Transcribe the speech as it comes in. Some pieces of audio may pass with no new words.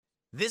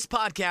This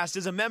podcast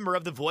is a member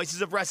of the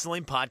Voices of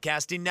Wrestling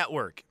Podcasting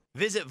Network.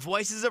 Visit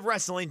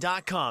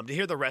voicesofwrestling.com to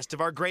hear the rest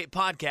of our great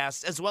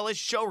podcasts, as well as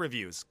show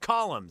reviews,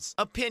 columns,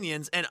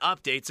 opinions, and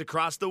updates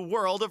across the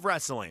world of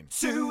wrestling.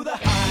 To the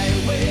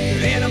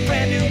highway in a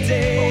brand new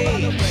day. Over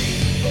the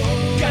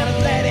rainbow, gotta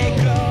let it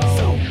go.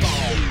 So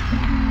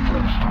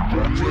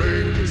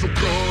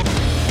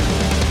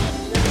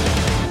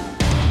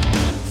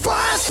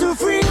fast to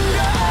finger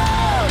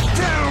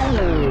down.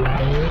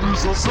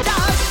 Dance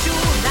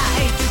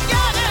tonight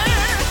together.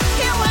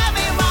 Here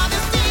everyone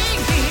is singing.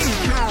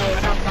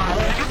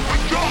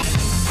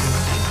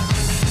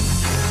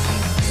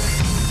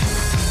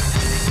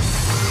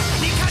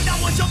 你看到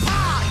我就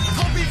怕，头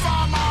皮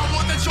发麻，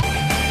我的手。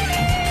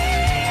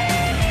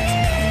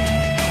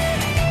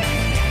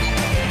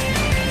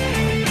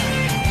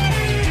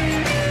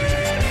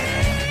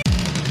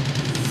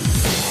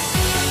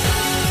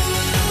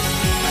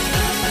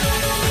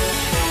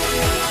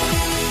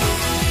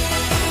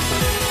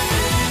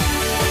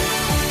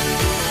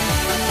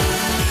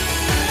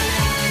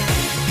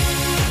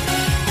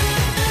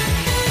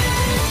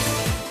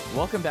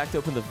Welcome back to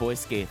Open the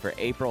Voice Gate for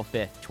April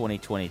 5th,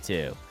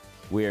 2022.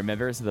 We are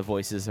members of the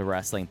Voices of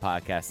Wrestling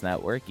Podcast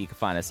Network. You can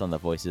find us on the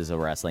Voices of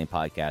Wrestling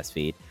podcast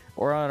feed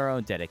or on our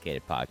own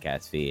dedicated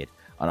podcast feed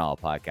on all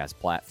podcast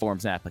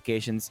platforms and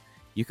applications.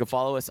 You can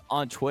follow us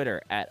on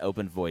Twitter at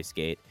Open Voice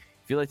Gate.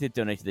 If you'd like to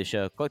donate to the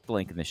show, click the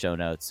link in the show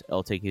notes.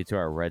 It'll take you to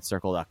our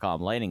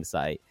redcircle.com landing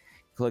site.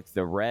 Click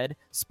the red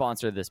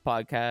sponsor this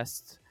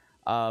podcast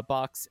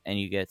box, and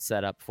you get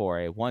set up for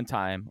a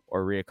one-time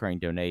or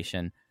reoccurring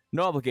donation.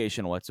 No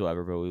obligation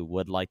whatsoever, but we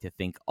would like to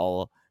thank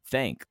all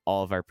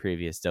of our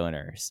previous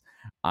donors.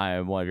 I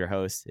am one of your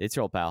hosts. It's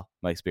your old pal,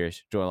 Mike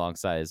Spears, joined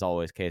alongside, as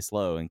always, Case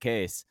Lowe. In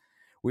case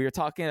we were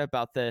talking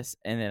about this,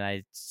 and then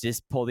I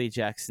just pulled the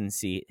ejection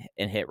seat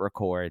and hit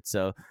record.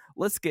 So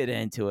let's get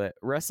into it.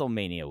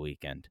 WrestleMania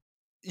weekend.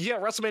 Yeah,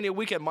 WrestleMania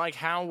weekend. Mike,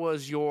 how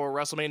was your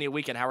WrestleMania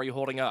weekend? How are you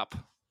holding up?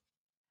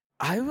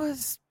 I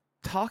was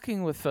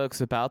talking with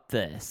folks about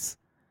this.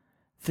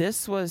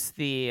 This was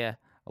the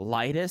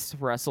lightest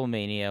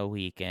WrestleMania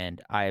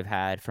weekend I've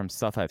had from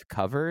stuff I've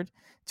covered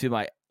to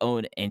my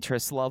own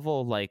interest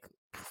level. Like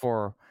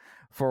for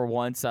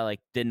once, I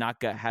did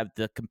not have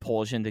the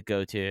compulsion to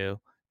go to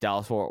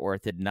Dallas Fort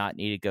Worth. Did not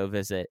need to go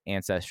visit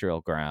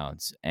ancestral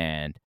grounds,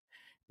 and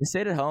I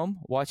stayed at home,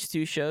 watched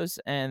 2 shows,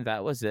 and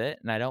that was it.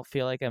 And I don't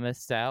feel like I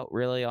missed out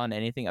really on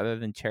anything other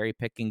than cherry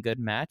picking good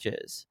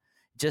matches.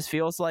 It just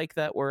feels like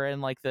that we're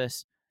in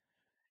this.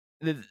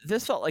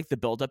 This felt like the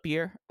build-up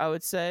year, I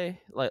would say,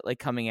 like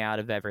coming out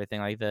of everything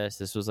like this.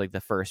 This was like the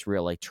first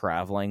real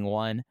traveling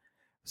one.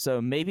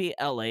 So maybe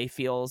LA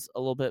feels a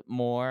little bit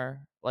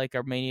more like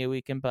our Mania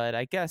weekend, but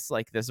I guess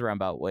this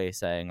roundabout way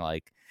saying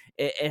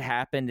it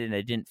happened and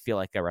it didn't feel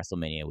like a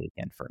WrestleMania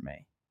weekend for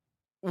me.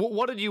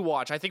 What did you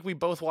watch? I think we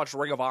both watched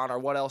Ring of Honor.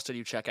 What else did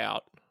you check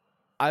out?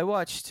 I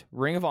watched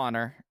Ring of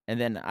Honor,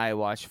 and then I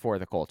watched For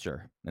the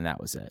Culture, and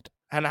that was it.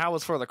 And how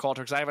was For the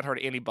Culture? Because I haven't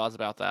heard any buzz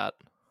about that.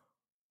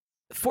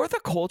 For the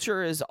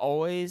Culture is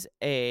always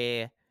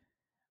a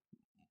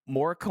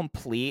more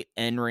complete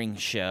in-ring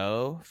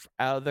show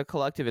out of the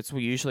collective. It's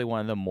usually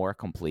one of the more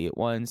complete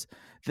ones.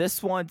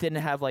 This one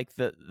didn't have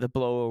the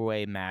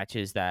blow-away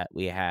matches that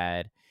we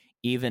had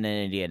even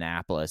in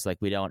Indianapolis.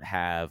 We don't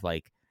have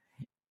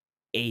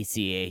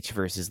ACH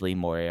versus Lee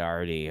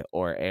Moriarty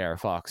or AR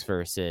Fox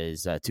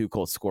versus Too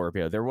Cold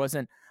Scorpio. There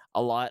wasn't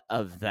a lot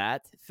of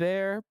that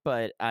there,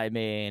 but I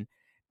mean,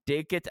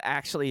 did get to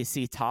actually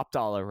see Top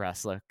Dollar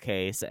wrestler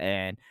Case,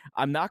 and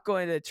I'm not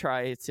going to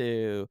try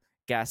to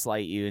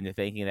gaslight you into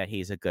thinking that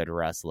he's a good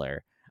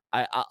wrestler.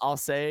 I'll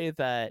say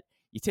that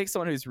you take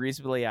someone who's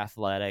reasonably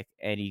athletic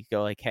and you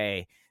go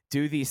hey,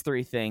 do these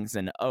 3 things,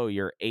 and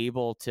you're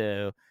able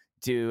to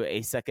do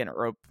a second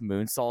rope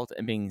moonsault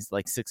and being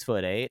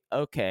 6'8".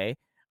 Okay,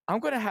 I'm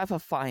going to have a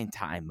fine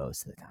time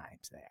most of the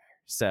times there.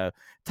 So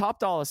Top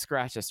Dollar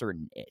scratched a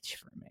certain itch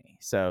for me.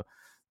 So,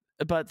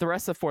 but the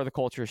rest of For the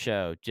Culture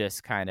show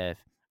just kind of,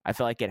 I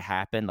feel like it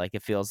happened.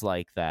 It feels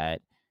like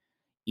that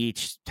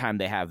each time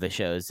they have the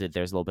shows, that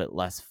there's a little bit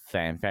less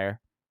fanfare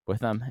with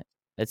them,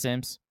 it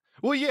seems.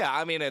 Well, yeah,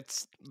 I mean,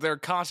 they're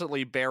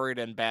constantly buried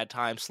in bad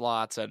time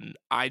slots, and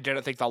I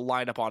didn't think the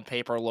lineup on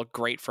paper looked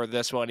great for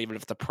this one, even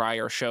if the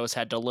prior shows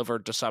had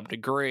delivered to some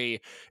degree.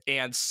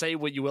 And say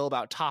what you will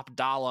about Top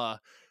Dollar,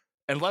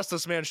 unless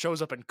this man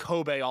shows up in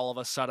Kobe all of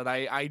a sudden,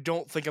 I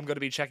don't think I'm going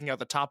to be checking out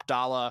the Top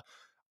Dollar.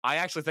 I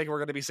actually think we're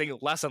going to be seeing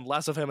less and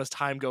less of him as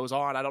time goes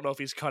on. I don't know if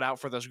he's cut out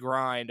for this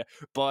grind,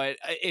 but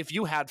if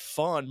you had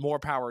fun, more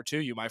power to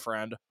you, my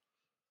friend.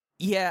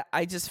 Yeah,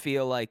 I just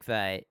feel like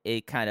that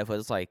it kind of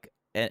was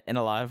in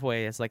a lot of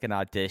ways an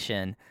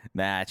audition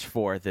match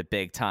for the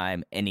big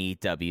time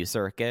NEW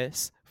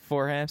circuit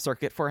for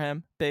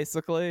him,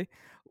 basically.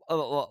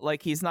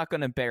 He's not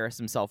going to embarrass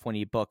himself when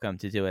you book him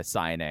to do a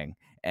signing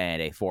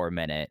and a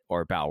 4-minute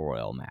or Battle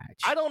Royal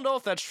match. I don't know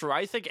if that's true.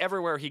 I think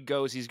everywhere he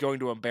goes, he's going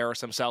to embarrass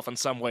himself in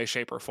some way,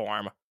 shape, or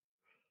form.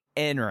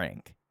 In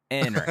ring.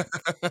 in ring.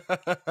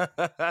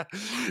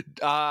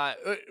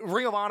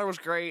 Ring of Honor was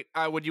great.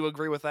 Would you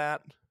agree with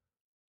that?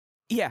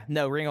 Yeah,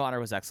 no, Ring of Honor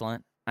was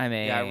excellent. I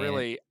mean, Yeah,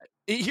 really.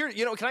 Here,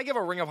 can I give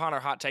a Ring of Honor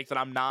hot take that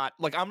I'm not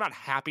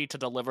happy to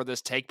deliver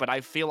this take, but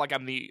I feel like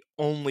I'm the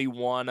only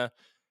one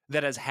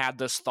that has had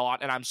this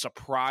thought, and I'm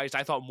surprised.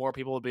 I thought more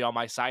people would be on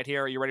my side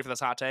here. Are you ready for this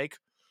hot take?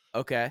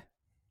 Okay.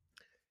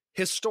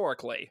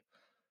 Historically,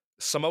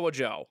 Samoa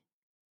Joe,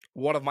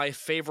 one of my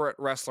favorite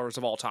wrestlers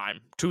of all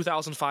time.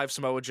 2005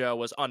 Samoa Joe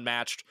was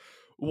unmatched,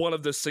 one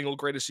of the single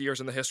greatest years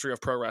in the history of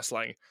pro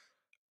wrestling.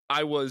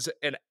 I was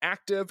an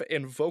active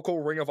and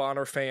vocal Ring of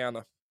Honor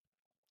fan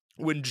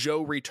when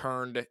Joe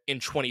returned in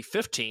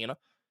 2015.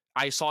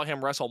 I saw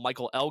him wrestle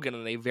Michael Elgin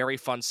in a very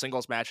fun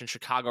singles match in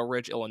Chicago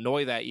Ridge,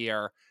 Illinois that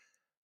year.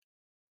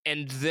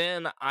 And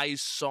then I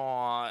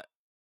saw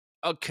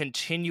a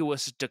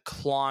continuous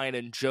decline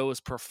in Joe's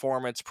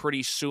performance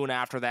pretty soon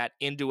after that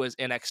into his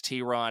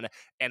NXT run.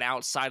 And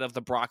outside of the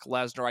Brock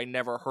Lesnar, I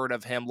never heard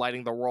of him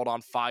lighting the world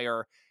on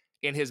fire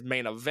in his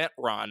main event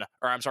run,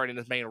 in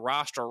his main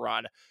roster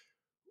run.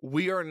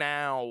 We are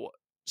now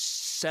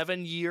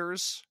 7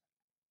 years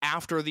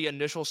after the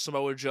initial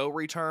Samoa Joe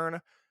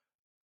return.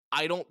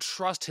 I don't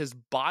trust his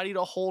body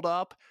to hold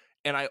up,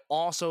 and I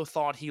also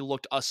thought he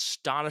looked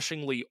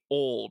astonishingly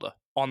old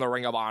on the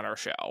Ring of Honor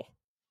show.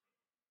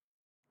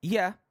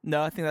 Yeah,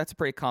 no, I think that's a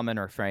pretty common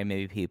refrain.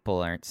 Maybe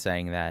people aren't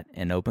saying that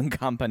in open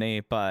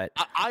company, but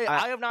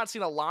I have not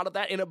seen a lot of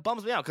that, and it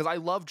bums me out because I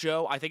love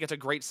Joe. I think it's a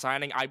great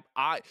signing.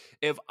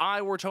 If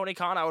I were Tony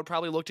Khan, I would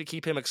probably look to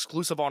keep him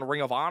exclusive on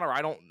Ring of Honor.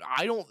 I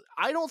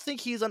don't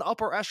think he's an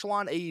upper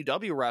echelon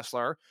AEW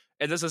wrestler.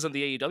 And this isn't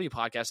the AEW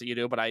podcast that you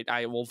do, but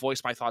I will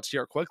voice my thoughts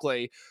here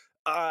quickly.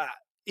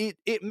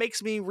 It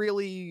makes me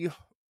really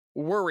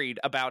worried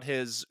about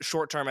his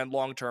short-term and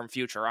long-term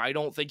future. I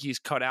don't think he's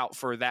cut out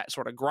for that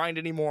sort of grind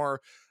anymore.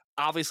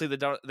 Obviously, they've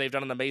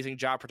done an amazing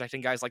job protecting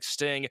guys like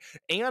Sting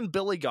and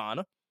Billy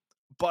Gunn,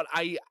 but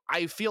I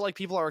feel like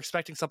people are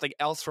expecting something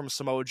else from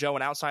Samoa Joe,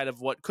 and outside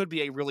of what could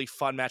be a really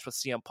fun match with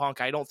CM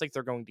Punk, I don't think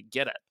they're going to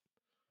get it.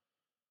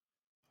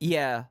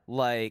 Yeah,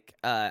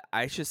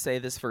 I should say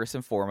this first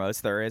and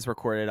foremost. There is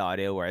recorded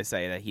audio where I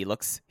say that he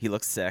looks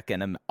sick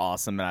and I'm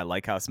awesome, and I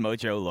like how Samoa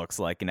Joe looks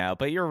like now.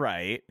 But you're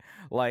right.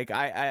 Like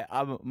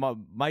I'm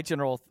my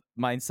general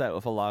mindset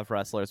with a lot of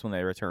wrestlers when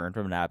they return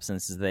from an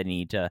absence is they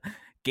need to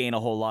gain a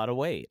whole lot of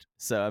weight.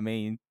 So I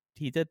mean,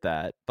 he did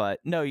that. But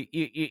no,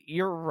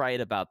 you're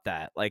right about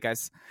that. Like I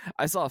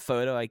saw a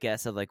photo, I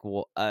guess, of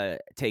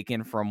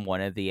taken from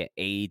one of the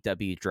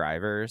AEW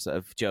drivers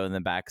of Joe in the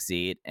back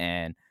seat,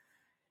 and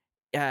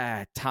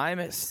time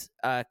is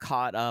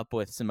caught up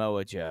with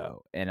Samoa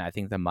Joe, and I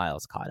think the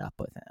miles caught up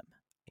with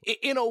him.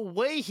 In a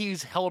way,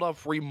 he's held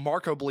up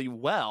remarkably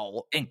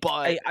well.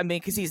 But I mean,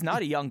 because he's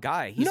not a young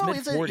guy. He's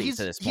mid-40s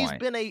to this point. He's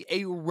been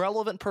a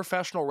relevant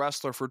professional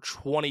wrestler for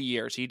 20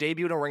 years. He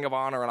debuted in Ring of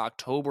Honor in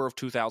October of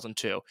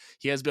 2002.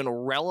 He has been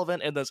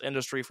relevant in this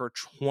industry for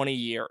 20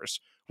 years,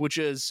 which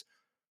is,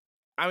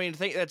 I mean,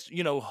 think that's,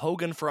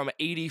 Hogan from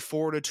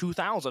 84 to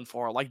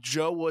 2004. Like,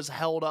 Joe was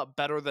held up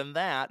better than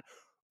that.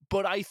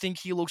 But I think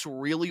he looks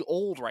really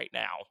old right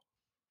now.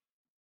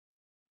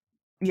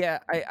 Yeah,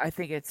 I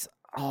think it's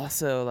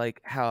also like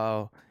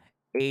how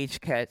age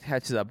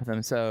catches up with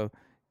him. So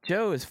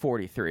Joe is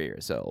 43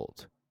 years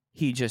old.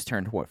 He just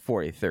turned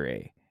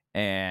 43,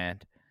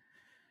 and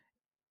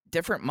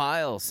different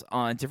miles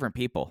on different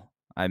people.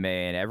 I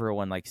mean,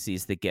 everyone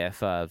sees the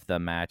gif of the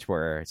match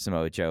where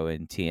Samoa Joe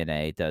in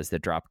TNA does the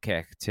drop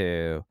kick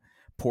to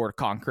poured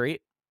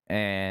concrete,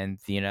 and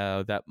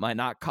that might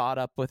not caught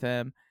up with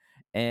him.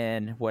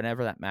 And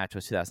whenever that match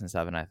was,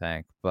 2007, I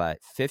think. But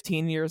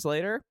 15 years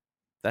later,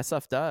 that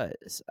stuff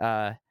does.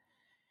 I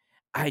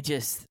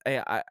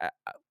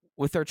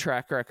with their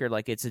track record,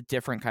 it's a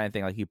different kind of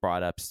thing. Like, you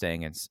brought up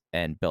Sting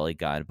and Billy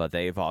Gunn, but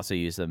they've also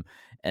used them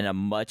in a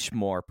much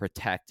more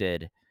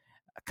protected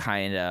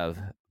kind of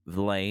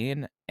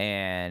lane.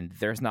 And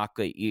there's not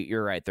good.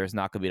 You're right. There's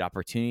not going to be an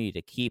opportunity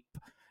to keep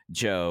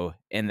Joe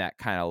in that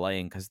kind of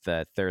lane because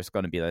there's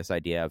going to be this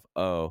idea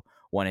of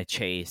want to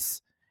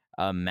chase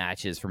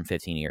matches from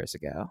 15 years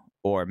ago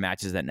or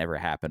matches that never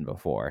happened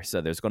before.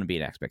 So there's going to be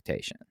an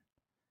expectation.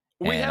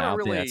 And I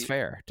don't think that's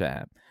fair to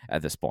him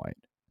at this point.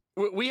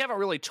 We haven't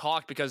really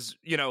talked because,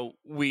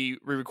 we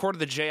recorded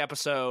the J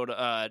episode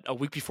a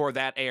week before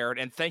that aired.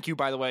 And thank you,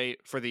 by the way,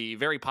 for the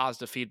very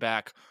positive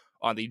feedback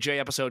on the J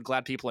episode.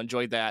 Glad people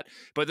enjoyed that.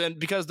 But then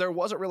because there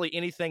wasn't really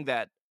anything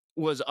that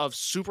was of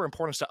super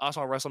importance to us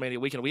on WrestleMania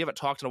weekend, we haven't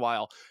talked in a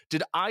while.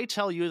 Did I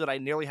tell you that I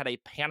nearly had a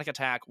panic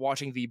attack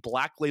watching the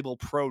Black Label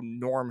Pro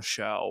Norm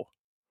show?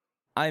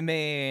 I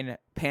mean,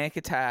 Panic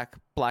Attack,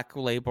 Black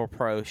Label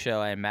Pro show,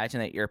 I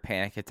imagine that your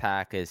panic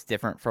attack is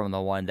different from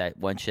the one that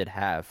one should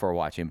have for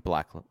watching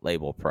Black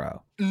Label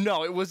Pro.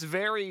 No, it was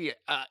very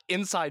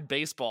inside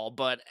baseball,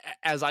 but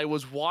as I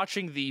was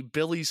watching the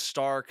Billy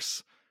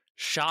Starks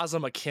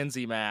Shaza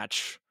McKenzie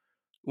match,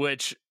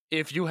 which,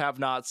 if you have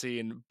not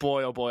seen,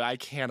 boy, oh boy, I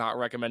cannot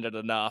recommend it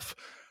enough.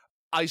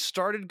 I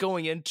started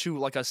going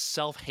into a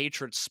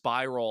self-hatred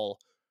spiral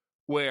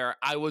where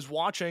I was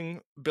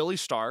watching Billy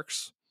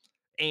Starks,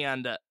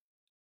 and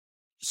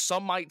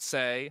some might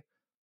say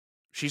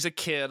she's a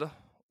kid,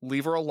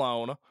 leave her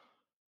alone.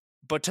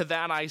 But to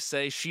that I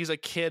say she's a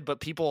kid, but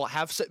people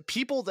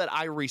that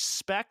I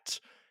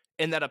respect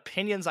and that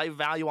opinions I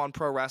value on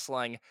pro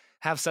wrestling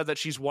have said that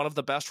she's one of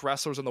the best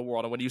wrestlers in the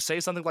world. And when you say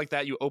something like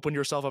that, you open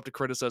yourself up to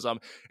criticism.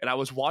 And I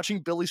was watching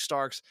Billy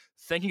Starks,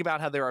 thinking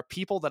about how there are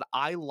people that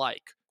I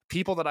like,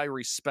 people that I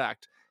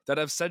respect, that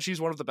have said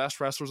she's one of the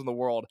best wrestlers in the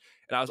world.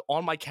 And I was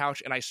on my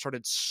couch and I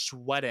started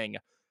sweating,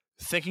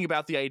 thinking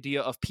about the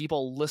idea of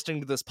people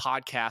listening to this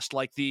podcast,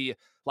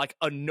 like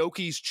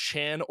Anoki's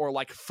Chin or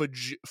like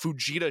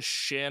Fujita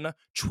Shin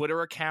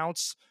Twitter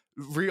accounts,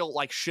 real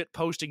like shit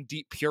posting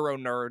deep Puro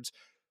nerds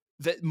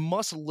that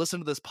must listen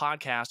to this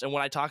podcast. And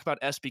when I talk about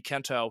SB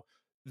Kento,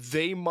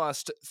 they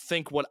must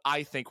think what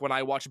I think when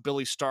I watch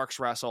Billy Starks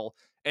wrestle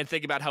and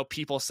think about how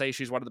people say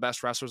she's one of the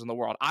best wrestlers in the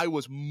world. I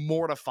was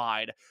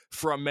mortified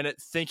for a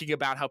minute thinking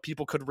about how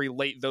people could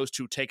relate those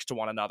two takes to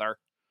one another.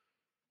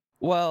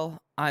 Well,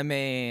 I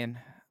mean,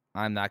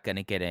 I'm not going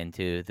to get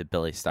into the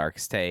Billy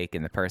Starks take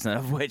and the person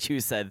of which you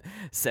said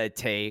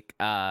take.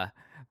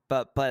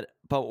 But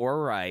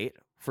we're right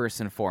first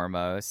and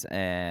foremost,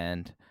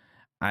 and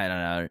I don't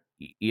know.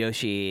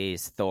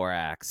 Yoshi's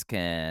thorax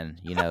can,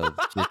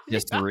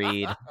 just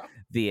read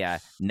the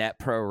Net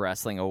Pro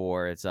Wrestling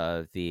Awards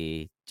of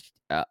the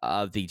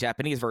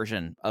Japanese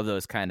version of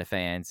those kind of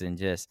fans and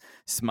just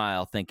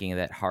smile thinking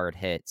that Hard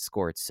Hit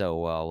scored so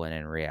well when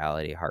in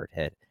reality Hard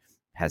Hit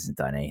hasn't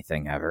done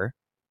anything ever.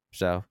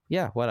 So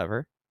yeah,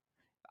 whatever.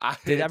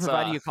 Did that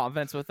provide you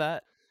confidence with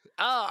that?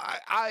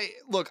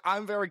 Look,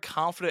 I'm very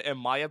confident in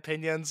my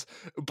opinions,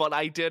 but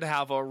I did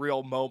have a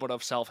real moment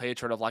of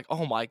self-hatred of like,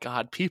 oh my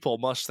God, people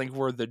must think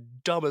we're the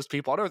dumbest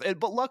people on earth.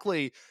 But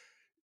luckily,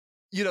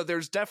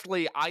 there's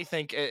definitely, I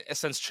think,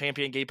 since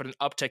Champion Gate, but an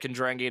uptick in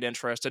Dragon Gate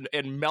interest.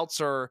 And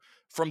Meltzer,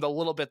 from the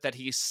little bit that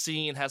he's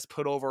seen, has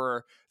put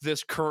over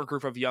this current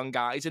group of young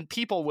guys. And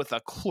people with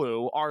a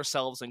clue,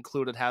 ourselves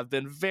included, have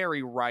been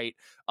very right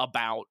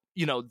about,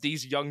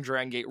 these young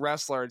Dragon Gate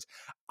wrestlers.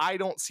 I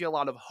don't see a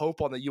lot of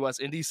hope on the U.S.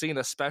 indie scene,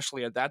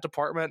 especially in that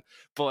department.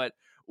 But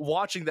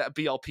watching that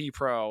BLP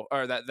Pro,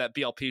 or that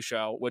BLP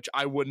show, which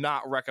I would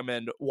not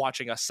recommend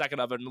watching a second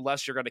of it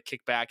unless you're going to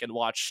kick back and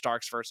watch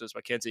Starks versus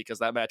McKenzie, because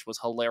that match was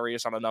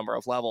hilarious on a number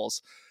of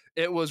levels.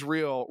 It was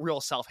real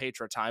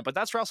self-hatred time. But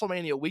that's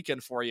WrestleMania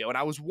weekend for you. And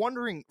I was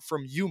wondering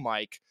from you,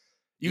 Mike,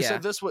 you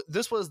said this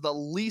was the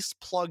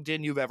least plugged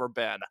in you've ever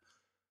been.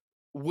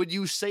 Would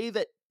you say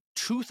that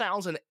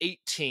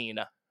 2018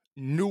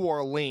 New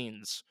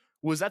Orleans,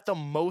 was that the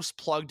most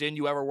plugged in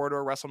you ever were to a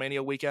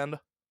WrestleMania weekend?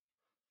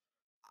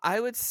 I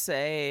would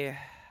say,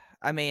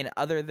 I mean,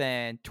 other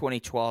than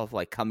 2012,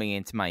 like coming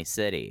into my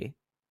city,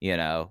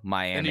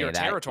 Miami. Into your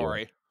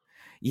territory.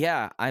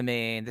 Yeah, I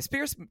mean, the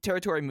Spears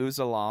territory moves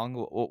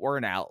along. We're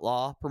an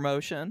outlaw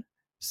promotion.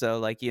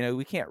 So,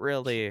 we can't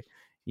really,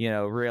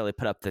 really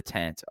put up the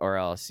tent, or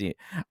else,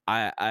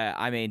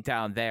 I mean,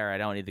 down there, I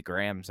don't need the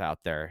Grams out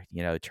there,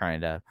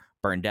 trying to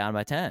burn down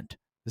my tent.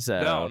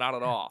 So no, not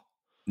at all.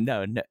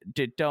 No,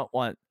 don't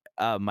want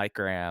Mike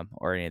Graham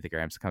or any of the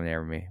Grams to come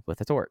near me with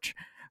a torch.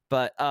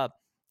 But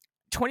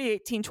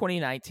 2018,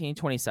 2019,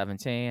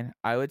 2017,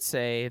 I would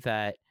say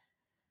that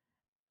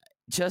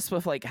just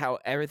with how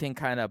everything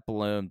kind of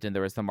bloomed and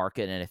there was the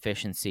market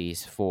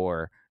inefficiencies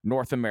for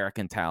North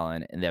American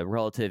talent and the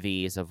relative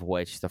ease of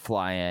which to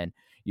fly in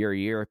your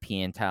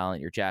European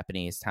talent, your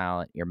Japanese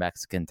talent, your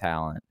Mexican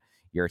talent,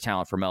 your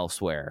talent from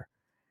elsewhere.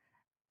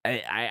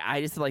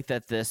 I just like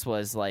that this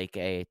was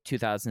a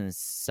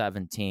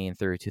 2017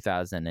 through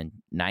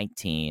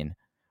 2019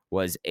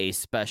 was a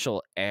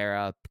special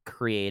era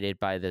created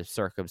by the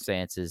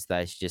circumstances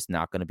that's just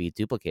not going to be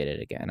duplicated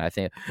again. I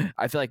feel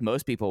like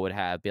most people would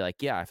be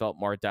like, yeah, I felt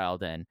more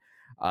dialed in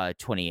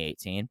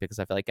 2018 because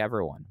I feel like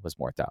everyone was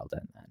more dialed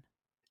in then.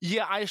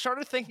 Yeah, I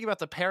started thinking about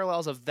the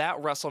parallels of that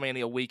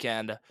WrestleMania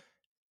weekend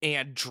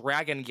and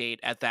Dragon Gate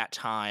at that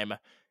time,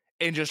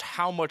 and just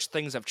how much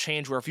things have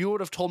changed. Where if you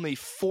would have told me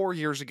 4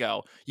 years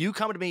ago, you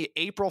come to me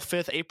April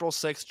 5th, April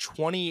 6th,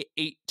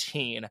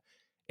 2018,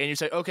 and you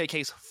say, okay,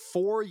 Case,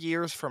 4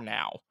 years from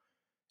now,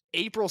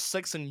 April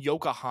 6th in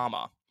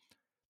Yokohama,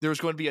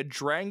 there's going to be a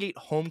Dragon Gate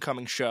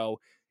homecoming show.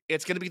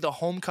 It's going to be the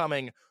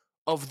homecoming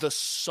of the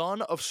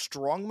son of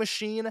Strong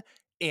Machine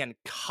and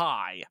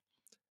Kai.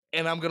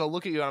 And I'm going to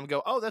look at you and I'm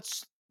go, oh,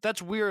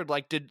 that's weird.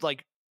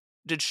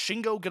 Did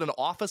Shingo get an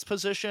office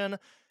position?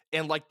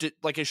 And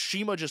is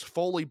Shima just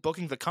fully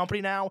booking the company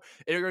now?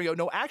 And you're going to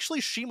go, no, actually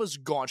Shima's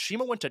gone.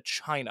 Shima went to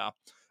China.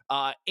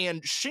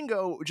 And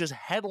Shingo just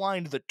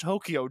headlined the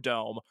Tokyo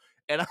Dome.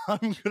 And I'm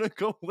going to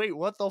go, wait,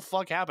 what the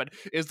fuck happened?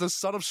 Is the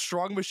son of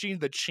Strong Machine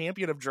the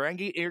champion of Dragon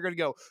Gate? And you're going to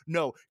go,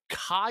 no,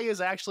 Kai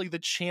is actually the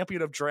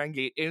champion of Dragon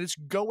Gate. And it's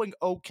going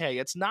okay.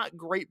 It's not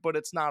great, but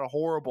it's not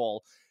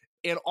horrible.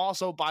 And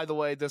also, by the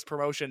way, this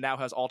promotion now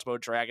has Ultimo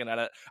Dragon in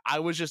it. I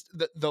was just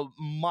the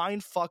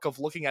mind fuck of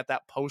looking at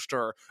that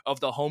poster of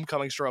the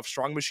homecoming show of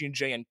Strong Machine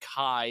J and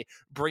Kai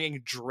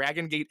bringing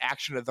Dragon Gate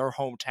action to their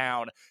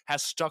hometown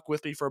has stuck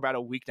with me for about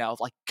a week now. Of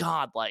like,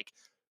 God, like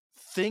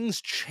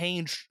things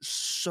changed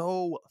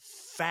so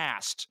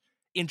fast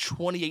in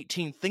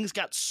 2018. Things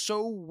got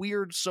so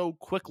weird so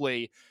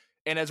quickly.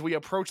 And as we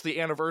approach the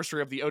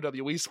anniversary of the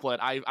OWE split,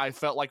 I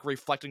felt like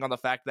reflecting on the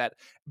fact that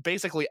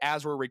basically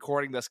as we're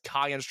recording this,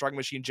 Kai and Strong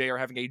Machine J are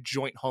having a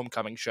joint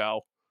homecoming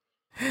show.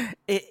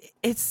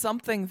 It's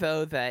something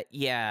though that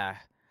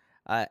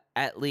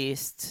at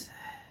least,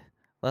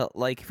 well,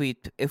 like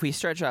if we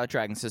stretch out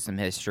Dragon System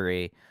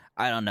history,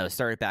 I don't know,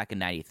 started back in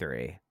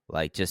 '93,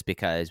 like just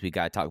because we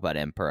got to talk about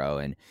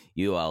Impro and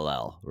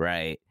ULL,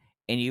 right?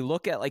 And you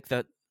look at like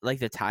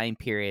the time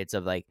periods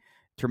of like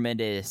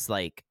tremendous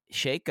like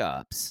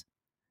shakeups.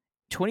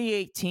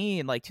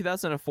 2018, like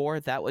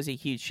 2004, that was a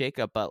huge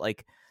shakeup, but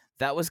like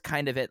that was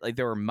kind of it. Like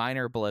there were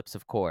minor blips,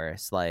 of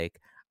course, like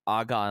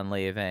Agon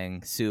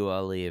leaving,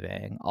 Suwa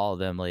leaving, all of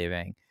them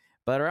leaving.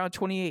 But around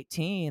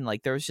 2018,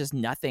 like there was just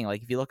nothing.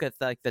 Like if you look at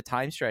the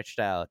time stretched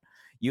out,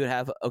 you would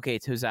have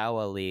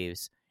Tozawa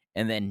leaves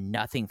and then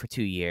nothing for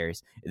 2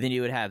 years. And then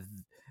you would have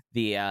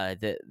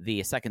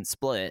the second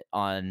split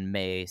on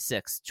May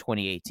 6th,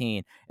 2018,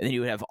 and then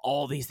you would have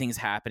all these things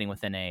happening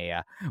within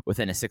a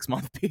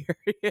 6-month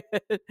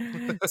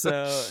period.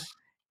 So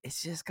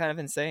it's just kind of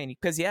insane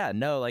because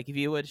like if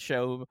you would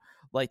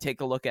take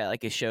a look at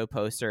like a show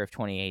poster of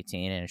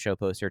 2018 and a show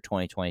poster of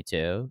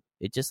 2022,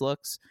 it just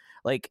looks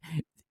like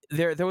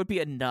there would be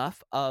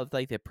enough of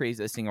like the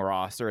pre-existing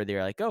roster.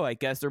 They're like, oh, I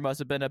guess there must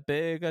have been a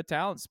big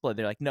talent split.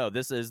 They're like, no,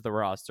 this is the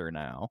roster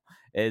now.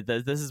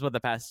 This is what the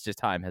passage of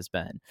time has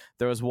been.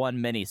 There was one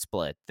mini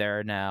split.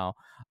 They're now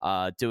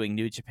doing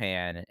New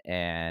Japan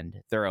and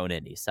their own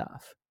indie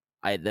stuff.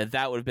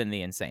 That would have been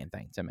the insane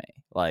thing to me.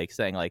 Like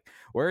saying like,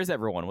 where is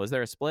everyone? Was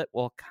there a split?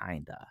 Well,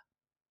 kinda.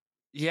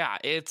 Yeah,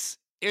 it's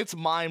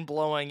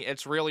mind-blowing.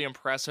 It's really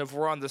impressive.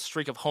 We're on the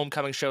streak of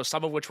homecoming shows,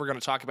 some of which we're going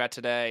to talk about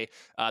today.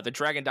 The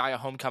Dragon Dia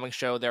homecoming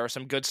show, there are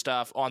some good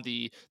stuff on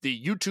the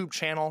YouTube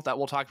channel that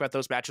we'll talk about.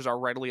 Those matches are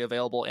readily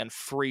available and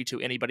free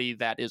to anybody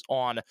that is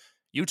on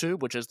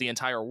YouTube, which is the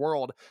entire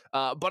world.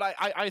 But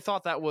I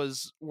thought that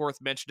was worth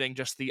mentioning,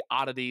 just the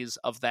oddities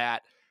of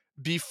that.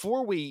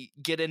 Before we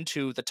get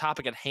into the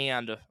topic at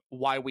hand,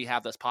 why we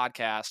have this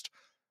podcast,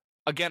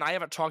 again, I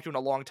haven't talked to him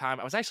in a long time.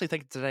 I was actually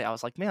thinking today, I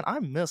was like, man, I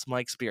miss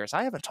Mike Spears.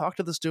 I haven't talked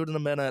to this dude in a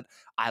minute.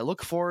 I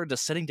look forward to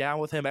sitting down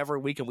with him every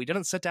week, and we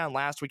didn't sit down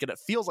last week, and it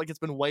feels like it's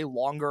been way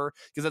longer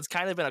because it's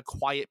kind of been a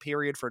quiet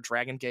period for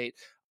Dragon Gate.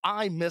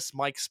 I miss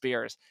Mike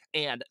Spears,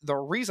 and the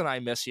reason I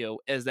miss you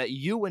is that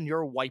you and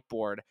your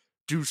whiteboard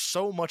do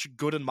so much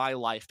good in my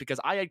life because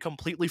I had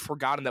completely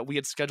forgotten that we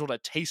had scheduled a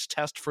taste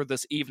test for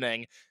this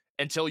evening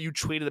until you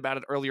tweeted about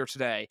it earlier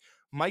today.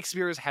 Mike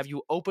Spears, have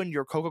you opened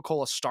your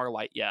Coca-Cola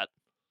Starlight yet?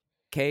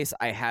 Case,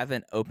 I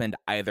haven't opened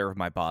either of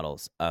my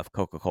bottles of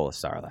Coca-Cola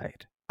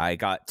Starlight. I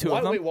got two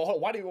of them. Wait, well,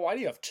 why do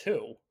you have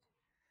two?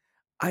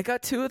 I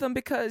got two of them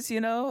because,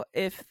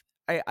 if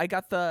I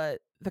got the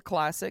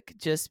classic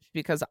just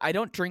because I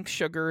don't drink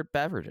sugar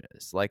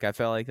beverages. Like I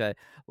feel like that,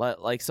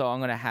 like so I'm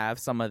gonna have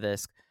some of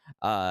this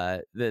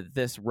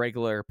this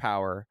regular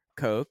power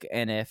Coke,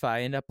 and if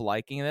I end up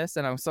liking this,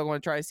 and I'm still going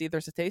to try to see if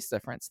there's a taste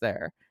difference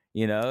there.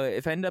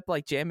 If I end up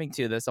like jamming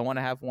to this, I want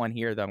to have one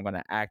here that I'm going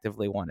to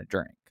actively want to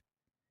drink.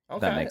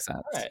 Okay. That makes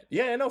sense. All right.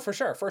 Yeah, no, for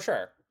sure.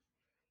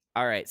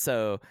 All right,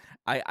 so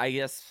I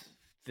guess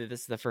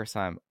this is the first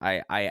time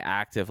I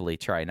actively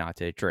try not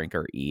to drink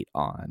or eat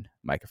on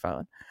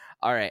microphone.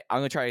 All right, I'm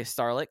going to try a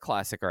Starlight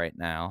Classic right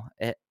now.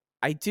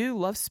 I do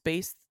love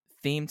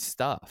space-themed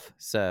stuff,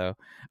 so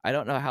I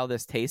don't know how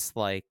this tastes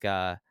like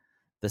the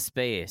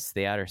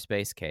outer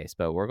space case,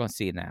 but we're going to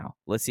see now.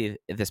 Let's see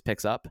if this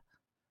picks up.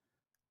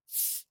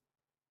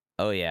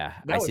 Oh, yeah.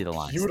 I see the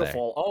lines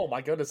beautiful. There. Oh,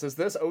 my goodness. Is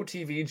this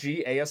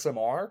OTVG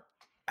ASMR?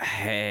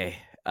 Hey,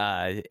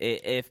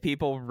 if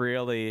people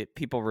really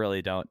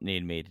don't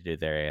need me to do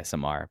their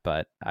ASMR,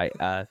 but I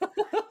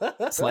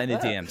slanted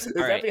DMs. Is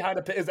that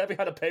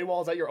behind a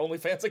paywall? Is that your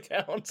OnlyFans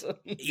account?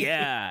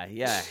 Yeah.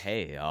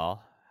 Hey,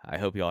 y'all. I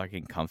hope y'all are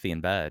getting comfy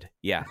in bed.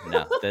 Yeah,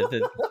 no.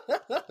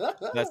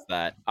 That's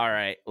that. All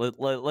right.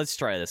 Let's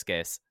try this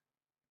case.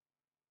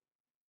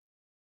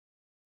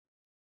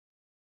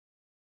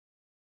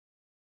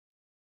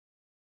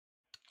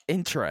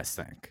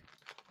 Interesting.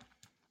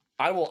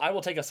 I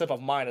will take a sip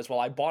of mine as well.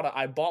 I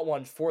bought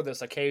one for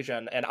this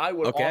occasion, and I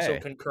would also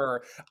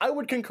concur. I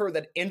would concur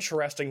that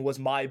interesting was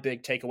my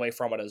big takeaway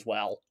from it as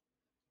well.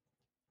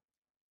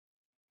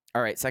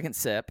 All right, second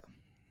sip.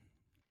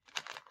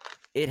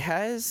 It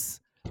has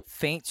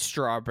faint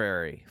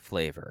strawberry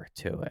flavor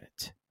to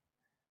it,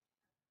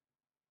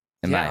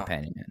 in my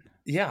opinion.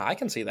 Yeah, I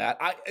can see that.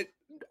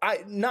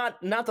 I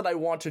not that I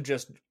want to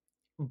just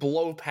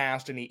blow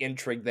past any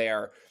intrigue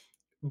there.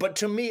 But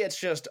to me,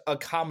 it's just a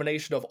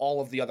combination of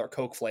all of the other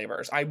Coke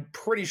flavors. I'm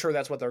pretty sure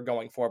that's what they're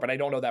going for, but I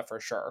don't know that for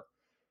sure.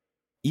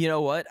 You know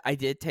what? I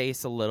did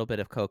taste a little bit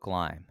of Coke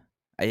Lime.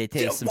 It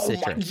tastes some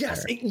citrus.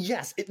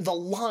 Yes, the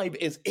lime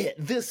is it.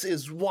 This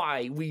is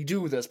why we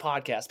do this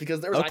podcast, because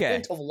there's a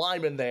hint of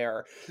lime in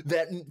there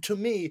that, to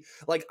me,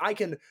 like I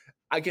can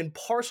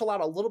parcel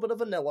out a little bit of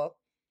vanilla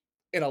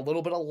and a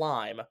little bit of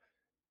lime.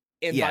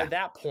 And by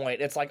that point,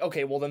 it's like,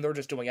 okay, well, then they're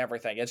just doing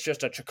everything. It's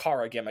just a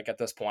Chikara gimmick at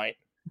this point.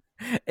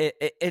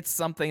 It's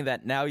something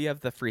that now you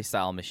have the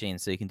freestyle machine,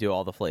 so you can do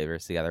all the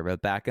flavors together.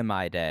 But back in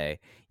my day,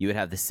 you would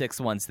have the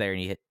 6 ones there,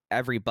 and you hit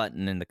every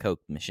button in the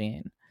Coke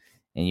machine,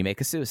 and you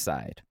make a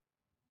suicide.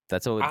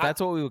 That's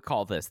what we would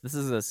call this. This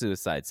is a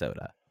suicide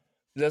soda.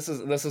 This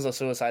is a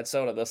suicide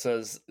soda. This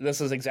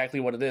is exactly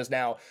what it is.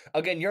 Now,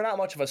 again, you're not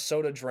much of a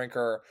soda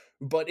drinker,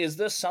 but is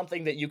this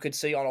something that you could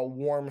see on a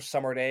warm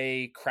summer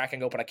day,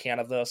 cracking open a can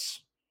of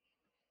this?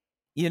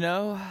 You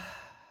know,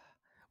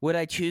 would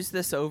I choose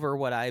this over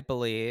what I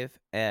believe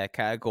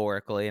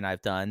categorically, and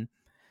I've done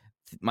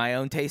my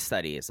own taste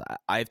studies.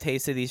 I've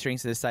tasted these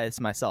drinks and decided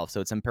myself,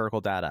 so it's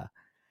empirical data.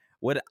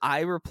 Would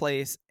I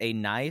replace a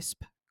nice,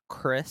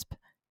 crisp,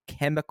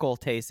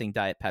 chemical-tasting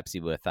Diet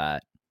Pepsi with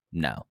that?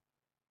 No.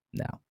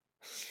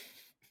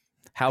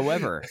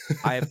 However,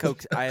 I have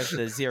Coke. I have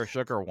the zero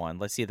sugar one.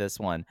 Let's see this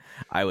one.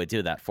 I would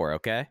do that for.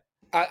 Okay.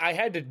 I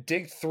had to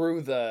dig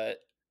through the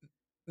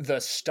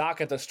stock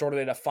at the store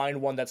today to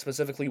find one that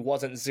specifically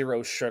wasn't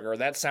zero sugar.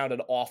 That sounded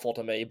awful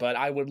to me. But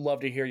I would love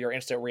to hear your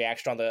instant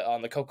reaction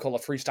on the Coca-Cola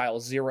Freestyle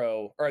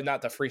Zero, or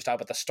not the Freestyle,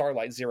 but the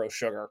Starlight Zero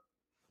Sugar.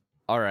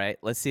 All right.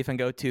 Let's see if I can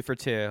go 2 for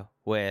 2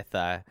 with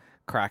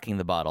cracking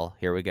the bottle.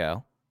 Here we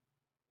go.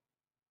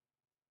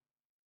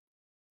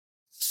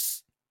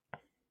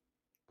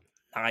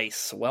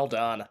 Nice. Well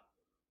done.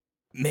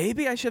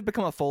 Maybe I should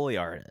become a Foley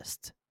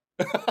artist.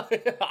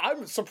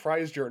 I'm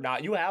surprised you're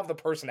not. You have the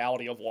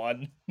personality of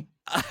one.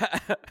 That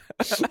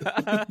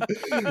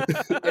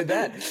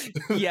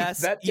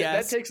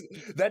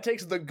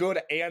takes the good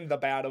and the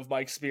bad of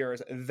Mike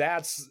Spears.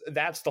 That's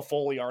the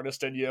Foley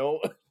artist in you.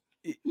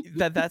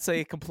 That's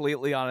a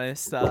completely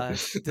honest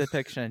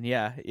depiction.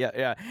 Yeah.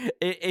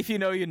 If you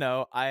know, you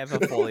know. I have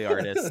a Foley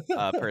artist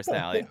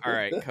personality. All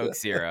right, Coke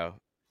Zero.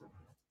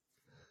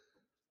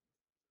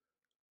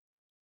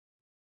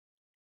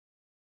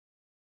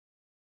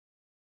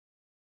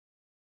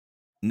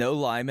 No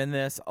lime in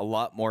this, a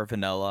lot more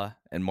vanilla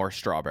and more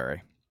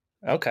strawberry.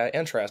 Okay,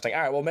 interesting.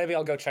 All right, well, maybe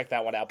I'll go check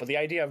that one out. But the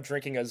idea of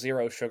drinking a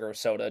zero sugar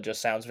soda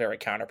just sounds very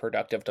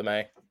counterproductive to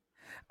me.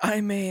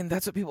 I mean,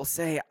 that's what people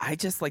say. I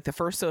just, like, the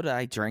first soda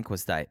I drank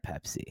was Diet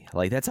Pepsi.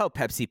 Like, that's how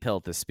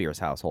Pepsi-pilled the Spears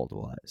household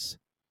was.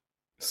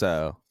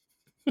 So...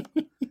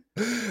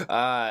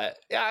 I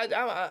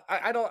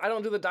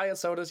don't do the diet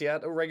sodas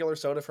yet. A regular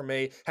soda for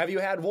me. Have you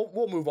had?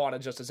 We'll move on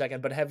in just a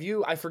second. But have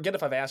you? I forget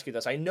if I've asked you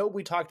this. I know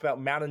we talked about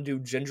Mountain Dew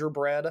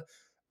gingerbread.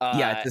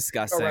 Yeah, it's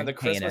disgusting. Around the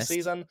Christmas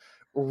season.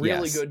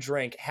 Really good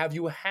drink. Have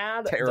you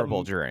had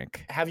terrible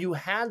drink? Have you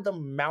had the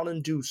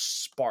Mountain Dew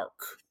Spark?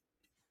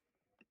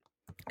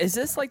 Is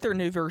this like their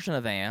new version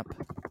of Amp?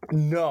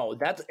 No,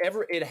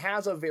 it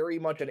has a very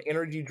much an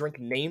energy drink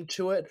name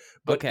to it,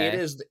 but it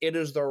is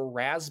the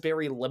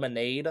raspberry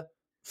lemonade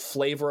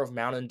flavor of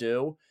Mountain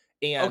Dew.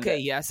 And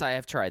yes, I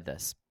have tried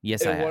this.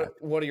 Yes, I have.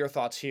 What are your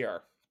thoughts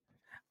here?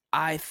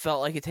 I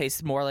felt like it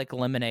tastes more like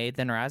lemonade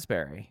than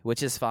raspberry,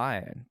 which is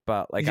fine.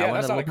 But like, I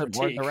want a little bit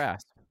more of the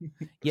rasp.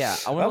 Yeah,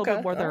 I want a little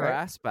bit more of the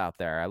rasp out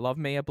there. I love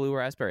me a blue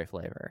raspberry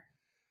flavor.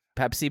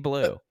 Pepsi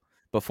Blue,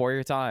 before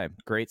your time,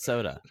 great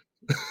soda.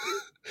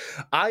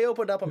 I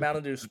opened up a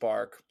Mountain Dew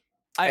Spark.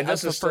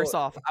 First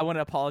off, I want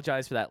to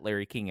apologize for that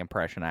Larry King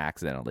impression I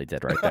accidentally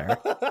did right there.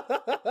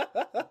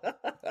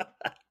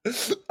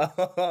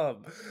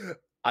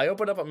 I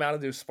opened up a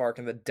Mountain Dew Spark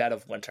in the dead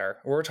of winter.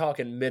 We're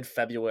talking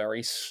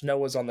mid-February.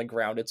 Snow is on the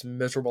ground. It's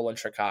miserable in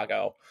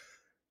Chicago.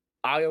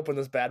 I open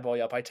this bad boy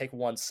up. I take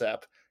one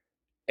sip.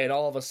 And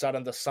all of a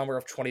sudden, the summer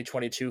of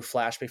 2022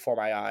 flashed before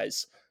my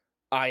eyes.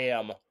 I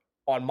am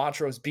on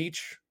Montrose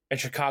Beach in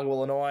Chicago,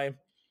 Illinois.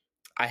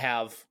 I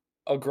have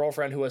a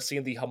girlfriend who has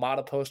seen the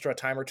Hamada poster a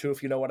time or two,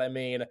 if you know what I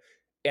mean.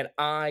 And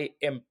I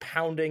am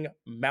pounding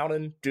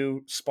Mountain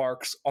Dew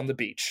Sparks on the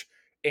beach.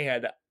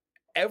 And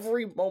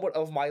every moment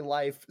of my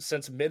life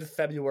since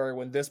mid-February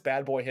when this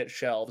bad boy hit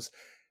shelves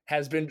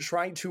has been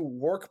trying to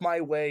work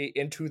my way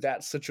into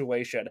that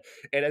situation.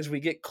 And as we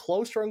get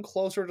closer and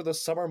closer to the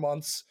summer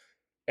months,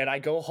 and I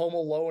go home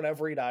alone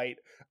every night,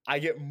 I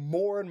get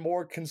more and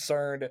more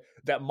concerned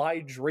that my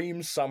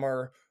dream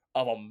summer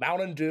of a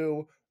Mountain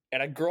Dew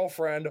and a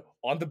girlfriend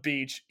on the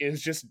beach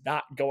is just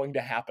not going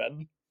to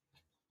happen.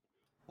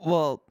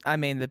 Well, I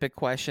mean, the big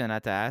question I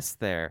have to ask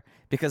there,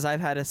 because I've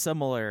had a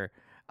similar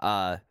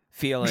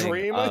feeling.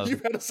 Dream?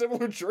 You've had a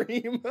similar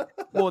dream?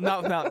 Well,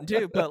 not Mountain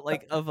Dew, but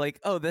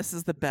oh, this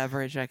is the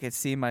beverage I could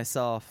see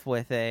myself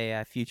with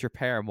a future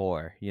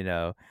paramour,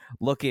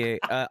 looking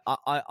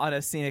on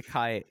a scenic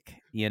hike,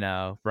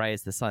 right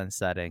as the sun's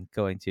setting,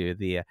 going to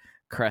the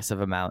crest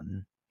of a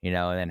mountain, and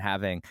then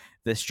having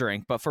this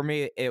drink. But for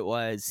me, it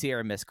was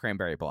Sierra Mist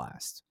Cranberry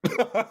Blast.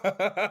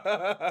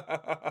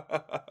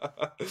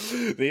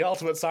 The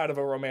ultimate sign of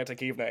a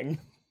romantic evening.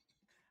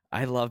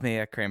 I love me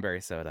a cranberry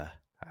soda.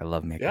 I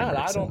love me. Yeah, and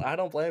I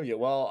don't blame you.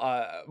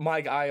 Well,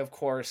 Mike, I of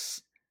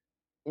course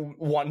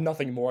want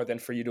nothing more than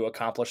for you to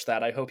accomplish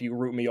that. I hope you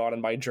root me on in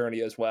my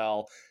journey as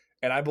well.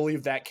 And I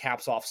believe that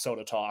caps off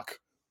Soda Talk.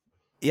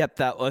 Yep,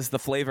 that was the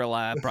Flavor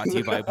Lab, brought to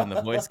you by Open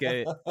the Voice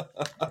Gate.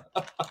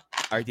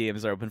 Our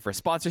DMs are open for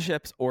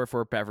sponsorships or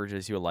for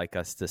beverages you would like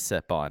us to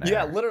sip on.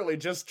 Yeah, literally,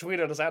 just tweet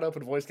at us at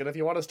Open Voice Gate if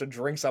you want us to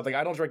drink something.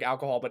 I don't drink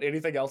alcohol, but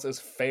anything else is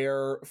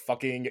fair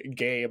fucking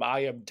game.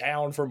 I am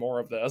down for more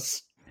of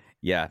this.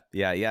 Yeah.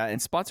 And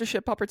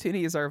sponsorship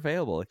opportunities are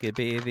available. It could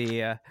be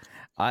the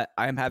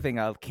I'm having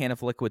a can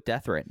of Liquid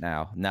Death right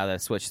now. Now that I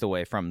switched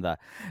away from the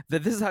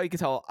this is how you can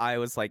tell I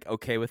was like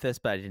okay with this,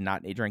 but I did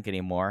not need to drink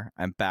anymore.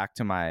 I'm back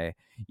to my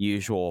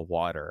usual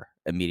water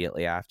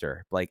immediately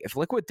after. Like if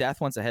Liquid Death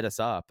wants to hit us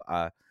up,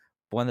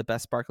 one of the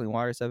best sparkling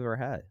waters I've ever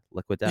had.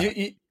 Liquid Death.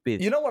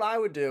 You know what I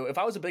would do if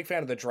I was a big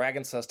fan of the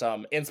Dragon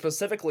system, and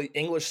specifically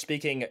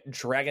English-speaking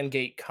Dragon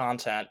Gate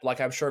content, like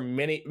I'm sure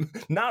many,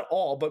 not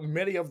all, but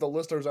many of the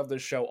listeners of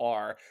this show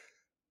are,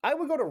 I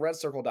would go to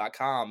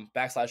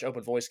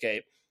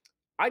redcircle.com/openvoicegate.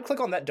 I'd click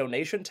on that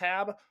donation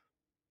tab,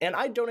 and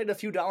I'd donate a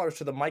few dollars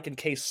to the Mike and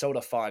Case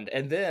Soda Fund.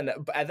 And then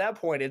at that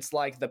point, it's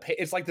like the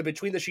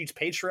Between the Sheets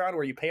Patreon,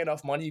 where you pay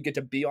enough money, you get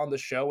to be on the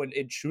show and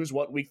choose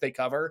what week they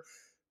cover.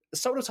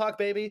 Soda Talk,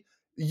 baby.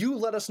 You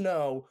let us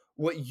know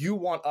what you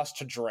want us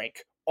to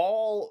drink,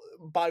 all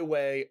by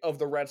way of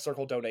the Red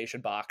Circle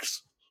donation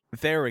box.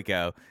 There we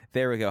go.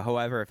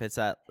 However, if it's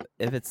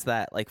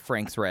that like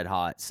Frank's Red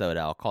Hot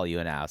soda, I'll call you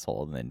an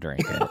asshole and then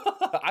drink it.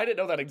 I didn't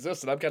know that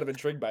existed. I'm kind of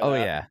intrigued by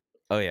that.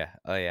 Oh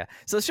yeah.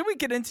 So should we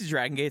get into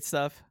Dragon Gate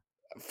stuff?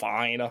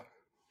 Fine.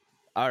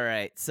 All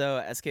right. So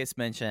as Case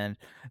mentioned,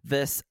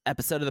 this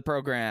episode of the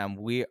program,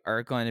 we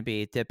are going to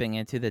be dipping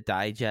into the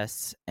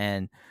digests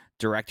and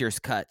director's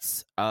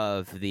cuts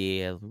of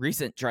the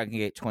recent Dragon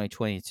Gate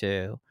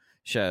 2022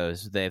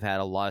 shows. They've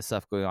had a lot of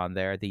stuff going on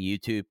there. The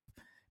YouTube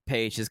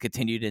page has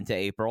continued into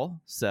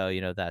April, so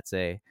that's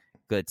a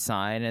good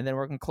sign. And then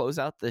we're going to close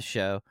out this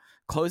show,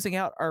 closing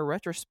out our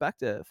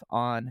retrospective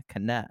on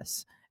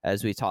Kness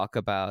as we talk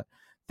about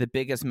the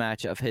biggest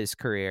match of his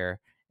career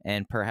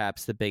and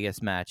perhaps the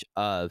biggest match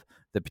of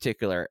the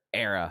particular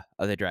era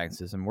of the Dragon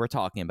system. We're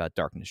talking about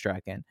Darkness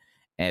Dragon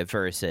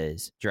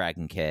versus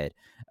Dragon Kid,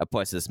 a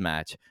this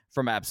match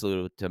from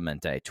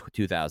Absolutamente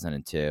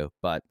 2002.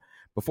 But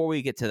before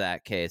we get to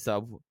that, Case,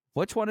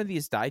 which one of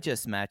these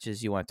digest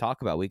matches you want to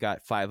talk about? We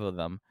got 5 of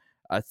them.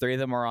 3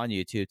 of them are on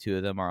YouTube. 2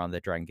 of them are on the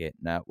Dragon Gate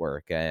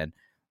network. And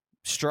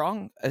a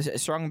strong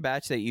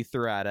batch that you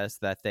threw at us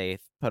that they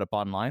put up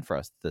online for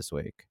us this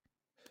week.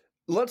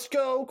 Let's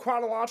go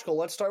chronological.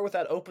 Let's start with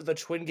that Open the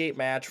Twin Gate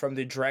match from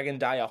the Dragon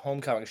Dia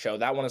Homecoming show.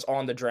 That one is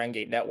on the Dragon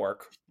Gate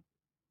network.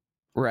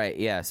 Right,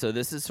 yeah. So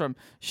this is from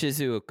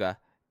Shizuoka,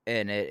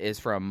 and it is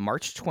from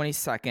March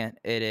 22nd.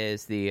 It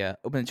is the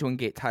Open Twin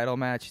Gate title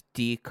match.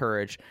 D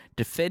Courage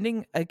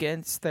defending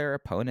against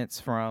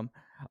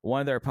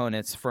one of their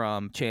opponents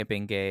from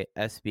Champion Gate,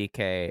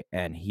 SBK,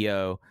 and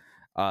Hyo.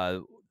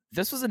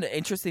 This was an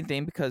interesting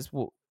thing because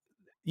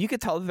you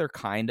could tell that they're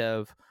kind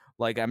of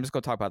like, I'm just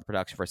going to talk about the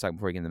production for a second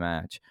before we get into the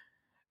match.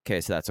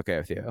 Okay, so that's okay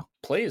with you?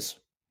 Please.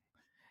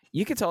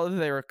 You could tell that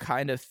they were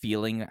kind of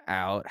feeling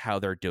out how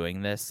they're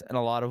doing this in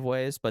a lot of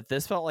ways, but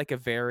this felt like a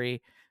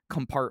very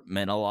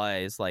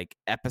compartmentalized like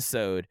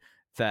episode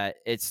that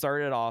it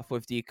started off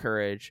with D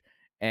Courage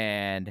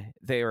and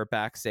they were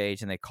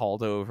backstage and they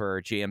called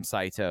over GM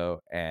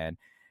Saito, and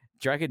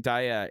Dragon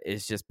Dia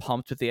is just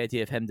pumped with the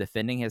idea of him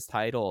defending his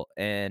title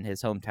in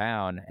his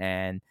hometown,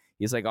 and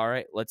he's like, all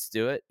right, let's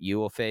do it. You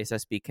will face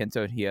SB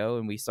Kento and Hyo.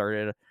 And we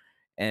started,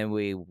 and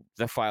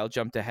the file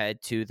jumped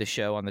ahead to the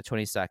show on the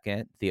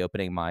 22nd, the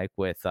opening mic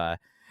with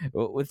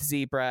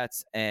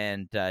Z-Brats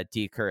and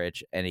D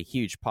Courage, and a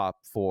huge pop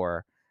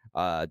for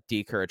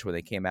D Courage when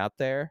they came out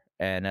there,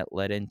 and it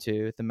led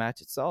into the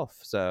match itself.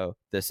 So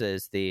this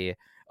is the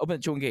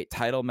Open Twin Gate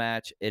title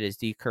match. It is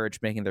D Courage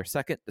making their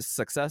second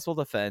successful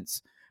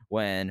defense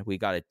when we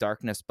got a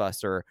Darkness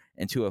Buster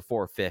into a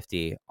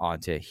 450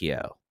 onto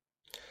Hyo.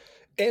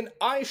 And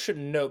I should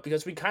note,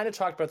 because we kind of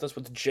talked about this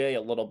with Jay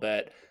a little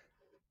bit,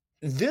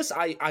 this,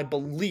 I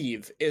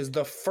believe, is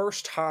the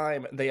first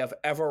time they have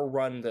ever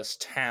run this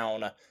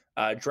town.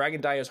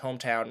 Dragon Dia's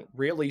hometown,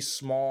 really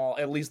small,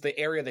 at least the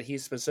area that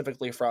he's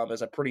specifically from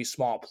is a pretty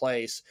small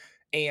place.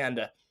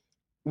 And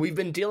we've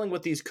been dealing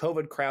with these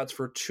COVID crowds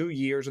for 2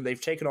 years, and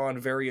they've taken on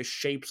various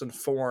shapes and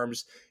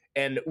forms.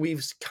 And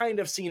we've kind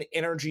of seen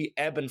energy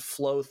ebb and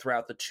flow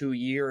throughout the 2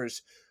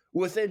 years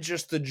within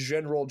just the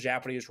general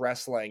Japanese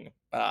wrestling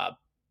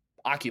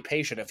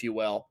occupation, if you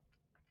will.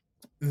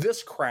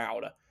 This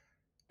crowd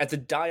at the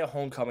Dia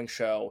Homecoming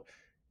show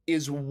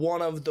is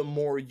one of the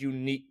more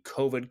unique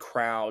COVID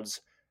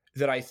crowds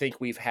that I think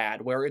we've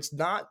had, where it's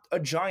not a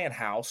giant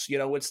house,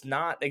 it's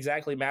not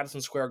exactly Madison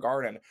Square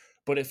Garden,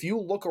 but if you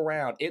look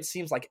around, it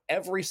seems like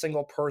every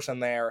single person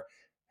there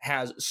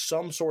has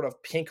some sort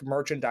of pink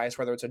merchandise,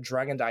 whether it's a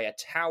Dragon Dia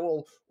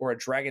towel or a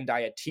Dragon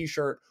Dia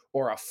t-shirt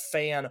or a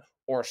fan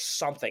or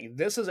something.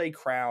 This is a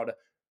crowd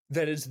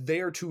that is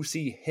there to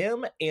see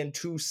him and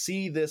to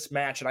see this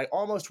match. And I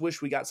almost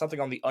wish we got something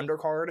on the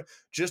undercard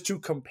just to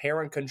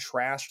compare and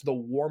contrast the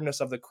warmness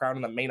of the crowd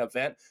in the main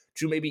event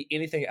to maybe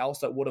anything else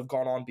that would have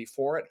gone on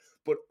before it.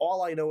 But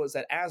all I know is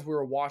that as we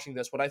were watching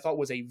this, what I thought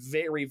was a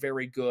very,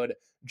 very good,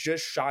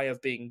 just shy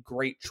of being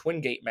great Twin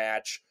Gate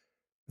match,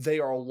 they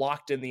are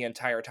locked in the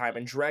entire time.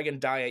 And Dragon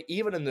Dia,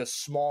 even in this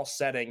small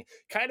setting,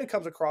 kind of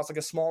comes across like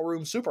a small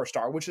room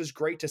superstar, which is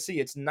great to see.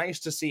 It's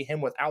nice to see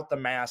him without the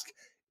mask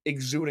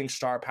exuding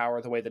star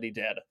power the way that he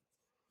did.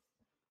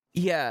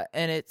 Yeah,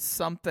 and it's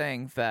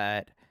something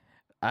that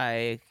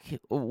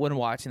when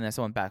watching this,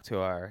 I went back to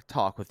our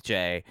talk with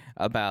Jay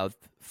about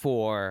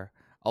for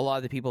a lot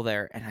of the people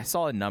there, and I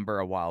saw a number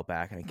a while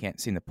back, and I can't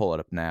seem to pull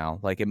it up now.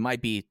 Like, it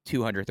might be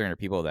 200, 300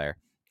 people there.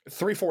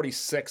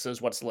 346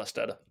 is what's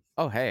listed.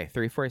 Oh, hey,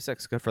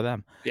 346. Good for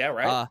them. Yeah,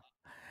 right?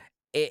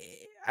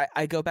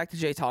 I go back to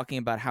Jay talking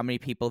about how many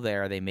people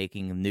there are they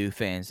making new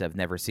fans that have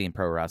never seen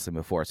pro wrestling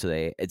before. So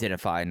they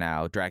identify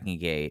now Dragon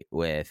Gate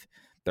with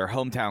their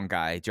hometown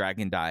guy,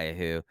 Dragon Dia,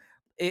 who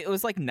it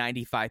was like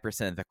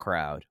 95% of the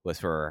crowd was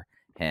for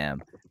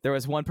him. There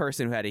was one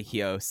person who had a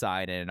Hyo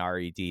sign and an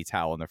RED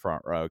towel in the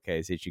front row.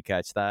 Okay, did you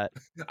catch that?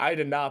 I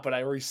did not, but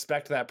I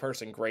respect that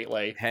person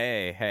greatly.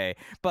 Hey.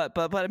 But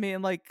I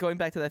mean, like, going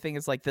back to that thing,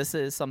 it's like this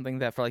is something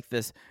that for like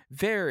this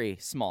very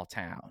small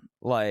town,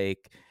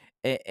 like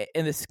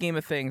in the scheme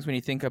of things, when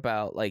you think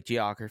about like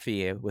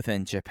geography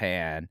within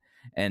Japan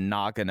and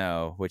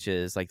Nagano, which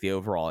is like the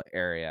overall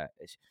area,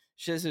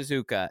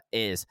 Shizuoka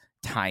is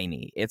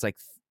tiny. It's like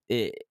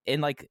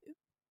in like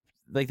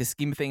the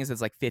scheme of things,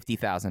 it's like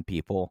 50,000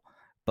 people,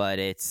 but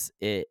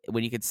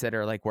when you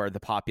consider like where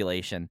the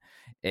population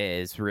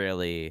is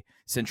really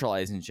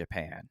centralized in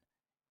Japan,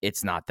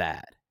 it's not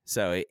that.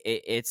 So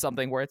it's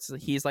something where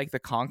he's like the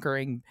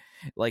conquering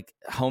like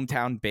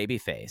hometown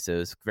babyface. It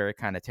was very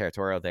kind of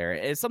territorial there.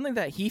 It's something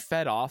that he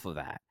fed off of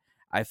that.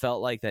 I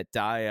felt like that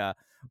Dia,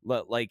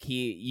 like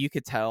you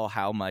could tell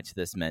how much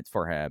this meant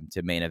for him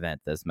to main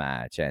event this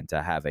match and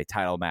to have a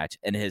title match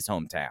in his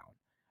hometown.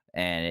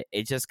 And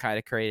it just kind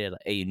of created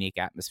a unique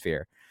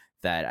atmosphere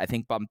that I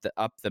think bumped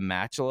up the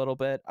match a little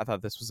bit. I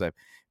thought this was a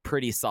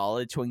pretty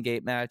solid Twin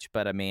Gate match,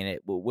 but I mean,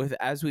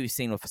 as we've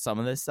seen with some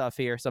of this stuff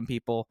here, some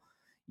people,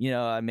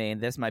 I mean,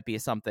 this might be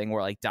something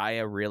where like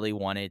Dia really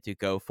wanted to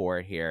go for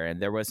it here, and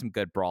there was some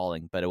good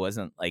brawling, but it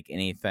wasn't like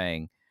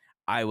anything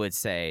I would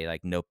say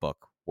like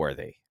Notebook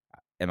worthy,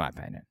 in my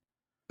opinion.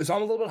 So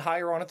I'm a little bit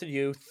higher on it than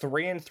you.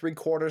 3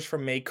 3/4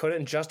 from me.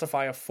 Couldn't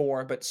justify a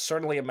 4, but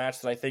certainly a match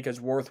that I think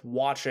is worth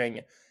watching.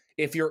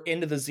 If you're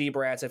into the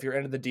Z-Brats, if you're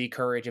into the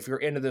D-Courage, if you're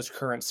into this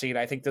current scene,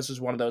 I think this is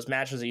one of those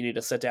matches that you need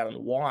to sit down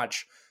and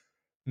watch.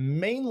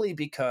 Mainly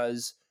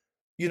because,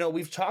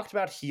 we've talked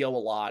about Hyo a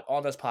lot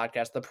on this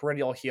podcast, the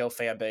perennial Hyo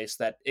fan base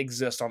that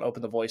exists on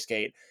Open the Voice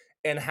Gate,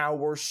 and how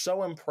we're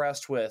so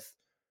impressed with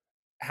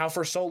how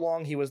for so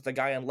long he was the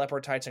guy in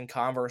leopard tights and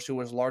Converse who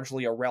was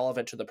largely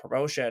irrelevant to the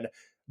promotion,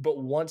 but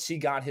once he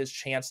got his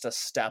chance to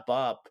step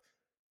up,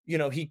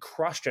 he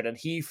crushed it, and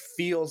he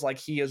feels like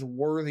he is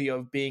worthy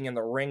of being in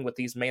the ring with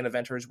these main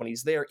eventers when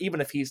he's there,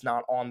 even if he's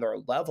not on their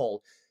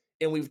level.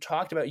 And we've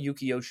talked about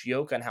Yuki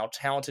Yoshioka and how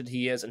talented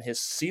he is and his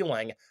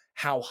ceiling,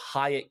 how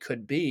high it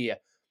could be.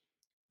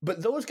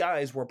 But those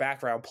guys were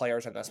background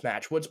players in this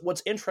match.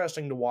 What's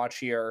interesting to watch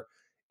here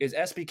is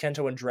SB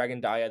Kento and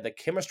Dragon Dia, the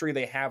chemistry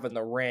they have in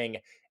the ring,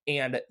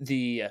 and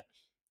the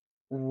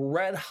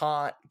red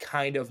hot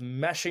kind of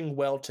meshing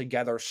well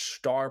together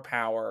star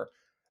power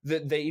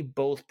that they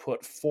both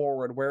put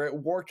forward. Where it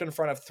worked in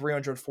front of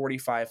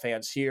 345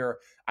 fans here,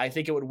 I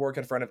think it would work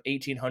in front of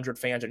 1,800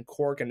 fans in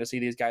Cork, and to see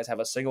these guys have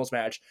a singles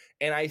match.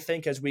 And I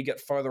think as we get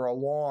further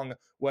along,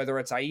 whether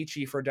it's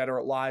Aichi for Dead or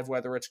Alive,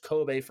 whether it's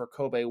Kobe for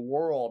Kobe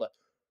World,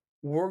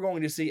 we're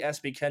going to see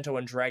SB Kento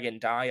and Dragon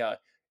Dia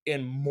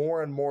in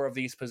more and more of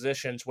these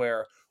positions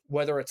where,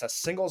 whether it's a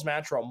singles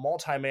match or a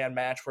multi-man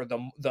match where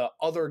the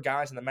other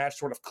guys in the match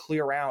sort of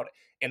clear out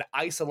and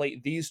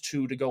isolate these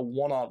two to go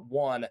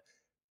one-on-one,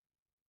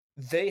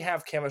 they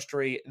have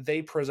chemistry.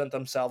 They present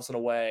themselves in a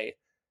way.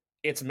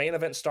 It's main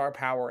event star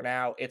power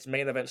now. It's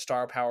main event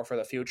star power for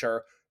the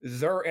future.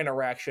 Their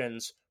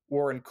interactions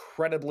were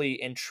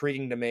incredibly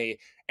intriguing to me,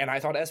 and I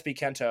thought SB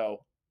Kento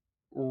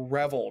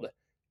reveled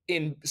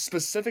in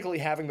specifically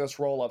having this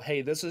role of,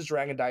 hey, this is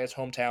Dragon Dia's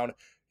hometown.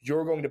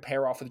 You're going to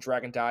pair off with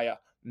Dragon Dia,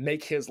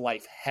 make his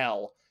life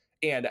hell.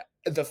 And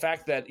the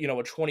fact that, a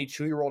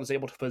 22-year-old is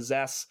able to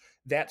possess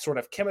that sort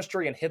of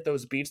chemistry and hit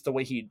those beats the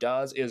way he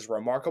does is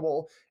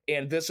remarkable.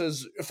 And this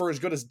is, for as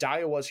good as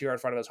Dia was here in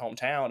front of his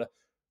hometown,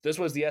 this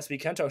was the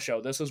SB Kento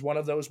show. This is one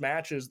of those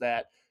matches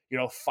that,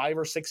 5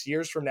 or 6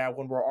 years from now,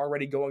 when we're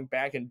already going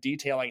back and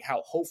detailing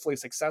how hopefully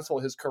successful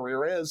his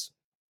career is,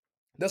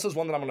 this is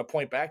one that I'm going to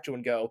point back to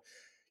and go,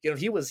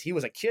 he was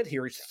a kid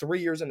here. He's 3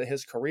 years into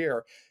his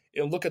career.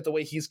 And look at the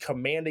way he's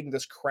commanding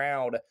this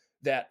crowd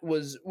that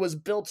was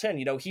built in.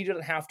 He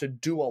didn't have to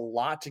do a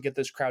lot to get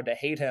this crowd to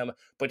hate him,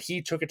 but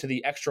he took it to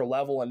the extra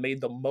level and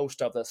made the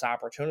most of this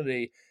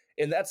opportunity.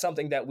 And that's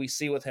something that we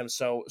see with him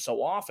so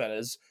often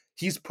is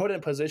he's put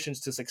in positions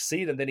to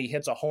succeed, and then he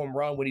hits a home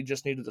run when he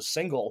just needed a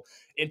single.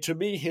 And to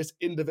me, his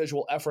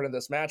individual effort in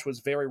this match was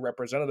very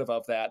representative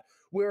of that,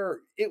 where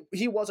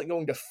he wasn't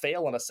going to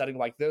fail in a setting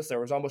like this. There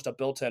was almost a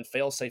built-in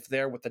failsafe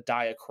there with the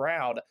Dia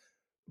crowd.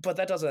 But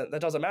that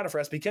doesn't matter for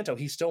SB Kento.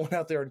 He still went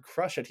out there and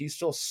crushed it. He's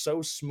still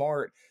so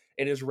smart,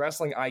 and his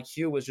wrestling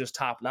IQ was just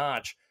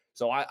top-notch.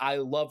 So I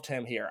loved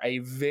him here. A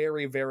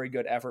very, very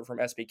good effort from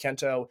SB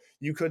Kento.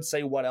 You could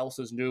say what else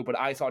is new, but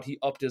I thought he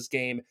upped his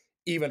game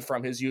even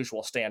from his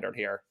usual standard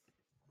here.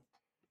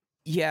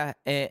 Yeah,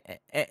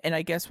 and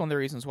I guess one of the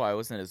reasons why I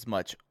wasn't as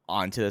much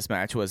onto this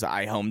match was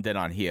I homed in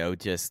on Hyo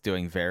just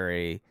doing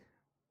very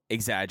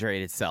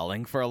exaggerated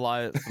selling for a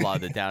lot of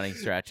the downing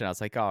stretch, and I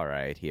was like, all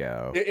right,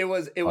 Hyo. It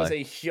was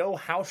a Hyo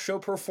house show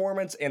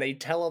performance and a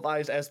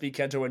televised SB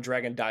Kento and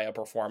Dragon Dia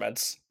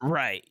performance.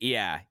 Right,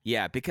 yeah,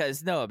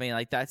 because no, I mean,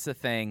 like, that's the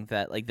thing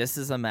that, like, this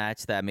is a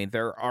match that, I mean,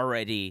 they're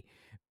already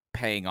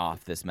paying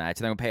off this match.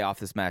 They're going to pay off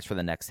this match for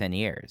the next 10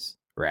 years,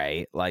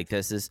 right? Like,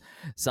 this is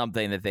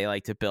something that they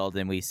like to build,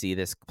 and we see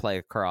this play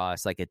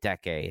across, like, a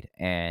decade,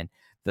 and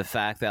the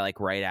fact that, like,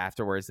 right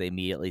afterwards they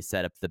immediately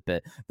set up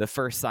the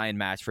first signed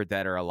match for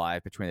Dead or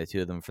Alive between the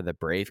two of them for the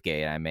Brave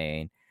Gate. I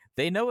mean,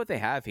 they know what they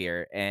have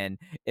here, and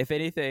if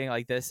anything,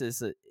 like, this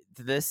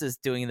is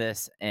doing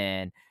this,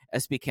 and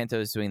SB Kento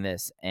is doing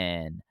this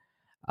in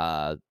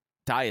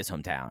Dia's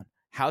hometown.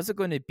 How's it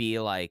going to be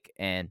like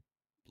in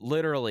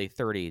literally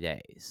 30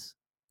 days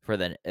for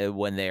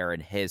when they are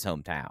in his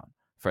hometown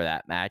for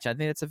that match? I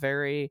think it's a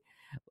very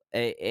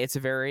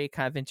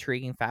kind of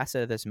intriguing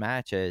facet of this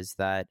match, is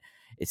that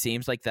it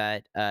seems like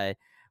that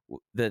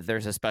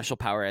there's a special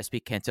power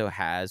SB Kento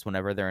has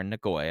whenever they're in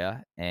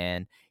Nagoya,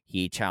 and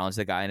he challenged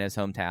the guy in his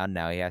hometown.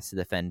 Now he has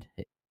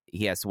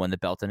to win the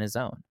belt on his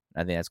own.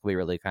 I think that's going to be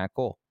really kind of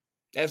cool.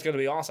 That's going to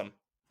be awesome.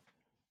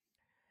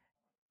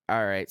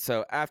 All right,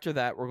 so after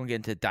that, we're going to get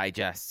into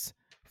digests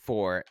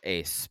for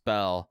a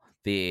spell.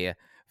 The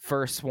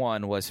first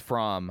one was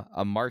from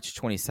March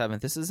 27th.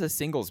 This is a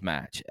singles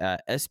match.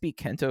 SB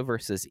Kento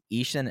versus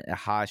Ishin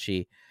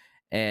Ihashi.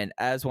 And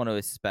as one would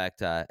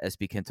expect,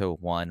 SB Kento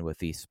won with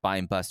the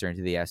spine buster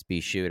into the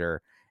SB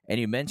shooter. And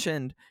you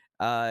mentioned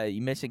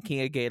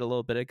King of Gate a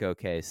little bit ago,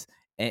 Case.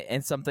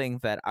 And something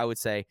that I would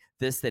say,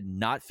 this did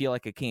not feel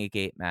like a King of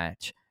Gate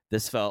match.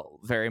 This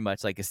felt very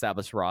much like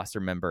established roster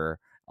member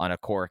on a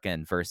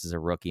Korakuen versus a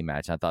rookie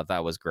match. I thought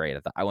that was great.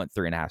 I went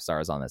 3.5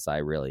 stars on this. I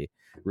really,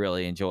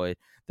 really enjoyed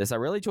this. I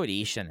really enjoyed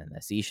Ishin in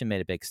this. Ishin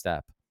made a big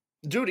step.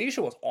 Dude,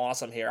 Ishin was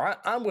awesome here.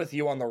 I'm with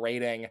you on the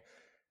rating.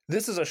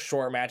 This is a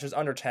short match. It's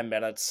under 10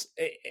 minutes.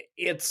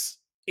 It's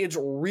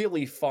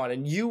really fun,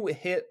 and you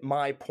hit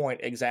my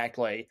point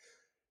exactly.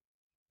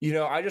 You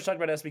know, I just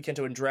talked about SB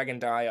Kento and Dragon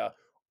Dia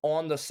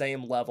on the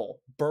same level,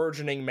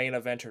 burgeoning main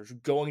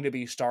eventers, going to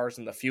be stars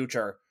in the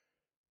future.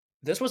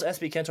 This was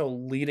SB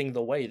Kento leading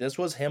the way. This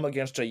was him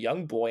against a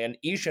young boy, and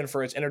Ishin,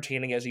 for as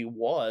entertaining as he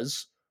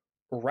was,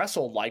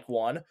 wrestled like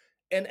one,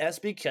 and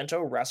SB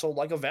Kento wrestled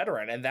like a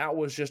veteran, and that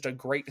was just a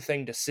great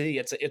thing to see.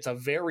 It's a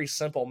very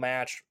simple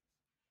match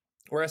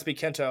where SB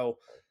Kento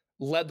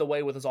led the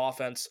way with his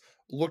offense,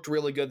 looked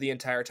really good the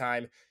entire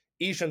time.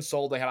 Ishin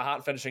sold. They had a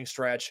hot finishing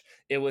stretch.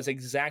 It was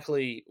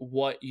exactly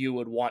what you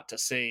would want to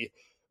see.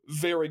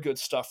 Very good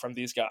stuff from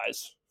these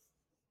guys.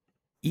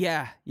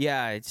 Yeah.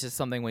 It's just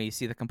something when you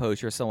see the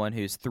composure of someone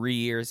who's 3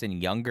 years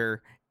and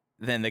younger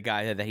than the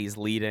guy that he's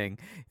leading.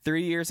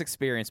 3 years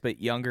experience, but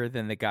younger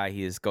than the guy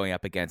he is going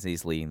up against, and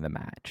he's leading the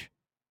match.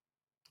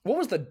 What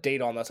was the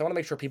date on this? I want to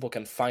make sure people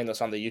can find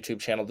this on the YouTube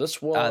channel.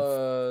 This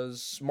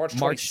was March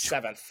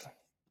 27th.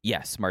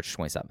 Yes, March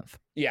 27th.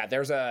 Yeah,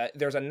 there's a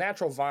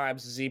Natural Vibes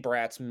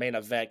Z-Brats main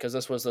event, because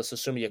this was the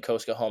Susumu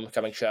Yokosuka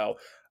homecoming show.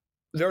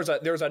 There's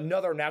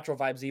another Natural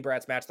Vibes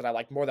Z-Brats match that I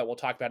like more that we'll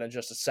talk about in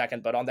just a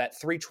second, but on that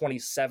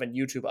 327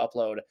 YouTube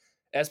upload,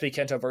 SB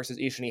Kento versus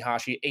Ishin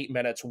Ihashi, 8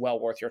 minutes, well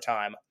worth your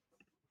time.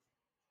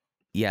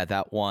 Yeah,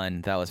 that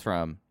was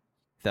from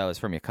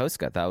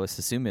Yokosuka. That was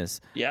Susumu's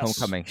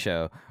homecoming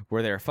show,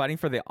 where they were fighting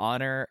for the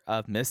honor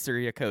of Mr.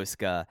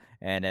 Yokosuka.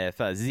 And if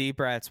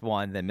Z-Brats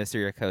won, then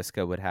Mr.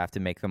 Yokosuka would have to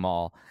make them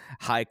all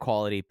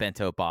high-quality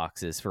bento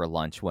boxes for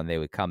lunch when they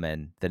would come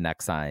in the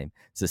next time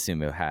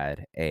Susumu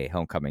had a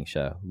homecoming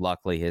show.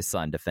 Luckily, his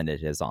son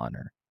defended his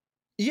honor.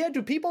 Yeah,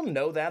 do people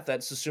know that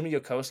Susumu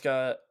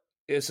Yokosuka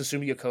is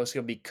Susumu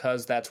Yokosuka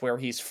because that's where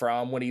he's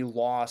from? When he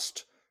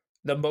lost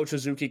the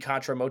Mochizuki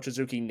contra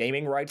Mochizuki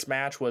naming rights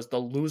match, was the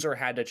loser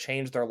had to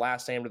change their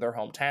last name to their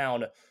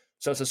hometown.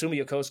 So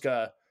Susumu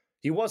Yokosuka,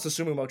 he was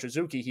Susumu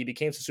Mochizuki, he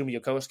became Susumu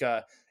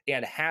Yokosuka,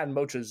 and had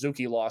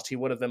Mochizuki lost, he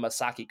would have been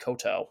Masaki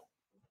Koto.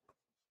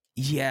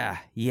 Yeah,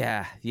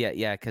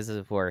 because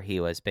of where he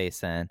was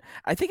based in.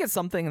 I think it's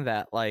something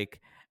that,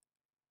 like,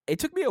 it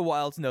took me a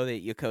while to know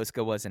that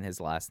Yokosuka wasn't his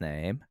last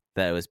name,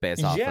 that it was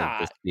based off of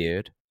this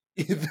feud.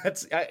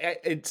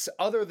 It's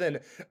other than,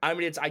 I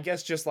mean, it's, I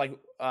guess, just like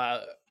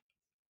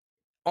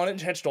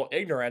unintentional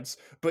ignorance,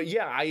 but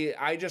yeah,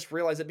 I just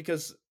realized it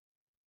because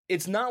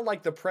it's not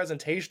like the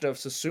presentation of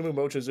Susumu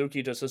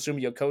Mochizuki to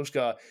Susumu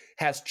Yokosuka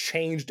has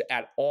changed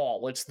at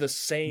all. It's the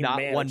same Not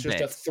man. one It's just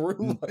bit. a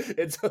through.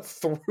 It's a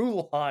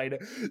through line.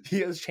 He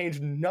has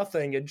changed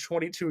nothing in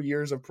 22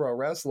 years of pro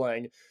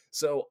wrestling.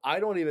 So I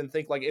don't even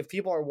think, like, if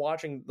people are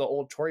watching the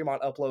old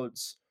Torimon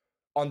uploads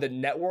on the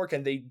network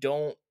and they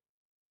don't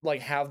like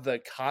have the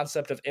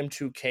concept of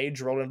M2K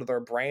drilled into their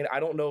brain,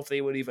 I don't know if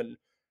they would even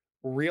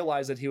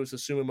realize that he was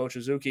Susumu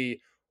Mochizuki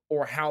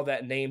or how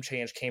that name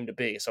change came to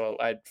be. So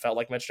I felt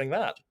like mentioning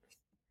that.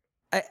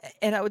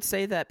 And I would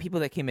say that people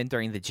that came in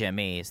during the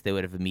Jimmys, they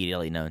would have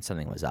immediately known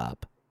something was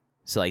up.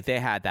 So like they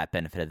had that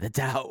benefit of the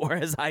doubt,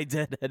 whereas I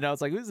did, and I was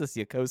like, "Who's this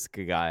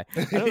Yokosuka guy?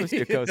 I know it's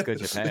Yokosuka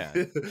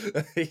Japan."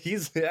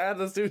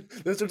 This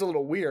dude's a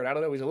little weird. I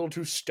don't know. He's a little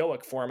too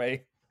stoic for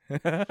me.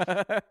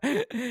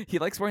 He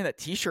likes wearing that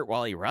T-shirt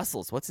while he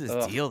wrestles. What's his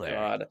deal there?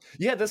 God.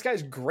 Yeah, this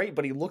guy's great,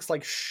 but he looks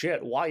like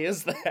shit. Why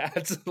is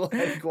that?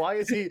 Like, why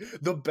is he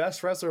the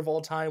best wrestler of all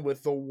time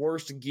with the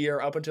worst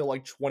gear up until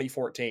like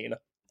 2014?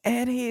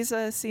 And he's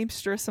a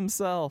seamstress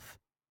himself.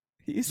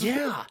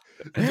 Yeah,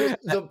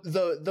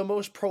 the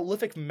most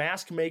prolific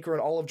mask maker in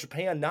all of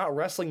Japan. Not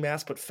wrestling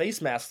masks, but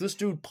face masks. This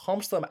dude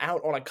pumps them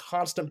out on a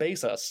constant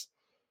basis.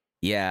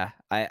 Yeah,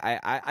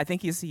 I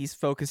think he's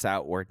focused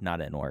outward,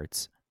 not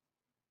inwards.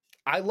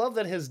 I love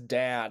that his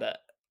dad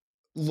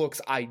looks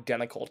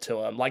identical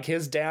to him. Like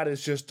his dad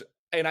is just,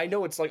 and I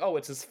know it's like, oh,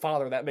 it's his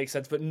father. That makes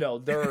sense, but no,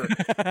 they're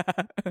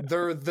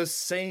the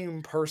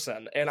same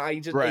person. And I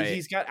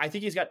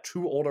think he's got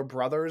two older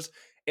brothers.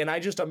 And I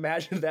just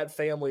imagine that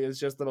family is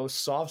just the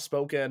most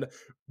soft-spoken,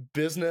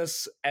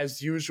 business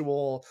as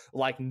usual,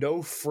 like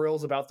no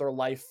frills about their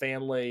life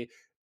family.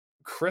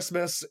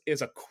 Christmas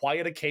is a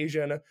quiet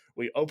occasion.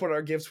 We open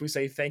our gifts, we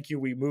say thank you,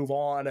 we move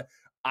on.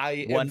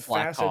 I am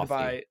fascinated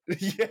by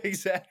yeah,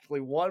 exactly.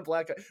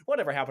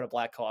 Whatever happened to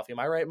black coffee? Am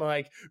I right,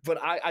 Mike? But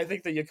I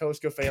think the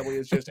Yokosuka family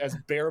is just as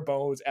bare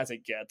bones as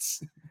it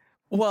gets.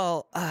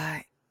 Well,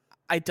 I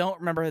don't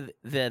remember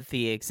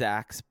the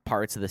exact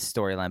parts of the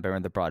storyline, but I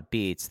remember the broad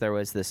beats. There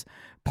was this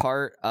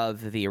part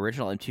of the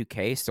original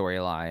M2K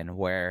storyline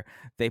where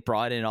they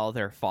brought in all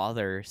their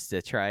fathers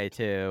to try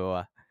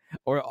to,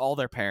 or all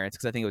their parents,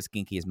 because I think it was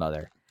Genki's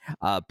mother.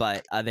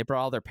 But they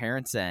brought all their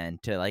parents in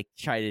to like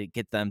try to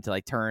get them to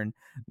like turn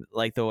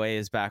like the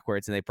ways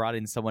backwards, and they brought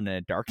in someone in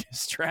a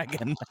Darkness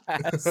Dragon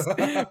mask.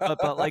 but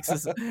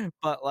Mr.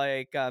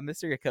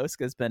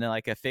 Yokosuka's been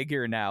like a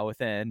figure now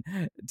within.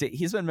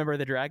 He's been a member of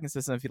the Dragon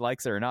System, if he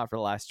likes it or not, for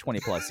the last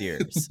 20+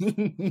 years.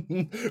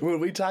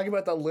 When we talk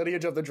about the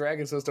lineage of the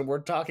Dragon System,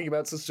 we're talking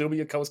about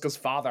Susumu Yokosuka's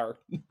father.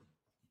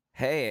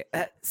 Hey,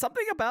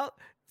 something about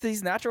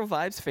these Natural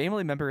Vibes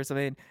family members. I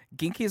mean,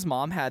 Genki's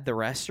mom had the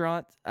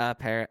restaurant.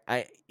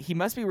 He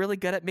must be really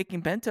good at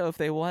making bento if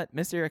they want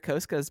Mr.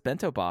 Yokosuka's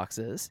bento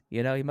boxes.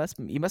 You know, he must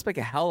make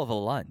a hell of a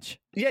lunch.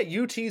 Yeah,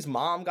 UT's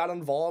mom got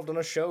involved in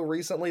a show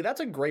recently.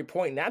 That's a great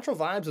point. Natural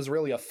Vibes is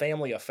really a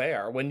family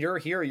affair. When you're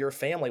here, you're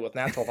family with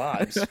Natural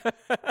Vibes.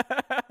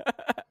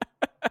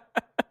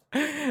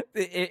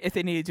 If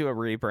they need to do a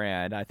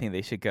rebrand, I think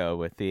they should go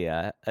with the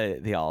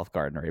Olive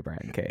Garden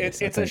rebrand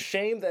case. It's a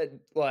shame that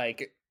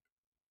like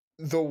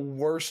the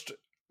worst,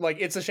 like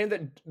it's a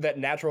shame that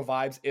Natural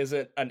Vibes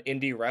isn't an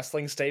indie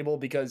wrestling stable,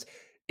 because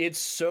it's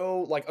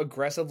so like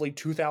aggressively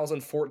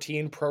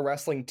 2014 pro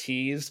wrestling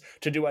teased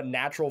to do a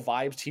Natural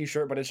Vibes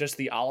t-shirt, but it's just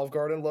the Olive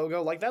Garden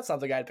logo. Like that's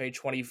something I'd pay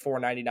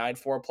 $24.99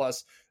 for,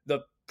 plus the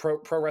pro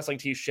wrestling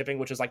tee shipping,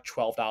 which is like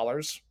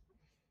 $12.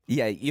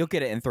 Yeah, you'll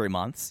get it in 3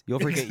 months. You'll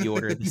forget you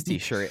ordered this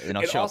t-shirt and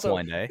it'll show up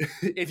one day.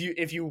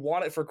 If you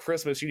want it for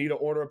Christmas, you need to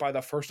order it by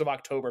the 1st of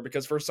October,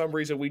 because for some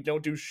reason we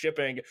don't do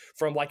shipping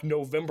from like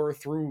November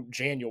through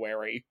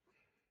January.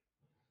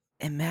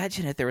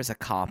 Imagine if there was a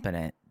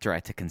competent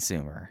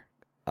direct-to-consumer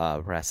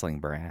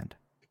wrestling brand.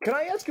 Can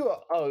I ask you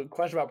a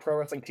question about pro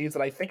wrestling tees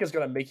that I think is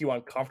going to make you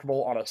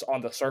uncomfortable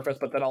on the surface,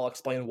 but then I'll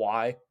explain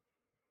why?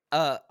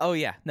 Oh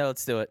yeah, no,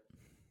 let's do it.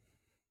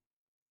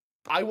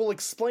 I will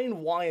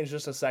explain why in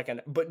just a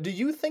second, but do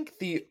you think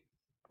the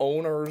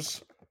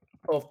owners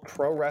of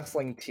pro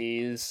wrestling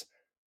tees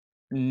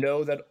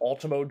know that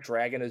Ultimo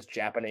Dragon is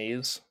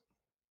Japanese?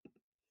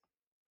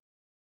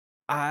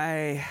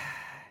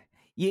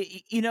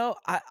 You know,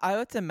 I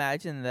would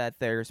imagine that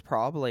there's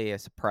probably a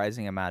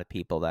surprising amount of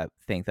people that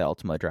think that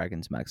Ultimo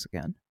Dragon's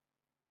Mexican.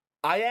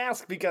 I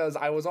ask because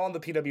I was on the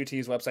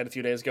PWT's website a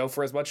few days ago.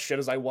 For as much shit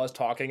as I was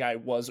talking, I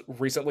was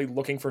recently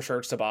looking for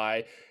shirts to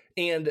buy.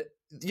 And,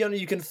 you know,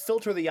 you can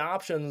filter the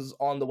options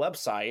on the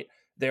website.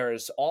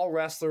 There's all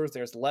wrestlers,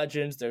 there's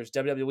legends, there's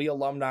WWE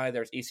alumni,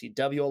 there's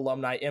ECW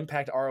alumni,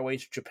 Impact,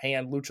 ROH,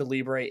 Japan, Lucha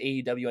Libre,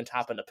 AEW, and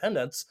Top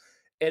Independents.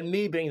 And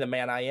me being the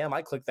man I am,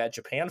 I click that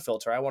Japan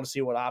filter. I want to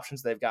see what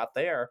options they've got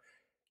there.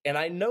 And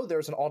I know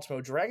there's an Ultimo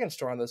Dragon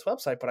store on this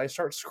website, but I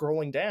start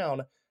scrolling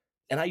down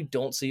and I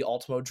don't see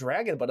Ultimo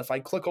Dragon. But if I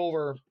click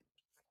over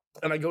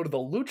and I go to the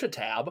Lucha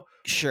tab,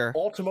 Sure.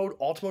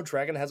 Ultimo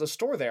Dragon has a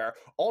store there.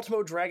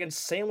 Ultimo Dragon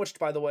sandwiched,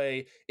 by the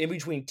way, in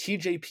between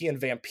TJP and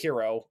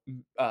Vampiro,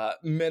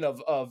 men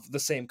of the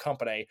same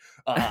company.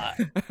 I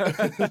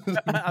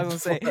was gonna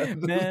say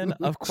men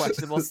of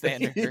questionable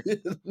standard.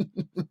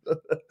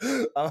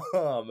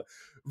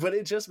 But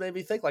it just made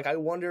me think, like, I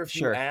wonder if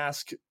Sure. you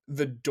ask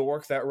the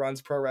dork that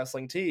runs Pro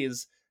Wrestling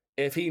Tees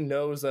if he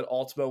knows that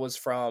Ultimo was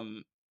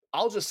from,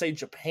 I'll just say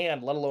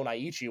Japan, let alone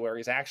Aichi, where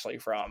he's actually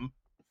from.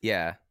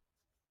 Yeah.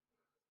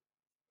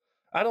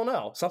 I don't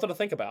know. Something to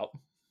think about.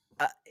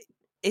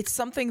 It's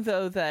something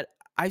though that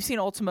I've seen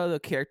Ultimo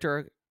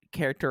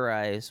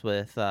characterized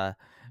with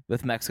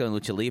Mexico and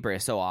Lucha Libre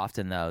so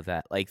often though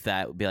that like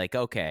that would be like,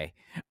 okay,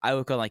 I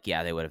would go like,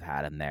 yeah, they would have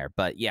had him there,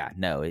 but yeah,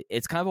 no,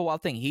 it's kind of a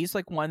wild thing. He's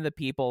like one of the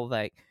people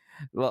that,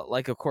 well,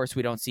 like of course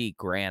we don't see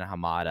Gran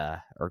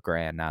Hamada or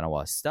Gran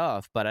Nanawa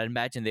stuff, but I'd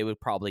imagine they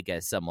would probably get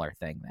a similar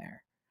thing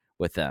there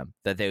with them,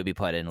 that they would be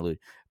put in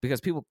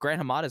because Gran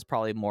Hamada is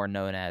probably more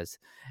known as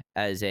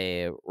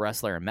a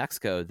wrestler in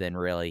Mexico than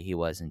really he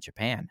was in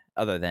Japan,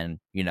 other than,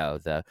 you know,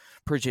 the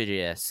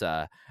prodigious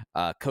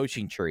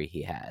coaching tree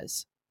he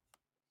has.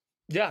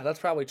 Yeah, that's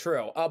probably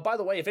true. By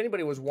the way, if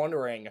anybody was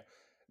wondering,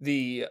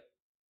 the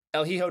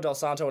El Hijo del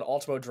Santo and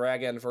Ultimo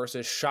Dragon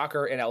versus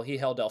Shocker and El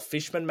Hijo del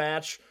Fishman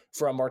match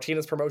from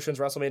Martinez Promotions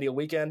WrestleMania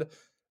weekend,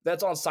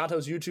 that's on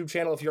Santo's YouTube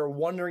channel. If you're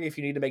wondering if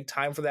you need to make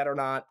time for that or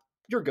not,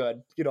 you're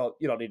good. You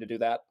don't need to do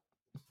that.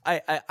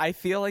 I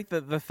feel like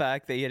the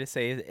fact that you had to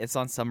say it's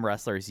on some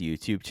wrestler's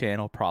YouTube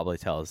channel probably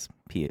tells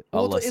listeners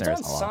it's on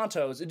a lot.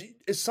 Santo's.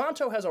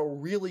 Santo has a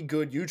really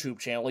good YouTube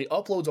channel. He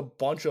uploads a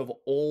bunch of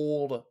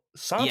old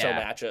Santo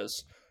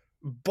matches,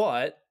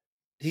 but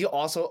he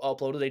also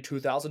uploaded a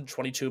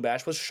 2022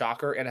 match with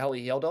Shocker and El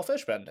Hijo del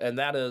Fishman, and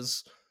that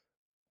is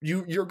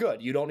you're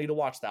good. You don't need to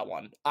watch that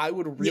one. I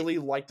would really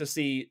like to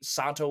see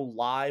Santo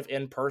live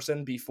in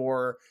person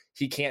before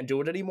he can't do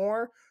it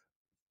anymore.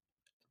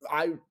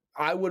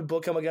 I would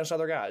book him against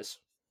other guys.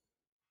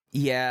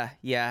 Yeah.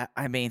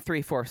 I mean,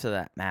 3/4 of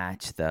that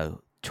match,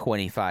 though,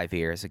 25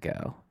 years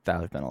ago, that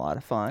would have been a lot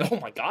of fun. Oh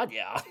my God,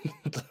 yeah.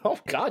 Oh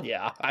God,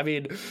 yeah. I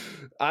mean,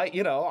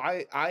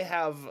 I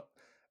have,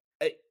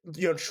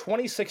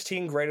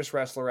 2016 greatest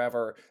wrestler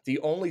ever. The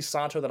only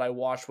Santo that I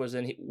watched was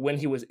when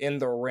he was in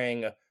the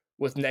ring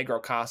with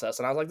Negro Casas,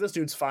 and I was like, this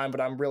dude's fine,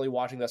 but I'm really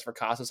watching this for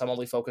Casas. I'm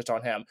only focused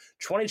on him.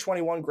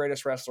 2021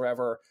 greatest wrestler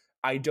ever.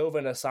 I dove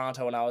into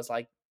Santo, and I was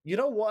like, you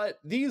know what?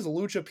 These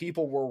Lucha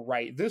people were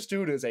right. This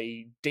dude is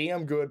a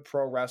damn good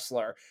pro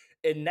wrestler.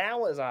 And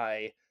now as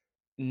I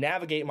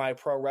navigate my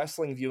pro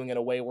wrestling viewing in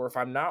a way where if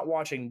I'm not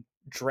watching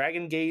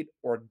Dragon Gate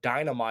or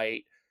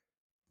Dynamite,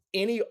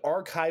 any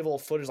archival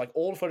footage, like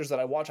old footage that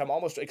I watch, I'm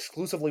almost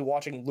exclusively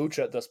watching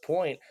Lucha at this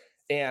point.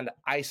 And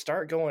I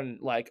start going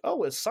like,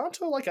 oh, is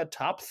Santo like a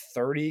top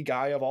 30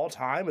 guy of all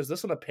time? Is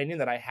this an opinion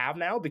that I have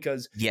now?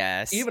 Because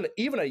yes,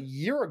 even a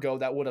year ago,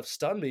 that would have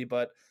stunned me.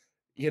 But,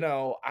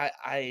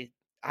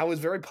 I was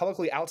very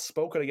publicly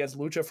outspoken against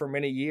Lucha for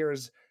many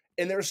years,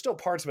 and there's still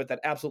parts of it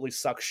that absolutely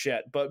suck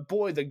shit. But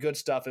boy, the good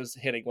stuff is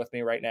hitting with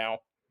me right now.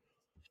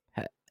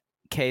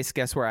 Case,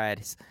 guess where I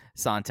had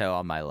Santo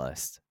on my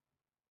list?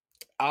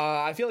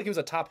 I feel like he was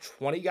a top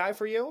 20 guy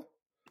for you.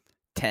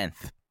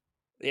 10th.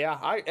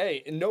 Yeah,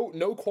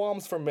 no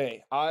qualms from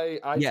me. I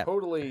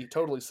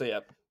totally see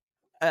it.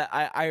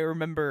 I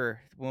remember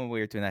when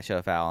we were doing that show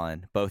with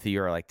Alan, both of you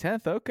were like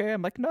 10th. Okay,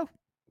 I'm like, no,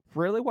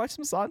 really watch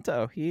some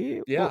Santo.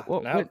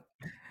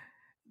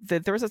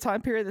 There was a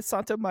time period that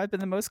Santo might have been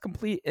the most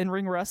complete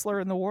in-ring wrestler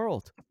in the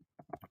world.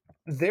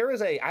 There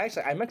is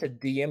I meant to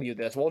DM you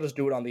this. We'll just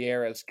do it on the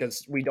air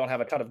because we don't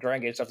have a ton of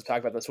Dragon Gate stuff to talk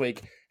about this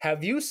week.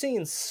 Have you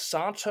seen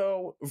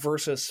Santo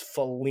versus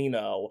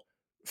Felino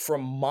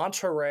from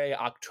Monterrey,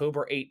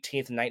 October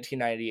 18th,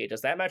 1998?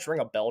 Does that match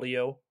ring a bell to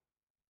you?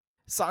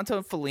 Santo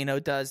and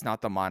Felino does,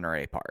 not the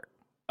Monterrey part.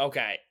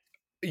 Okay.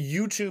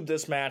 YouTube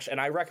this match, and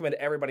I recommend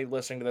everybody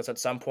listening to this at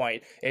some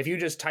point. If you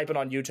just type it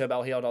on YouTube,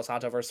 El Hijo del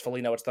Santo versus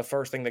Felino, it's the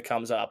first thing that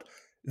comes up.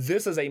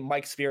 This is a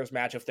Mike Spears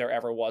match if there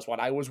ever was one.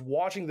 I was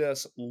watching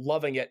this,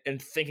 loving it, and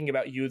thinking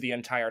about you the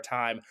entire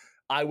time.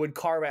 I would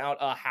carve out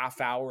a half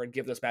hour and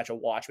give this match a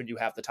watch when you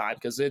have the time,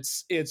 because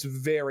it's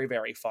very,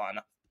 very fun.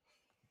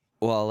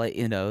 Well, I'll let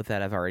you know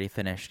that I've already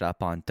finished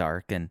up on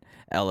Dark and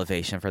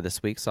Elevation for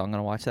this week, so I'm going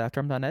to watch that after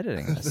I'm done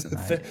editing this.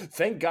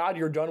 Thank God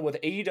you're done with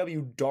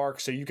AEW Dark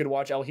so you can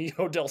watch El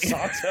Hijo del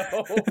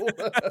Santo.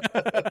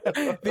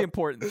 The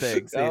important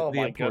things. The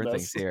important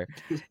things here.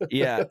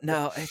 Yeah,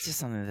 no, it's just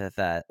something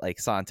that like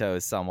Santo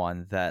is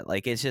someone that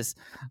like it's just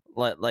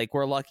like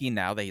we're lucky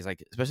now that he's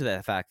like, especially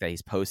the fact that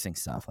he's posting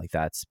stuff like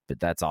that's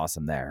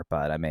awesome there.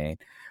 But I mean,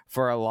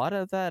 for a lot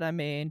of that, I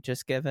mean,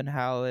 just given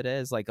how it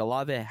is, like a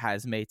lot of it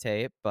has made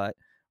tape, but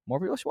more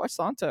people should watch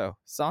Santo.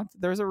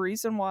 There's a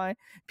reason why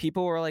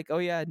people were like, oh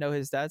yeah, no,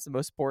 his dad's the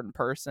most important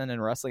person in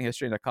wrestling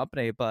history in the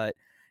company, but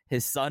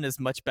his son is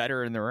much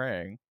better in the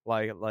ring.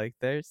 Like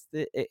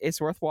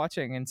it's worth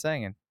watching and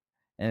saying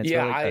and it's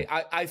yeah, really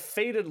good. I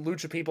faded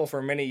lucha people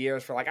for many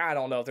years for like, I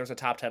don't know if there's a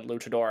top 10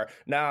 luchador.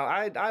 Now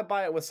I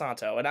buy it with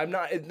Santo, and I'm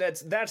not.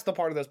 That's the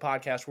part of this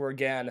podcast where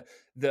again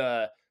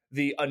the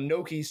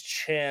Inoki's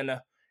chin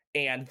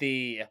and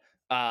the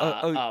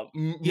Yoshie's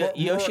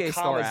Murakama's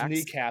thorax.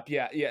 kneecap.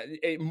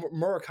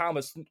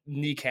 Murakama's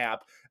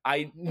kneecap.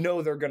 I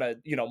know they're gonna,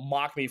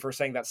 mock me for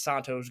saying that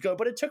Santo's good,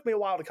 but it took me a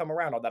while to come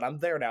around on that. I'm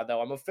there now,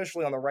 though. I'm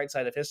officially on the right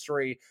side of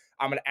history.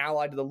 I'm an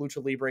ally to the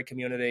Lucha Libre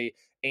community,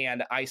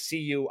 and I see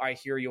you, I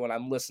hear you, and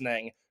I'm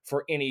listening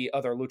for any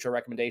other lucha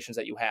recommendations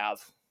that you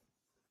have.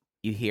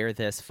 You hear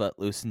this,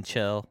 Footloose and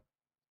Chill?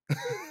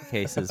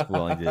 Case is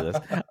willing to do this.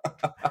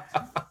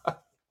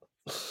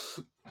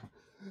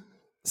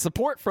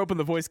 Support for Open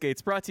the Voice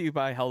Gates brought to you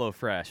by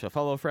HelloFresh. With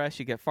HelloFresh,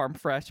 you get farm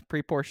fresh,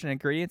 pre-portioned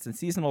ingredients and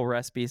seasonal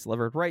recipes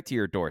delivered right to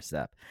your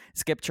doorstep.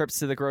 Skip trips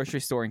to the grocery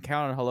store and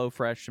count on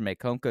HelloFresh to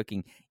make home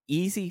cooking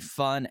easy,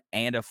 fun,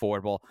 and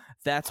affordable.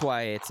 That's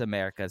why it's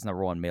America's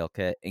 #1 meal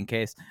kit. In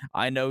case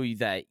I know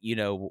that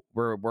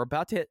we're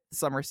about to hit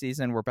summer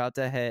season, we're about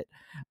to hit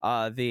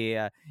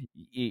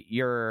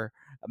your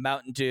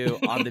Mountain Dew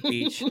on the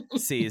beach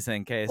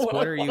season. Case,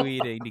 what are you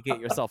eating to get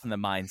yourself in the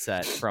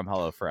mindset from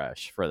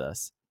HelloFresh for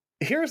this?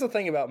 Here's the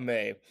thing about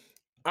me.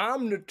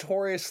 I'm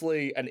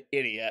notoriously an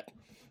idiot,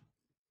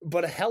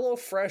 but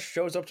HelloFresh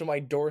shows up to my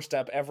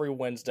doorstep every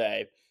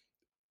Wednesday,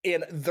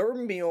 and their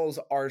meals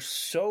are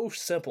so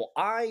simple.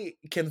 I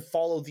can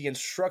follow the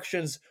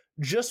instructions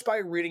just by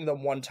reading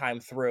them one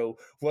time through,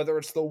 whether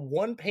it's the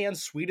one-pan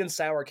sweet and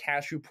sour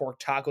cashew pork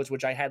tacos,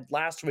 which I had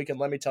last week, and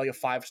let me tell you,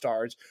 5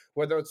 stars,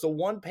 whether it's the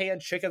one-pan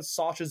chicken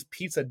sausage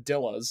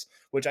pizzadillas,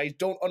 which I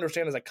don't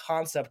understand as a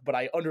concept, but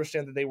I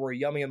understand that they were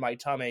yummy in my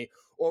tummy,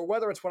 or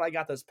whether it's what I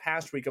got this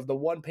past week of the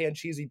one-pan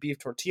cheesy beef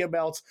tortilla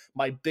melts,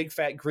 my big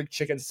fat Greek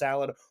chicken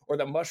salad, or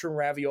the mushroom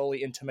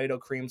ravioli and tomato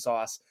cream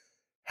sauce.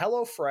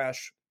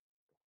 HelloFresh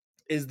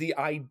is the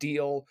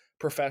ideal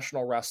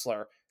professional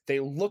wrestler. They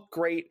look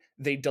great,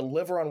 they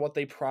deliver on what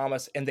they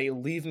promise, and they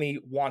leave me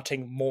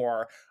wanting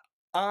more.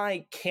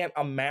 I can't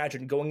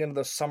imagine going into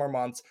the summer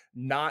months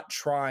not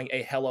trying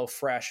a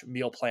HelloFresh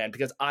meal plan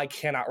because I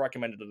cannot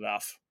recommend it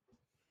enough.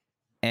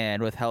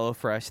 And with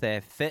HelloFresh, they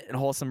have fit and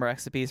wholesome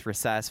recipes for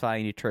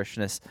satisfying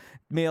nutritionist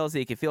meals that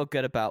you can feel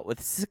good about, with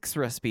 6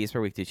 recipes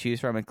per week to choose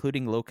from,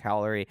 including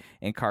low-calorie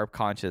and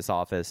carb-conscious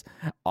options.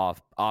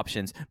 But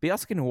you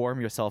also can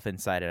warm yourself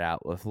inside and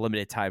out with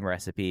limited-time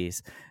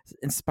recipes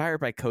inspired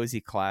by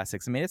cozy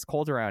classics. I mean, it's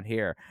cold around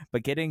here,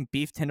 but getting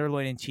beef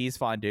tenderloin and cheese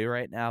fondue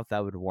right now,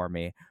 that would warm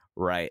me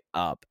right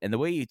up. And the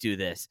way you do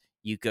this,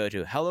 you go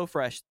to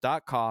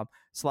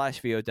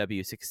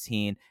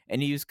HelloFresh.com/VOW16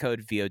 and use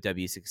code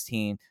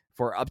VOW16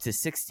 for up to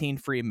 16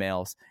 free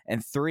meals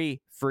and 3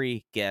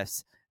 free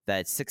gifts.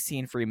 That's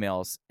 16 free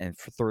meals and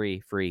 3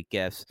 free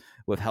gifts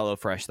with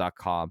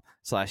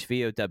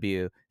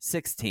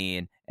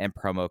HelloFresh.com/VOW16 and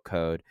promo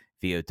code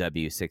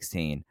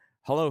VOW16.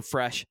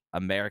 HelloFresh,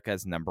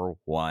 America's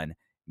 #1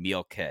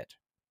 meal kit.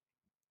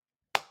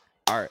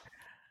 All right.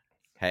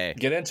 Hey.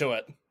 Get into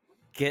it.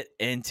 Get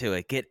into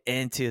it. Get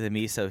into the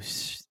miso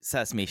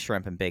sesame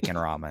shrimp and bacon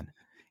ramen.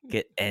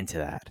 Get into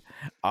that.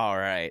 All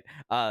right.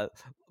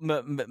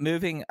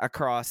 Moving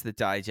across the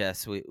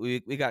digest, we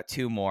got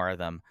 2 more of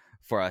them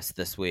for us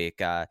this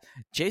week.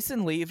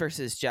 Jason Lee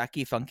versus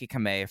Jackie Funky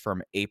Kamei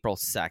from April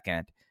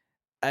 2nd.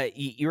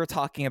 You were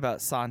talking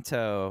about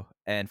Santo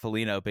and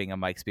Felino being a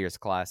Mike Spears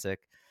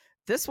classic.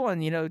 This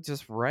one,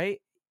 just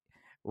right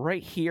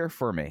here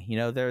for me.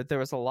 There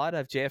was a lot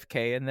of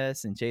JFK in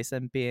this, and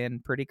Jason being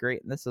pretty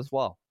great in this as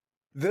well.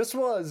 This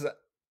was a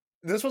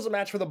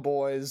match for the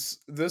boys.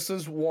 This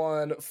is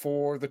one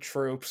for the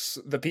troops,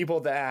 the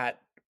people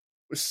that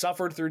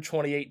suffered through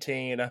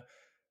 2018,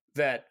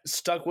 that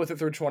stuck with it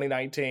through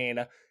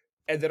 2019,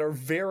 and that are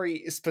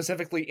very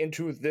specifically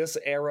into this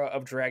era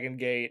of Dragon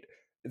Gate.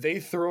 They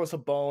threw us a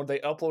bone. They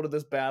uploaded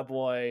this bad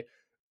boy.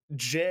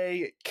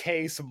 Jay,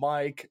 Case,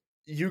 Mike,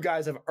 you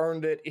guys have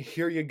earned it.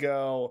 Here you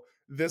go.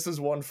 This is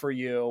one for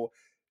you.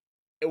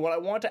 And what I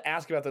want to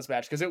ask about this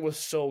match, because it was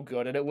so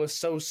good and it was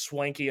so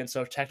swanky and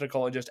so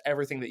technical and just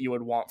everything that you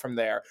would want from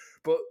there.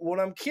 But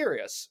what I'm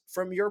curious,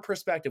 from your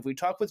perspective, we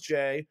talked with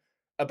Jay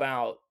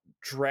about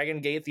Dragon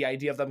Gate, the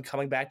idea of them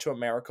coming back to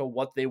America,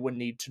 what they would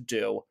need to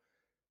do.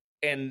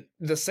 And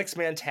the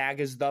 6-man tag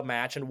is the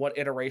match, and what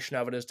iteration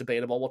of it is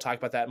debatable. We'll talk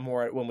about that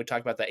more when we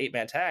talk about the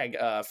 8-man tag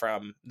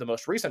from the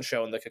most recent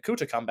show and the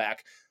Kakuta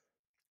comeback.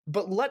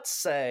 But let's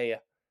say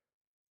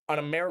an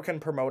American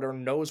promoter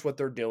knows what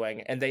they're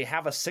doing, and they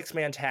have a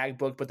 6-man tag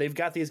book, but they've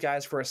got these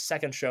guys for a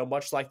second show,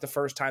 much like the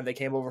first time they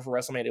came over for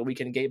WrestleMania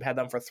weekend. Gabe had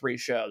them for 3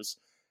 shows.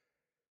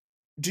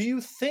 Do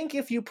you think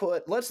if you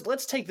put,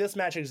 let's take this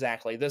match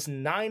exactly, this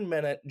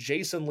 9-minute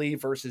Jason Lee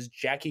versus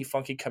Jackie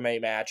Funky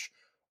Kamei match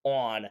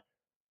on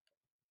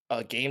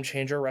a Game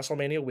Changer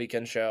WrestleMania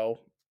weekend show,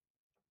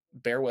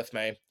 bear with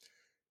me,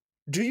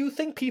 do you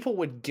think people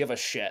would give a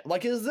shit?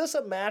 Like, is this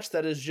a match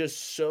that is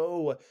just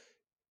so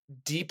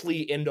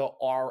deeply into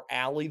our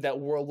alley that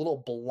we're a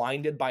little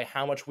blinded by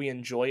how much we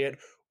enjoy it?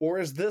 Or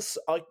is this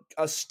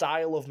a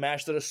style of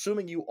match that,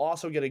 assuming you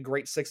also get a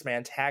great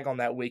 6-man tag on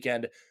that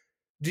weekend,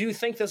 do you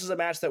think this is a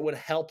match that would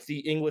help the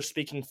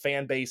English-speaking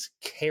fan base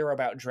care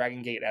about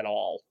Dragon Gate at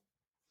all?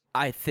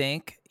 I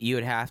think you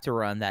would have to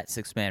run that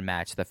 6-man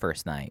match the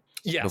first night.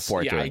 Yes,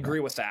 I agree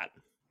with that.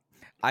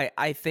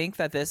 I think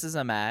that this is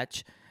a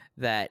match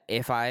that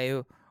if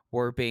I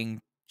were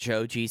being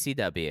Joe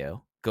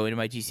GCW, going to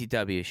my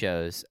GCW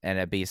shows, and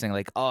I'd be saying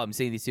like, oh, I'm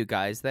seeing these two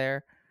guys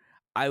there,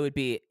 I would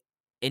be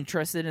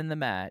interested in the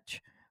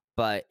match,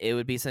 but it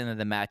would be something that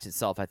the match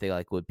itself, I think,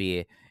 like would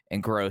be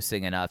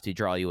engrossing enough to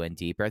draw you in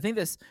deeper. I think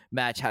this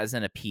match has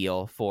an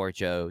appeal for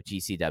Joe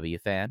GCW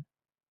fan.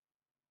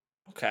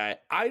 Okay.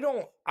 I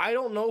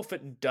don't know if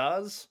it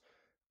does.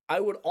 I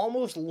would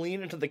almost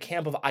lean into the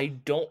camp of I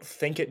don't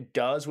think it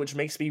does, which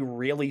makes me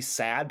really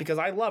sad because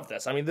I love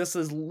this. I mean, this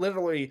is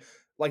literally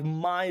like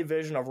my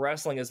vision of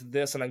wrestling is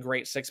this and a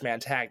great 6-man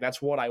tag.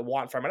 That's what I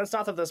want from it. And it's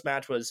not that this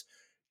match was,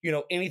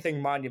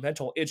 anything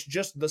monumental. It's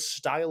just the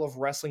style of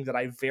wrestling that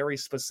I very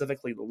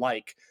specifically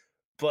like.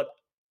 But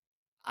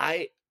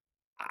I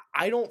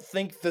don't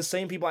think the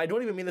same people, I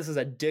don't even mean this as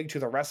a dig to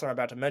the wrestler I'm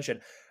about to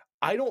mention.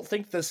 I don't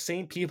think the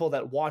same people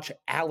that watch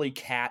Alley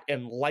Cat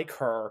and like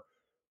her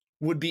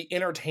would be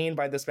entertained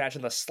by this match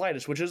in the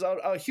slightest, which is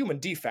a human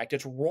defect.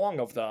 It's wrong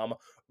of them,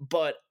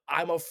 but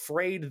I'm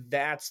afraid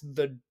that's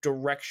the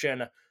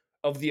direction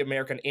of the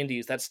American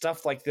indies, that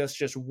stuff like this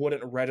just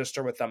wouldn't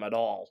register with them at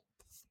all.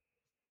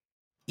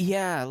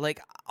 Yeah,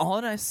 like,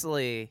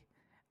 honestly,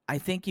 I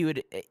think you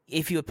would,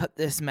 if you would put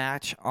this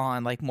match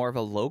on like more of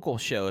a local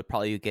show, it'd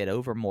probably get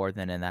over more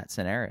than in that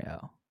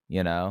scenario,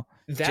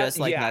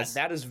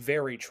 That is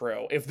very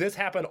true. If this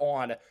happened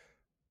on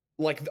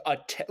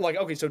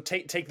so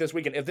take this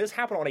weekend. If this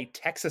happened on a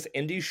Texas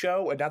indie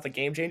show and not the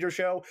Game Changer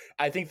show,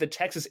 I think the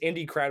Texas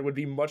indie crowd would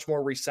be much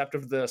more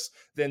receptive to this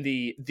than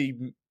the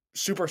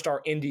superstar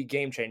indie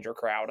Game Changer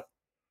crowd.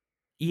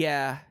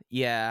 Yeah.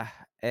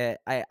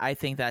 I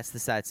think that's the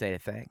sad state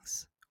of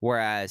things.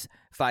 Whereas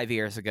 5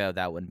 years ago,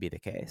 that wouldn't be the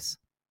case.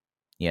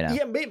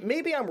 Yeah,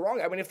 maybe I'm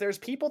wrong. I mean, if there's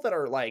people that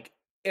are like,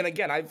 and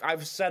again,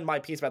 I've said my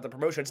piece about the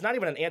promotion. It's not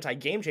even an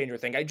anti-Game Changer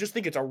thing. I just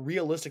think it's a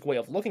realistic way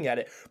of looking at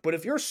it. But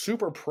if you're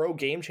super pro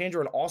Game Changer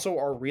and also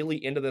are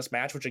really into this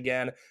match, which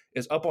again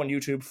is up on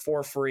YouTube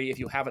for free, if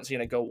you haven't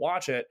seen it, go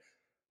watch it.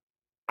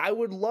 I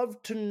would love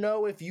to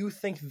know if you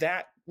think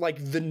that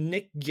like the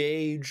Nick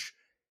Gage,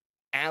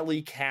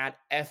 Alley Cat,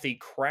 Effie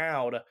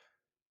crowd,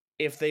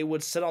 if they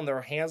would sit on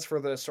their hands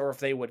for this or if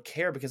they would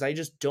care, because I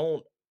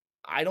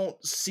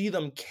don't see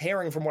them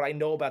caring from what I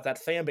know about that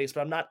fan base,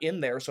 but I'm not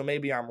in there, so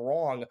maybe I'm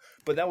wrong.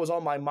 But that was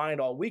on my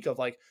mind all week of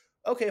like,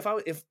 okay, if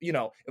I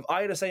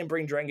had to say and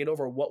bring Dragon Gate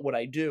over, what would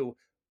I do?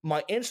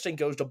 My instinct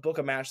goes to book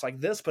a match like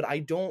this, but I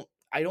don't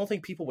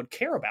think people would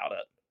care about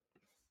it.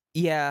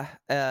 Yeah,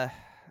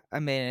 I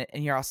mean,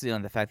 and you're also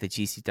dealing with the fact that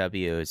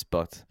GCW is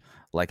booked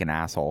like an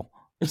asshole.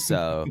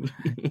 So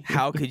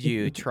how could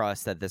you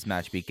trust that this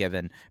match be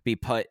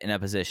put in a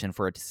position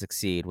for it to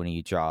succeed when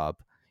you job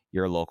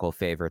your local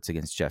favorites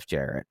against Jeff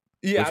Jarrett?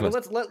 Yeah, I mean,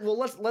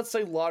 let's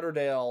say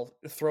Lauderdale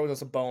throws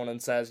us a bone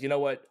and says, you know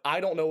what, I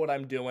don't know what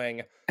I'm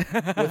doing. He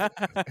says,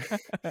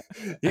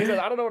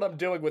 I don't know what I'm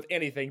doing with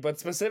anything, but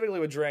specifically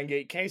with Dragon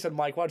Gate. Case and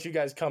Mike, why don't you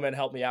guys come in and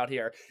help me out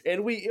here?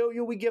 And we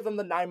give them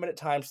the 9-minute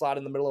time slot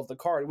in the middle of the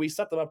card. We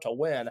set them up to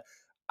win.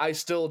 I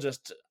still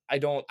just I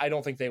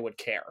don't think they would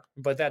care.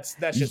 But that's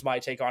just my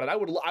take on it. I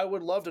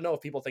would love to know if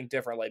people think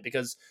differently,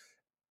 because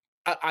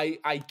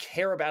I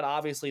care about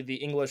obviously the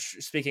English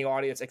speaking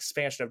audience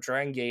expansion of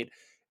Dragon Gate.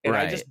 And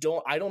right.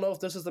 I don't know if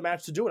this is the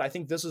match to do it. I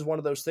think this is one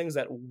of those things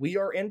that we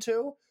are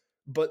into,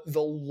 but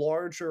the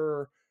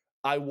larger,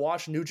 I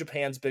watch New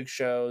Japan's big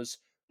shows,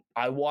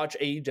 I watch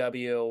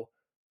AEW,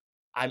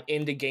 I'm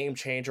into Game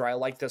Changer, I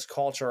like this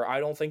culture. I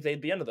don't think they'd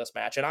be into this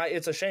match. And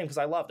it's a shame because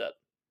I loved it.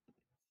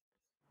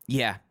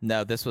 Yeah,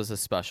 no, this was a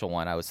special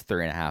one. I was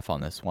 3.5 on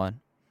this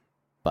one.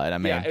 But I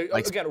mean,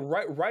 again,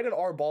 right in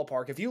our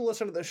ballpark. If you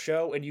listen to this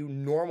show and you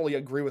normally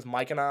agree with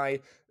Mike and I,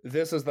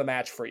 this is the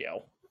match for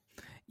you.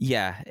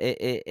 Yeah,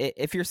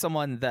 if you're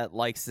someone that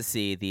likes to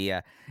see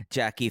the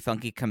Jackie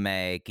Funky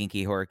Kamei,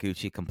 Genki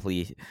Horiguchi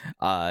complete,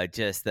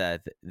 just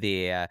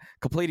the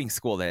completing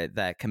school that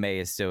Kamei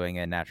is doing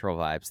in Natural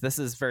Vibes, this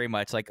is very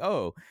much like,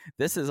 oh,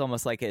 this is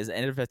almost like his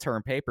end of a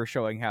term paper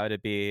showing how to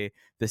be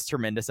this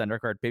tremendous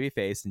undercard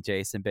babyface, and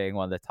Jason being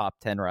one of the top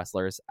 10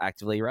 wrestlers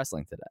actively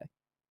wrestling today.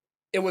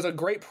 It was a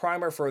great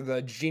primer for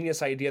the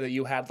genius idea that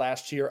you had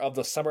last year of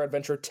the Summer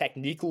Adventure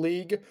Technique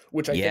League,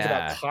 which I think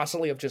about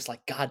constantly, of just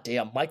like, God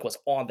damn, Mike was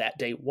on that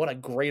day. What a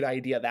great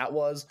idea that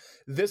was.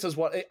 This is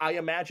what I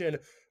imagine,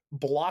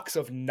 blocks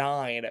of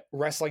 9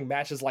 wrestling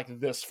matches like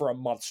this for a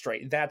month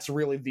straight. That's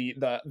really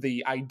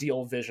the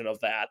ideal vision of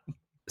that.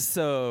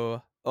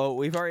 So,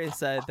 we've already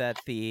said that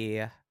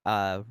the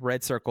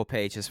Red Circle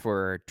page is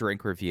for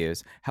drink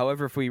reviews.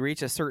 However, if we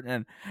reach a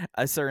certain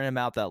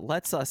amount that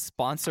lets us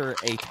sponsor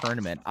a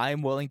tournament, I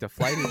am willing to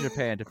fly to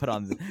Japan to put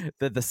on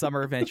the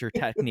Summer Adventure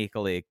Technique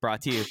League,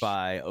 brought to you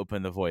by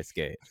Open the Voice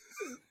Gate.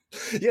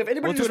 Yeah, if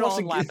anybody We'll do just it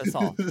all wants in to Lapis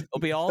Hall. It'll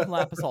be all in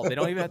Lapis Hall. They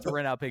don't even have to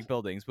rent out big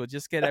buildings. We'll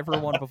just get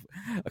everyone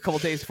a couple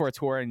days before a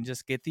tour and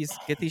just get these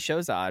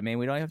shows out. I mean,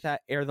 we don't have to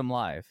air them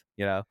live.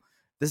 You know,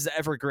 this is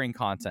evergreen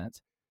content.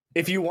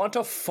 If you want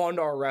to fund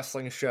our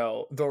wrestling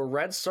show, the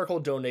red circle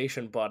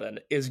donation button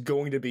is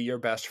going to be your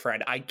best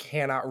friend. I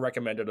cannot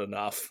recommend it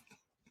enough.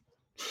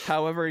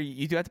 However,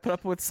 you do have to put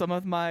up with some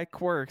of my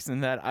quirks, in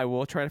that I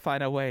will try to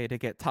find a way to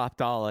get Top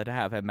Dollar to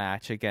have a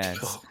match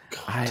against. Oh,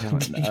 God. I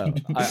don't know. I don't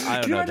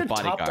Can you know the imagine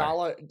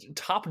bodyguard.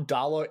 Top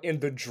Dollar in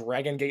the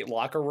Dragon Gate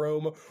locker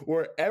room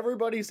where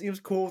everybody seems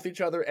cool with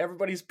each other,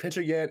 everybody's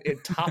pitching in,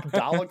 and Top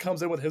Dollar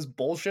comes in with his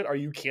bullshit? Are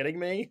you kidding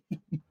me?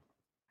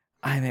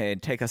 I mean,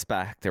 take us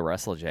back to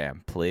Wrestle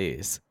Jam,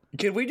 please.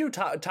 Can we do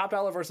Top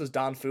Dollar versus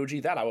Don Fuji?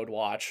 That I would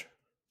watch.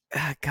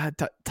 God,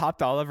 Top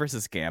Dollar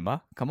versus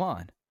Gamma. Come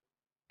on.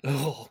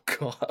 Oh,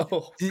 God.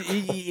 Oh, You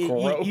see,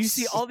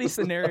 gross. all these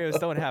scenarios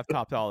don't have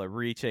Top Dollar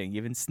reaching,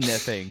 even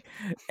sniffing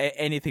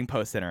anything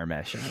post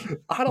intermission.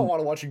 I don't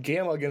want to watch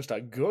Gamma against a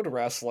good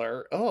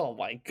wrestler. Oh,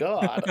 my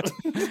God.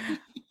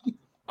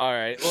 All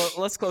right, well,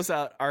 let's close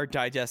out our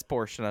digest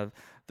portion of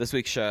this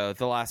week's show.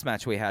 The last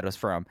match we had was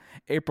from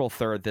April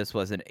 3rd. This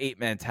was an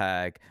 8-man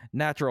tag,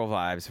 Natural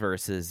Vibes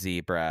versus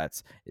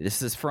Z-Brats.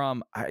 This is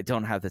from, I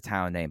don't have the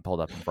town name pulled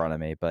up in front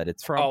of me, but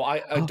it's from...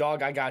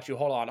 Dog, I got you.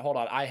 Hold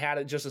on. I had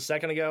it just a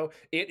second ago.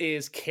 It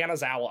is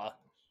Kanazawa.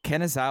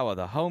 Kanazawa,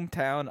 the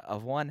hometown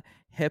of one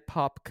Hip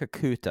Hop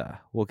Kakuta.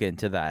 We'll get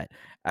into that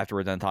after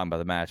we're done talking about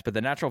the match. But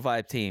the Natural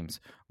Vibe teams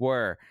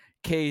were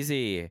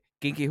KZ,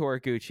 Genki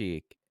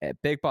Horiguchi,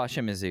 Big Boss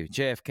Shimizu,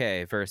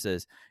 JFK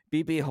versus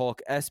BB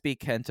Hulk, SB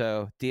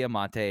Kento,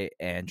 Diamante,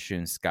 and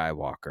Shun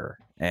Skywalker.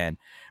 And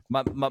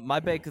my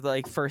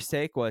big first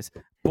take was,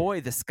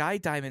 boy, the Sky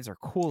Diamonds are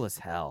cool as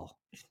hell.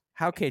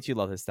 How can't you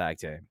love this tag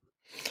team?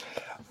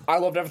 I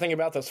loved everything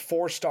about this.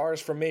 4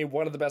 stars from me.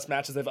 One of the best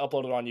matches they've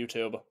uploaded on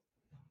YouTube.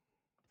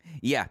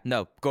 Yeah,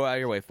 no, go out of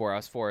your way for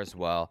us 4 as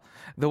well.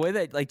 The way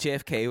that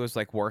JFK was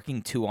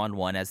working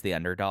 2-on-1 as the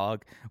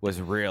underdog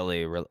was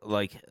really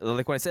like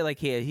when I say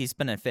he's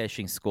been in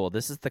finishing school.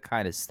 This is the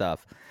kind of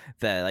stuff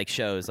that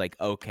shows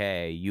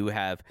okay, you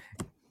have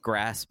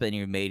grasped and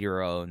you made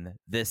your own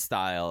this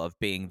style of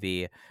being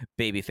the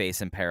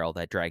babyface in peril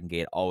that Dragon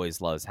Gate always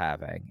loves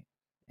having.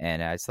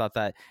 And I just thought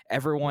that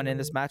everyone in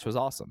this match was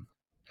awesome.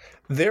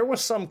 There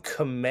was some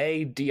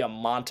Kamei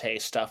Diamante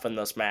stuff in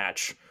this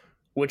match,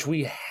 which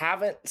we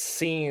haven't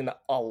seen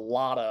a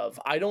lot of.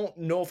 I don't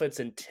know if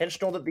it's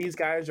intentional that these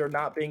guys are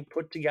not being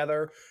put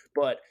together,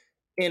 but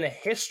in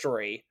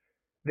history,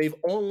 they've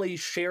only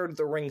shared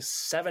the ring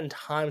 7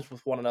 times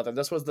with one another.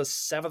 This was the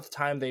 7th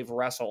time they've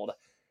wrestled.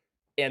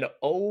 And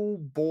oh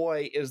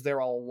boy, is there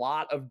a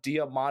lot of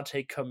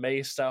Diamante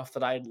Kamei stuff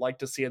that I'd like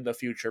to see in the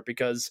future,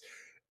 because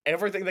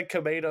everything that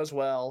Kamei does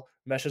well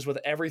meshes with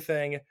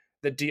everything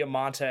that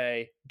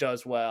Diamante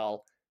does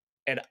well.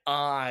 And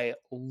I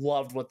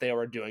loved what they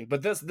were doing.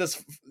 But this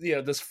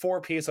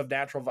 4-piece of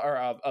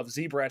of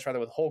Z-Branch rather,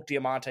 with Hulk,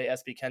 Diamante,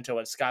 SB Kento,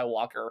 and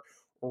Skywalker,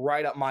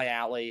 right up my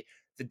alley.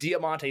 The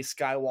Diamante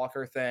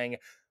Skywalker thing,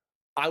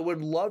 I would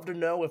love to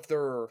know if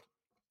their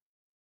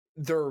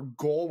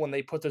goal when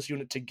they put this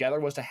unit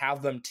together was to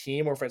have them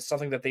team, or if it's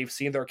something that they've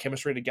seen their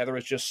chemistry together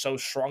is just so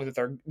strong that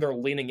they're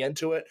leaning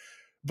into it.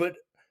 But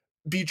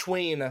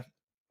between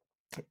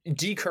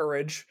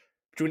D-Courage,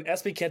 between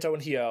SB Kento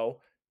and Hyo,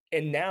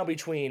 and now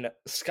between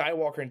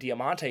Skywalker and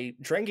Diamante,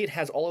 Dragon Gate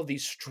has all of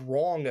these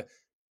strong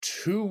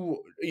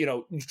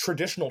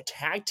traditional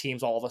tag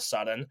teams all of a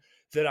sudden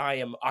that I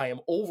am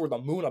over the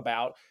moon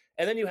about.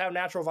 And then you have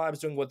Natural Vibes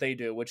doing what they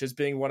do, which is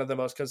being one of the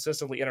most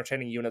consistently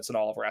entertaining units in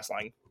all of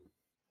wrestling.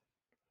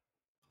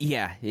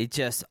 Yeah, it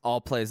just all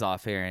plays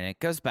off here, and it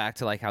goes back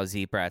to how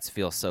Z-Brats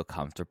feel so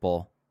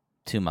comfortable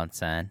 2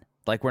 months in.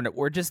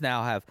 We're just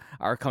now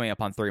are coming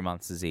up on 3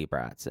 months of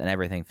Z-Brats, and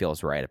everything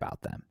feels right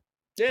about them.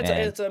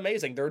 It's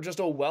amazing. They're just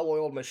a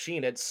well-oiled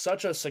machine. It's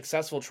such a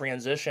successful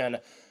transition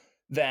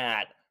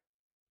that,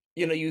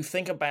 you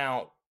think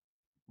about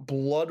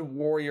Blood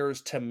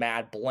Warriors to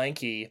Mad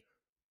Blankey,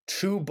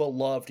 2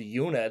 beloved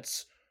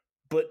units,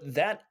 but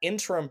that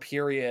interim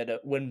period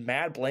when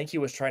Mad Blankey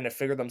was trying to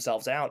figure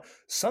themselves out,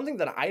 something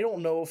that I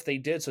don't know if they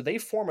did. So they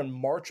form in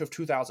March of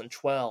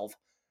 2012.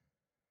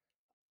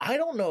 I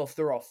don't know if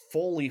they're a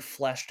fully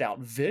fleshed out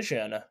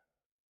vision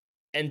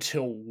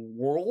until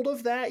World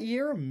of that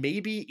year,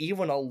 maybe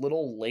even a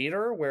little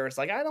later, where it's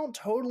I don't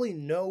totally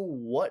know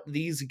what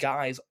these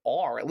guys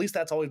are. At least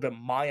that's always been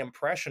my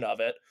impression of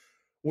it.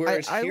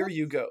 Whereas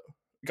you go.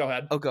 Go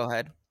ahead. Oh, go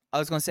ahead. I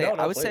was going to say, No,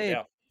 I would please, say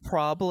yeah.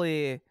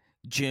 Probably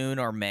June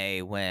or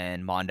May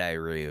when Mondai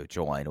Ryu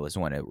joined was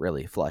when it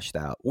really flushed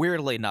out.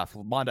 Weirdly enough,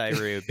 Mondai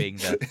Ryu being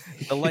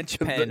the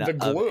linchpin the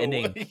glue. of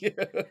ending. Yeah.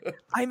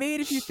 I mean,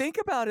 if you think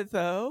about it,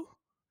 though.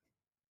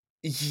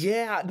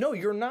 Yeah, no,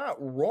 you're not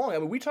wrong. I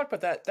mean, we talked about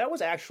that. That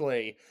was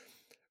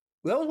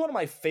one of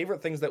my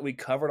favorite things that we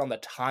covered on the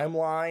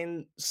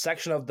timeline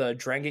section of the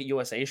Dragon Gate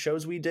USA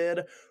shows we did,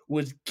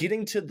 was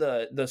getting to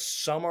the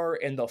summer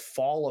and the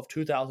fall of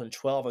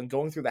 2012 and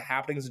going through the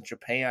happenings in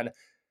Japan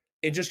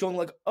and just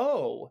going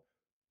oh,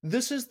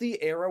 this is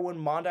the era when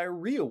Mondai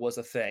Ryu was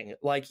a thing.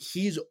 Like,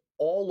 he's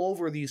all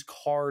over these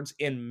cards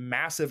in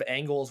massive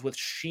angles with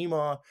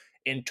Shima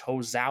and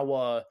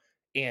Tozawa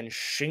and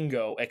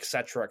Shingo,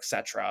 etc.,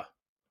 etc.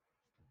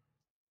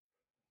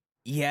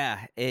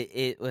 Yeah,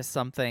 it was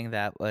something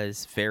that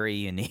was very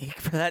unique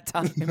for that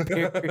time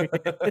period.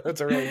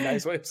 That's a really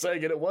nice way of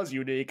saying it. It was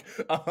unique.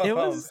 It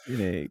was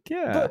unique,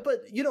 yeah.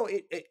 But you know,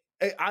 it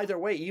either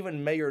way,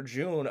 even May or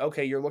June,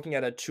 okay, you're looking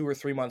at a 2 or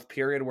 3 month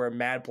period where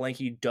Mad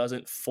Blanky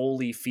doesn't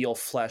fully feel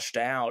fleshed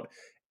out.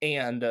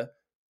 And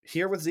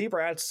here with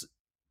Z-Brats,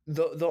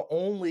 the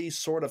only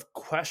sort of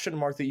question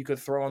mark that you could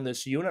throw on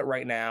this unit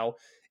right now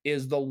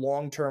is the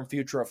long-term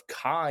future of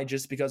Kai,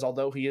 just because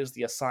although he is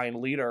the assigned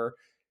leader,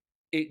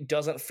 it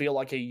doesn't feel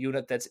like a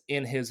unit that's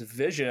in his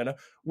vision,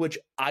 which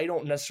I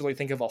don't necessarily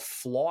think of a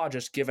flaw,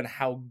 just given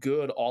how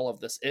good all of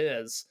this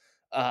is.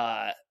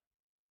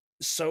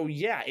 So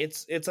yeah,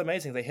 it's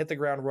amazing. They hit the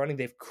ground running.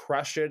 They've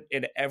crushed it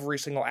in every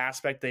single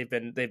aspect they've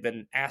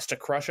been asked to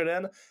crush it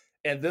in.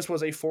 And this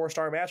was a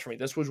 4-star match for me.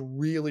 This was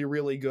really,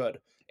 really good.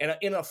 And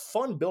in a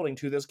fun building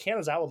too. This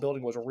Kanazawa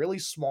building was really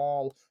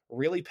small,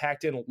 really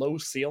packed in, low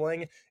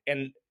ceiling,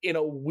 and in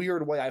a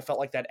weird way, I felt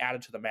like that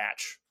added to the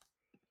match.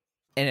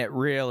 And it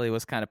really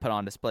was kind of put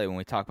on display when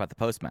we talk about the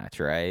post-match,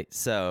 right?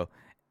 So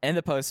in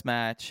the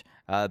post-match,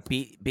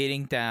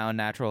 beating down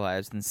Natural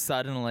Lives, and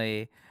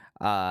suddenly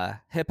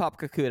Hip Hop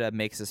Kakuta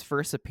makes his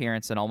first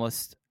appearance in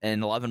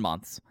 11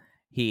 months.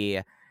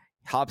 He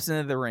hops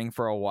into the ring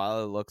for a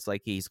while. It looks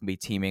like he's going to be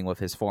teaming with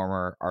his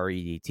former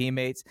RED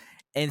teammates.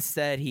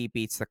 Instead, he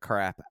beats the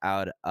crap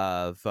out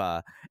of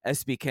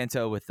SB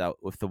Kento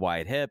with the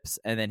wide hips,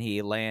 and then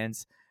he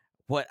lands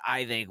what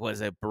I think was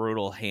a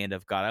brutal hand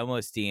of God. I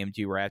almost DM'd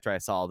you right after I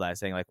saw that,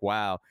 saying like,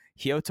 wow,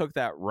 Hio took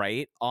that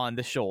right on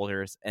the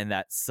shoulders, and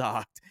that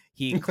sucked.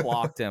 He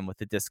clocked him with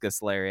the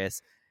discus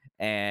lariat,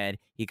 and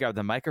he grabbed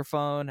the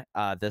microphone.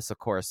 This, of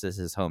course, is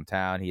his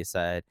hometown. He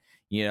said,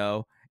 you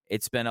know,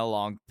 it's been a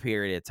long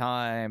period of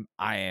time.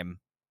 I am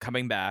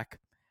coming back.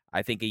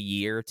 I think a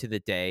year to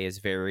the day is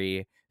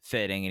very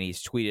fitting, and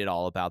he's tweeted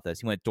all about this.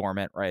 He went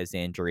dormant right as the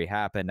injury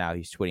happened. Now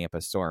he's tweeting up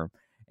a storm.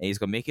 And he's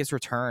going to make his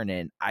return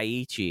in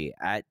Aichi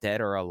at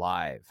Dead or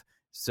Alive.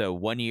 So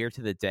 1 year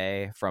to the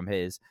day from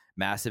his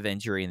massive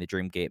injury in the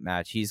Dreamgate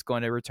match, he's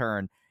going to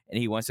return, and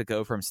he wants to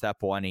go from step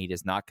one. He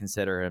does not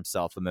consider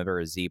himself a member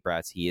of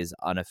Z-Brats. He is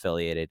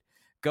unaffiliated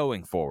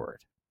going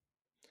forward.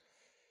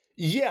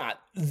 Yeah,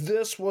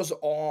 this was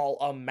all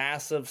a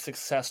massive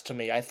success to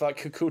me. I thought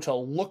Kakuta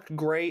looked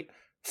great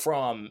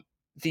from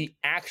the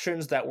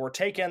actions that were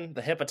taken,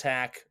 the hip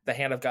attack, the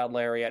Hand of God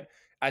Lariat.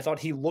 I thought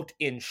he looked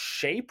in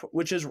shape,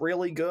 which is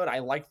really good. I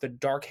like the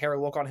dark hair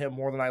look on him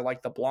more than I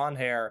like the blonde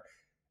hair.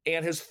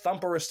 And his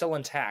thumper is still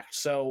intact.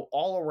 So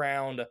all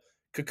around,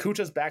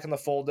 Kakuta's back in the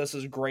fold. This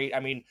is great. I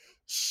mean,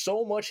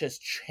 so much has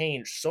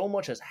changed. So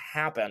much has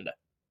happened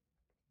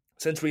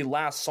since we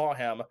last saw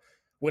him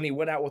when he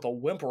went out with a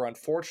whimper,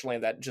 unfortunately,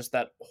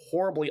 that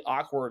horribly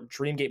awkward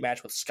Dreamgate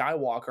match with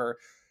Skywalker,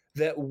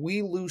 that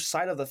we lose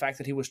sight of the fact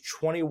that he was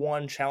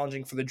 21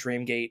 challenging for the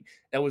Dreamgate.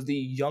 That was the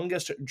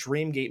youngest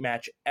Dreamgate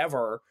match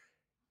ever.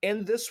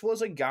 And this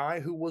was a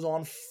guy who was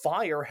on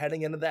fire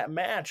heading into that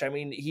match. I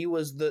mean, he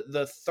was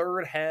the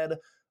third head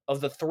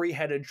of the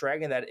three-headed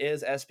dragon that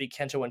is SB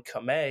Kento and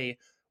Kamei.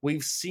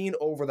 We've seen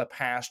over the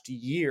past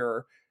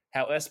year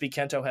how SB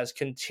Kento has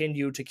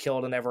continued to kill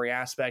it in every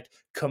aspect.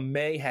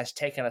 Kamei has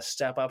taken a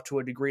step up to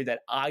a degree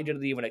that I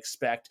didn't even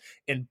expect.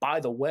 And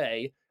by the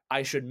way,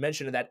 I should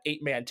mention in that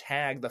 8-man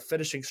tag, the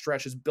finishing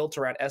stretch is built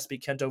around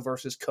SB Kento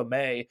versus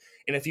Kamei.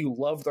 And if you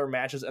love their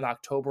matches in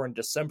October and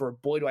December,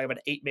 boy, do I have an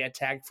 8-man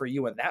tag for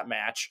you in that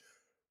match.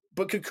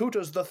 But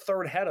Kakuta's the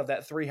third head of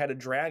that three-headed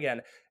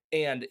dragon,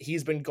 and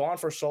he's been gone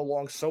for so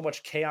long, so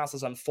much chaos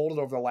has unfolded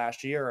over the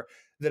last year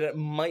that it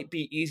might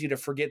be easy to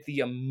forget the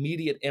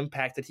immediate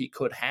impact that he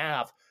could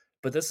have.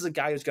 But this is a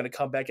guy who's going to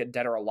come back at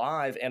Dead or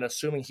Alive, and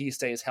assuming he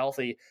stays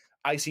healthy,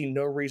 I see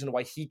no reason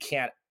why he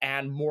can't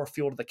add more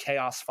fuel to the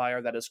chaos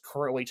fire that is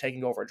currently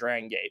taking over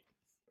Dragon Gate.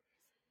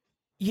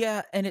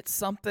 Yeah, and it's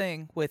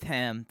something with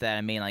him that,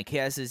 I mean, like, he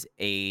has his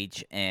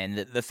age, and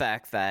the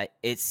fact that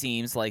it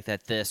seems like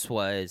that this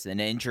was an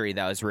injury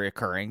that was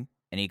reoccurring,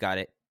 and he got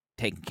it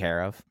taken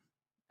care of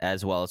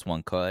as well as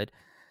one could.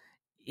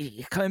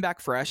 Coming back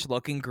fresh,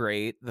 looking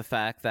great. The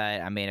fact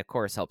that, I mean, of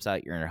course, helps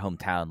out you're in your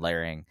hometown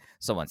layering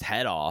someone's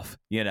head off,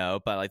 you know,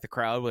 but, like, the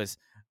crowd was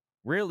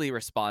really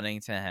responding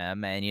to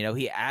him, and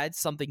he adds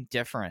something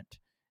different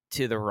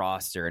to the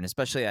roster, and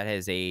especially at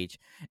his age,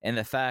 and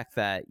the fact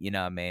that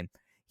I mean,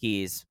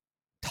 he's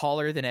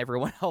taller than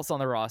everyone else on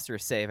the roster,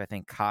 save I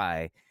think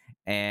Kai,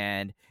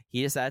 and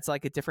he just adds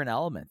like a different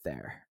element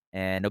there,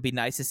 and it'll be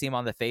nice to see him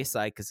on the face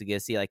side because you get to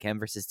see like him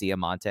versus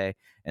Diamante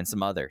and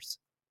some others.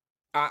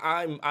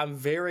 I'm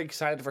very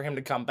excited for him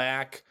to come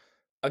back.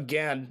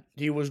 Again,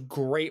 he was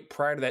great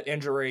prior to that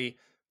injury.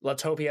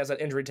 Let's hope he has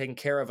that injury taken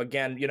care of.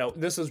 Again,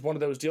 this is one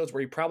of those deals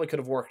where he probably could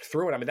have worked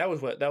through it. I mean, that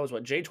was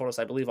what Jay told us,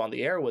 I believe, on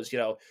the air was,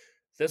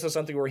 this is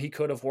something where he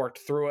could have worked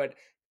through it.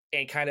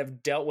 and kind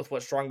of dealt with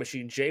what Strong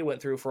Machine Jay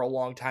went through for a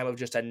long time of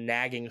just a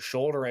nagging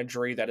shoulder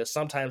injury that is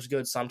sometimes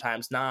good,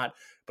 sometimes not.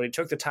 But he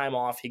took the time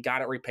off, he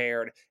got it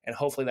repaired, and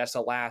hopefully that's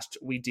the last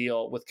we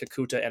deal with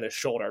Kakuta and his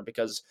shoulder,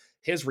 because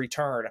his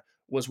return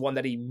was one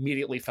that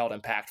immediately felt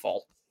impactful.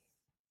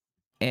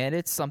 And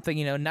it's something,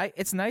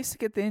 it's nice to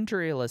get the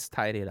injury list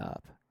tidied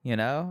up.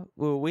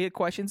 We had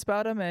questions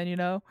about him,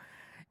 and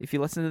if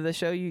you listen to the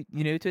show, you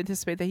knew to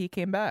anticipate that he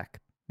came back.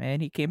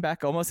 And he came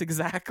back almost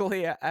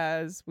exactly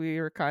as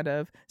we were kind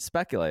of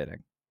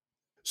speculating.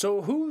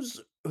 So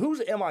who's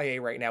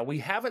MIA right now? We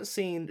haven't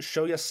seen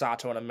Shoya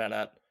Sato in a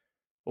minute.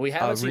 We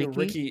haven't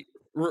seen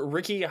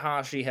Ricky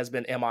Hashi has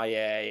been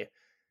MIA.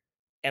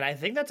 And I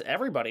think that's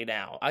everybody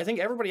now. I think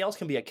everybody else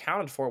can be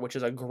accounted for, which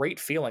is a great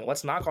feeling.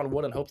 Let's knock on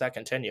wood and hope that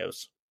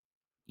continues.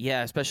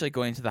 Yeah, especially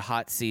going to the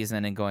hot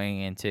season and going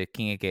into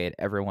King of Gate,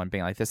 everyone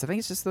being like this. I think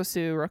it's just those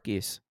two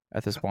rookies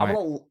at this point.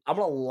 I'm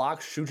gonna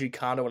lock Shuji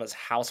Kondo in his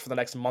house for the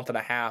next month and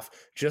a half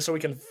just so we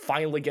can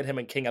finally get him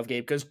in King of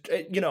Gate, because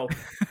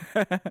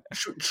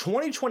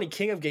 2020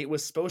 King of Gate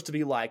was supposed to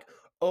be like,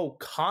 oh,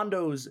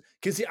 Kondo's,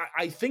 because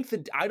I think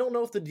that I don't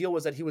know if the deal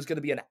was that he was going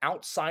to be an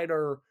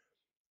outsider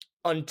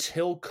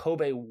until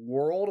Kobe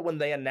World, when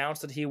they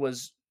announced that he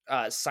was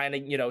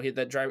signing,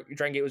 that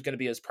Dragon Gate was going to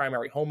be his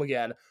primary home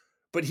again,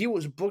 but he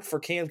was booked for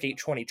King of Gate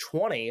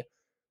 2020.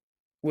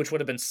 Which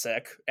would have been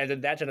sick, and then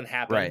that didn't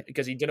happen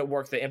because he didn't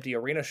work the empty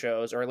arena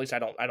shows, or at least I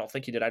don't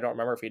think he did. I don't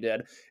remember if he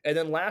did. And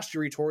then last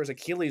year he tore his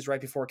Achilles right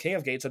before King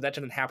of Gate, so that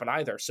didn't happen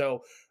either.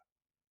 So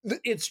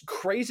it's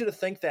crazy to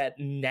think that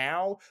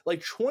now, like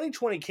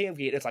 2020 King of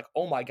Gate, it's like,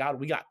 oh my god,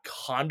 we got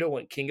Kondo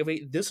and King of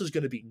Gate. This is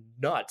going to be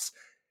nuts.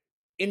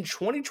 In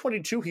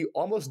 2022, he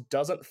almost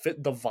doesn't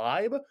fit the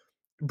vibe,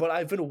 but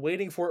I've been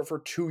waiting for it for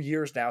 2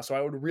 years now, so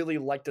I would really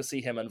like to see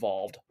him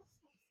involved.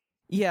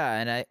 Yeah,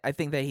 and I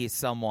think that he's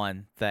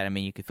someone that,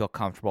 you could feel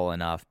comfortable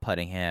enough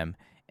putting him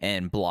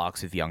in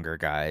blocks of younger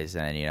guys,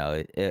 and,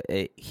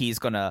 he's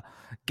going to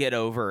get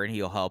over, and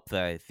he'll help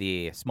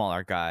the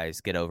smaller guys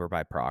get over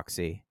by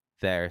proxy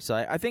there. So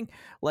I think,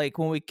 like,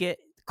 when we get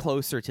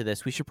closer to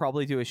this, we should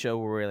probably do a show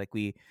where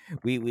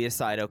we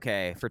decide,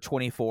 okay, for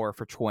 24,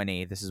 for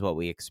 20, this is what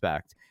we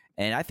expect.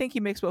 And I think he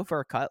makes well for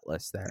a cut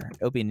list there.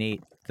 It'll be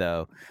neat,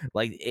 though.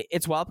 Like,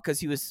 it's wild because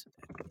he was,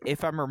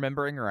 if I'm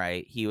remembering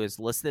right, he was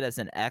listed as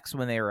an X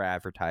when they were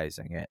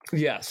advertising it.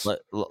 Yes.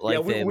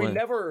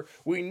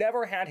 We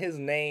never had his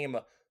name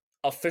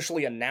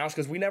officially announced,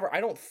 because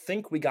I don't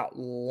think we got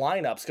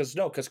lineups, because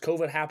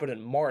COVID happened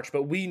in March,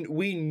 but we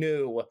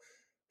knew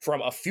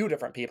from a few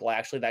different people,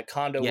 actually, that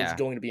Kondo was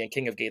going to be in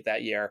King of Gate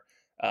that year.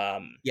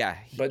 But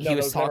no, it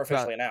was never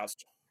officially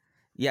announced.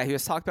 Yeah, he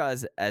was talked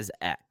about as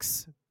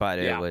X, but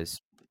it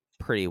was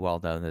pretty well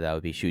known that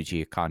would be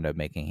Shuji Kondo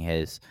making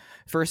his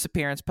first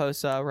appearance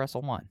post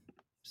Wrestle 1.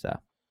 So,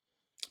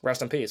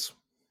 rest in peace.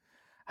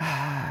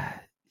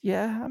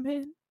 Yeah,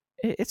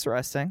 it's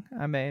resting.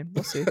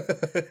 We'll see.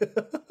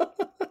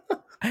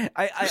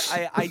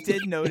 I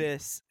did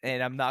notice,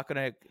 and I'm not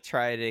gonna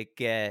try to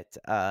get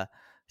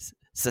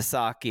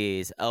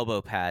Sasaki's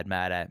elbow pad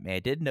mad at me. I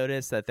did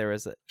notice that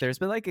there's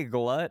been like a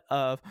glut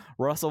of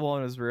Wrestle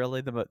 1 was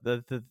really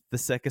the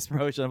sickest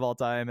promotion of all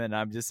time, and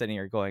I'm just sitting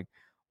here going,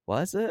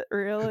 was it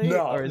really?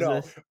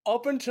 No.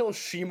 Up until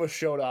Shima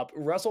showed up,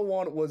 Wrestle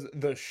 1 was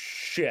the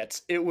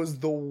shit. It was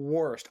the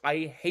worst.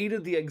 I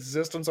hated the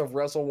existence of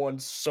Wrestle 1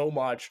 so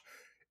much.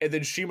 And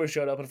then Shima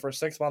showed up, and for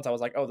 6 months, I was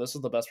like, oh, this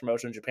is the best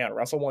promotion in Japan.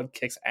 Wrestle 1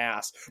 kicks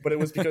ass. But it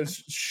was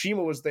because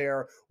Shima was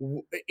there,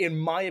 in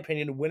my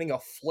opinion, winning a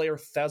Flair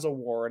Fez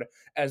Award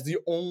as the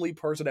only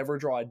person to ever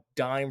draw a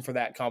dime for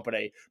that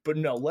company. But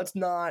no, let's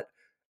not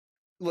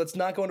go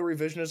into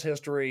revisionist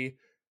history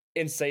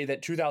and say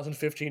that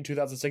 2015,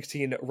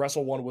 2016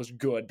 Wrestle 1 was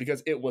good,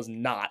 because it was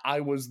not. I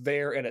was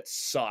there, and it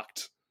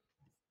sucked.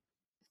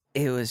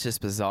 It was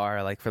just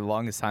bizarre. Like, for the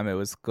longest time, it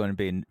was going to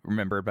be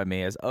remembered by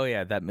me as, oh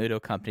yeah, that Muto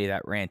company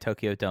that ran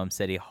Tokyo Dome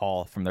City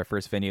Hall from their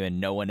first venue,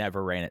 and no one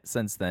ever ran it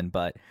since then.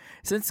 But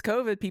since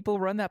COVID, people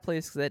run that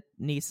place that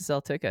needs to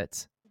sell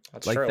tickets.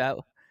 That's true.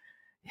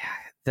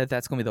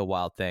 That's going to be the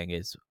wild thing,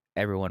 is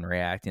everyone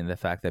reacting to the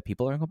fact that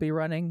people aren't going to be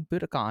running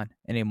Budokan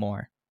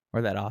anymore,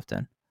 or that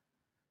often.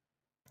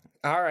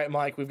 All right,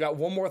 Mike, we've got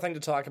one more thing to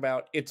talk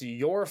about. It's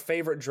your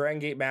favorite Dragon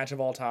Gate match of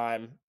all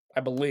time, I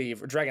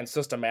believe, or Dragon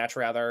System match,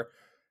 rather.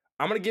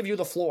 I'm going to give you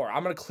the floor.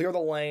 I'm going to clear the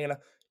lane.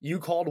 You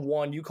called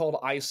one. You called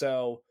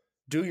ISO.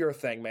 Do your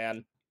thing,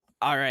 man.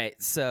 All right.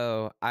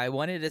 So I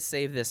wanted to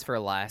save this for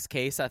last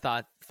case.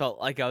 Felt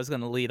like I was going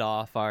to lead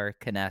off our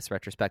Kness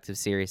retrospective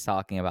series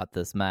talking about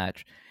this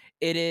match.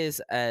 It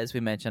is, as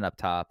we mentioned up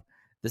top,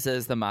 this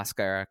is the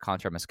Mascara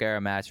contra Mascara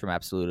match from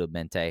Absolute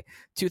Mente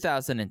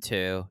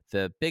 2002,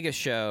 the biggest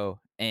show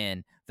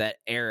in that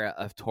era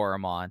of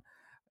Toramon,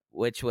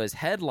 which was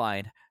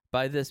headlined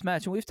by this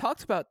match. And we've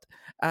talked about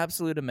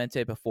Absolute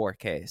Mente before,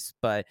 Case,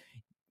 but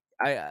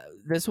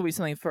this will be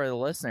something for the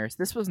listeners.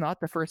 This was not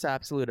the first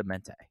Absolute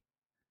Mente,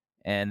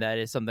 and that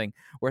is something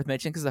worth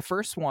mentioning, because the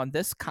first one,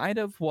 this kind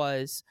of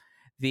was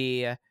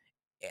the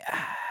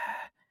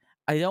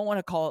I don't want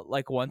to call it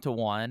like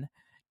 1-to-1.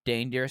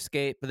 Dangerous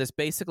Gate, but this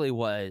basically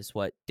was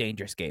what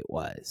Dangerous Gate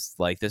was.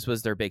 Like, this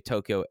was their big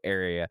Tokyo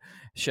area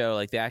show.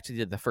 Like, they actually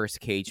did the first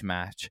cage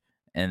match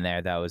in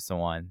there. That was the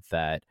one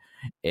that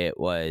it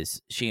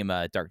was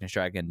Shima, Darkness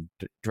Dragon,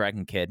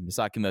 Dragon Kid,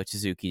 Misaki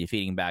Mochizuki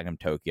defeating Magnum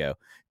Tokyo.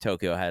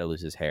 Tokyo had to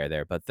lose his hair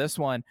there. But this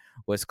one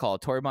was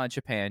called Toryumon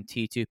Japan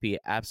T2P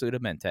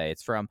Absolutamente.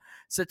 It's from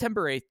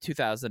September 8th,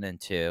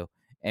 2002.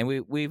 And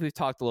we've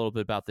talked a little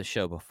bit about the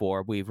show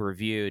before. We've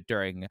reviewed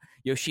during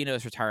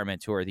Yoshino's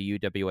retirement tour the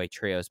UWA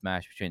Trios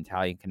match between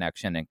Italian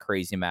Connection and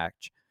Crazy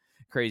Max.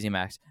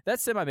 That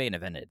semi-main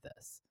evented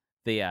this.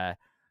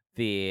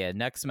 The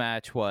next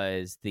match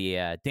was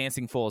the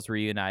Dancing Fools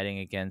reuniting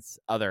against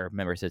other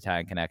members of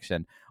Italian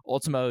Connection.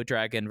 Ultimo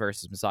Dragon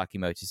versus Misaki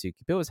Mochizuki.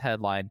 It was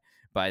headlined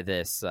by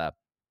this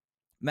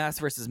mass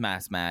versus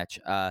mass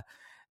match.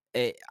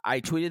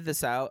 I tweeted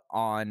this out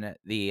on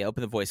the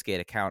Open the Voice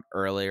Gate account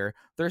earlier.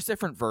 There's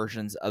different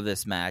versions of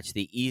this match.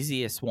 The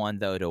easiest one,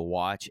 though, to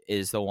watch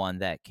is the one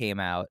that came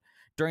out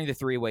during the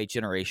three-way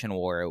Generation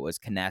War. It was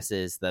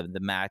Kness's. The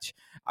match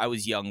I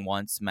Was Young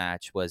Once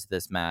match was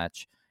this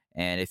match.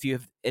 And if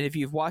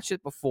you've watched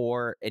it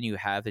before and you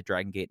have the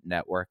Dragon Gate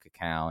Network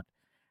account,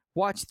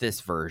 watch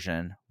this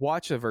version.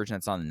 Watch the version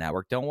that's on the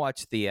network. Don't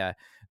watch the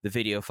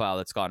video file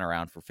that's gone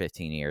around for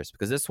 15 years,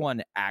 because this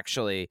one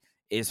actually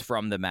is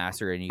from the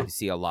master, and you can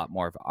see a lot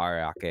more of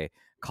Ariake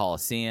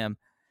Coliseum.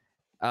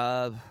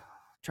 Trying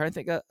to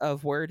think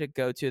of where to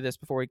go to this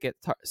before we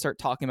start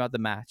talking about the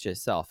match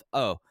itself.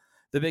 Oh,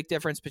 the big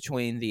difference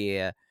between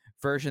the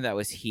version that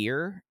was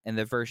here and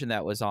the version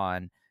that was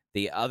on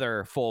the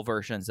other full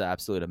versions of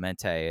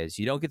Absolutamente is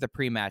you don't get the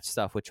pre-match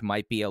stuff, which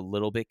might be a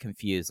little bit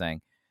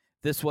confusing.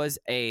 This was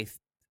a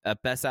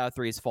best out of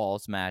threes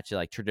falls match,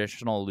 like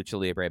traditional Lucha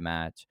Libre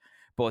match.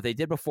 But what they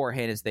did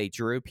beforehand is they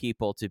drew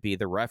people to be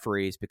the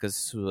referees, because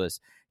this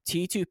was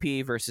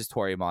T2P versus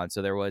Toryumon.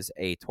 So there was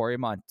a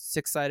Toryumon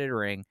 6-sided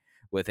ring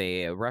with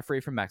a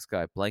referee from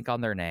Mexico. I blank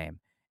on their name.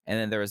 And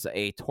then there was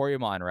a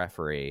Toryumon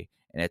referee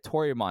and a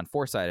Toryumon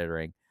 4-sided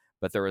ring.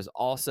 But there was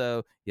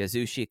also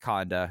Yasushi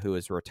Kanda, who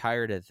was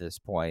retired at this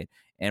point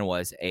and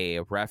was a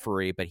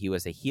referee, but he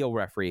was a heel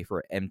referee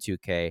for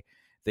M2K.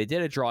 They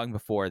did a drawing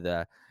before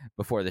the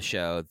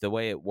show. The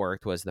way it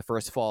worked was the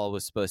first fall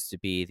was supposed to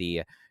be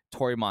the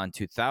Toryumon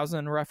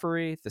 2000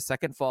 referee. The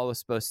second fall was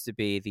supposed to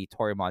be the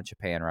Toryumon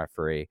Japan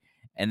referee.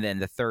 And then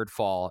the third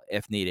fall,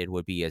 if needed,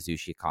 would be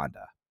Yasushi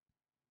Kanda.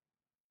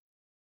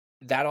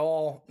 That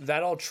all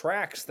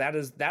tracks. That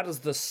is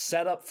the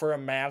setup for a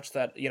match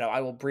that,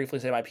 I will briefly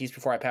say my piece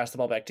before I pass the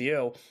ball back to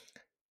you.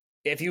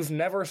 If you've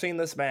never seen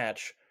this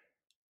match,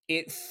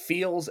 it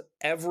feels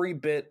every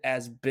bit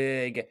as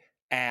big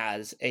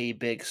as a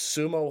big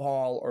Sumo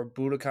Hall or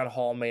Budokan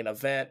Hall main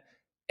event,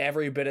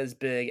 every bit as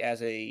big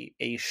as a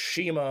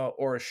Shima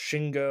or a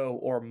Shingo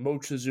or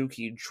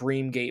Mochizuki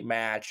Dreamgate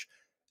match.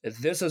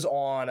 This is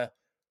on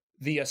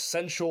the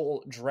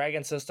Essential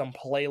Dragon System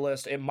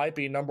playlist. It might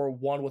be number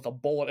one with a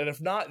bullet. And if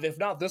not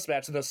this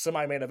match, in the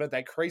semi-main event,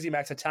 that Crazy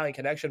Max Italian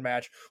Connection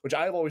match, which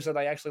I've always said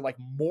I actually like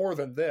more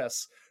than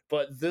this,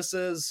 but this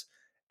is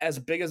as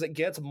big as it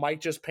gets.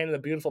 Mike just painted a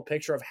beautiful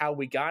picture of how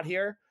we got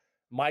here.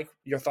 Mike,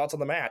 your thoughts on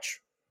the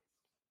match?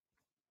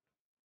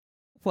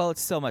 Well,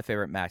 it's still my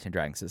favorite match in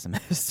Dragon System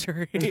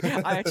history.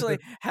 I actually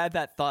had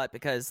that thought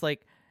because,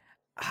 like,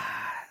 how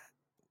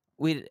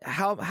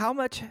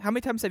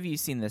many times have you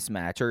seen this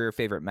match, or your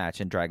favorite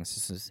match in Dragon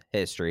System's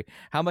history?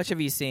 How much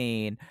have you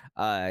seen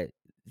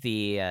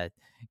the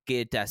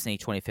Gate Destiny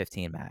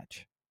 2015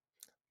 match?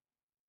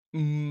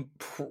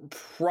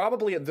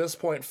 Probably at this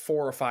point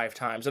 4 or 5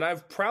 times, and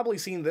I've probably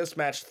seen this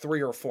match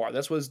 3 or 4.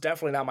 This was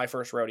definitely not my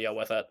first rodeo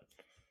with it.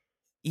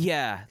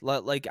 Yeah,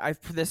 like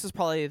this was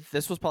probably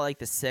like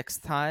the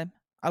 6th time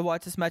I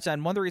watched this match,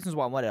 and one of the reasons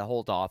why I wanted to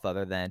hold off,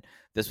 other than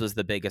this was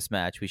the biggest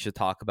match, we should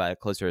talk about it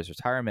closer to his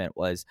retirement,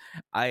 was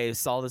I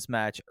saw this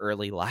match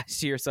early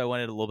last year, so I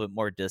wanted a little bit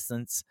more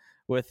distance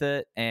with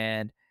it,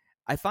 and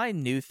I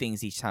find new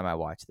things each time I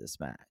watch this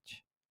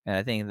match, and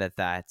I think that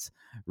that's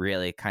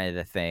really kind of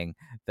the thing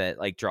that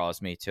like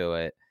draws me to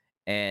it.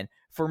 And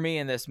for me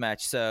in this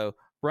match, so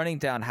running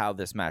down how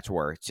this match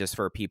works, just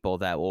for people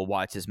that will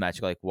watch this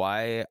match, like,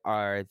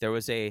 there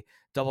was a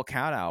double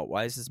count out?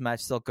 Why is this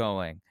match still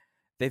going?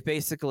 They've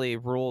basically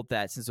ruled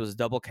that since it was a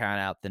double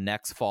count out, the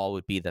next fall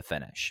would be the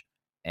finish.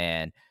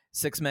 And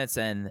 6 minutes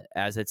in,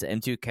 as it's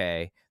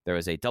M2K, there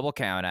was a double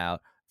count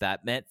out.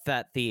 That meant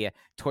that the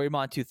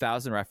Toryumon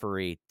 2000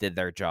 referee did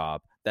their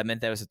job. That meant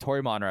there was a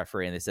Toryumon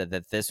referee, and they said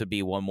that this would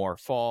be one more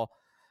fall.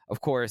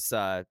 Of course,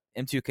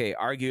 M2K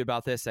argued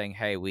about this, saying,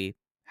 hey, we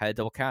had a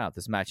double count out.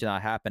 This match did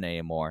not happen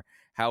anymore.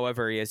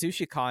 However,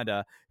 Yasushi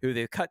Kanda, who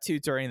they cut to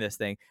during this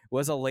thing,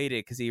 was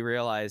elated because he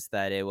realized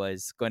that it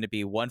was going to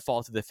be one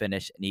fall to the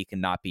finish and he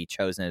cannot be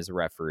chosen as a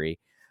referee.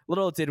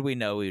 Little did we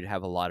know we would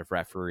have a lot of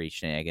referee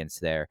shenanigans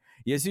there.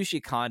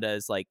 Yasushi Kanda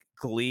is like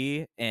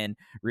glee in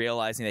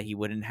realizing that he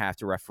wouldn't have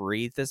to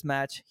referee this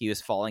match. He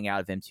was falling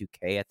out of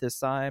M2K at this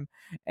time,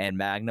 and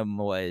Magnum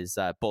was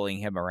bullying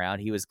him around.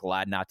 He was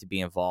glad not to be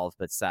involved,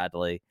 but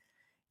sadly,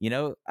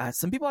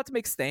 some people have to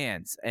make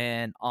stands.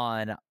 And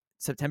on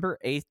September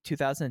 8th,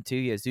 2002,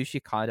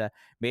 Yasushi Kanda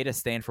made a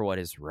stand for what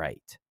is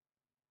right.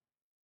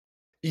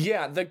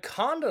 Yeah, the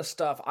Kanda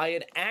stuff I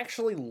had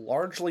actually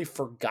largely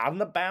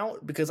forgotten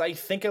about because I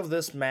think of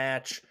this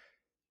match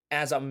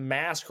as a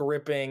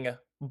mask-ripping,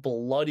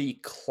 bloody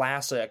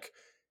classic.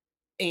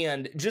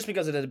 And just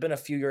because it had been a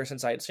few years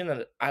since I had seen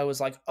it, I was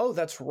like, oh,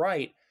 that's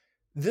right.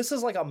 This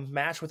is like a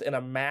match within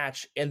a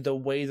match in the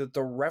way that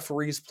the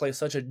referees play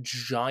such a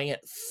giant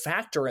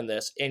factor in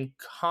this. And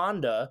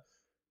Kanda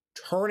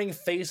turning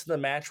face in the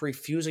match,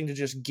 refusing to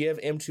just give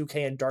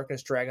M2K and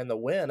Darkness Dragon the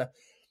win,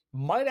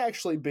 might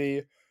actually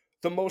be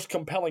the most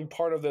compelling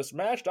part of this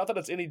match. Not that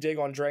it's any dig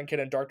on Dragon Kid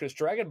and Darkness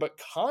Dragon, but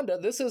Kanda,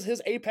 this is his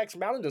apex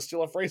mountain, to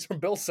steal a phrase from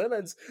Bill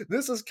Simmons.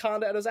 This is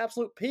Kanda at his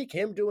absolute peak,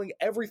 him doing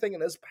everything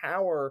in his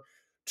power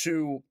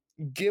to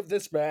give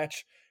this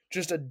match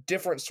just a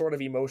different sort of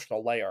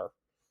emotional layer.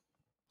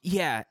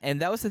 Yeah, and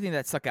that was the thing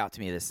that stuck out to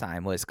me this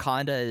time, was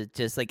Kanda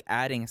just like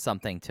adding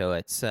something to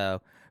it.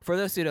 So for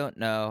those who don't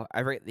know,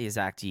 I forget the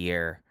exact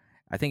year.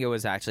 I think it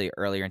was actually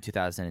earlier in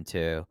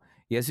 2002.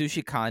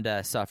 Yasushi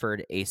Kanda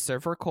suffered a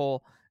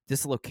cervical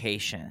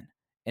dislocation.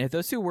 And if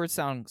those two words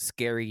sound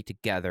scary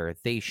together,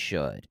 they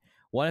should.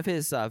 One of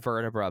his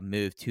vertebra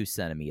moved 2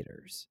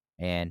 centimeters,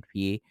 and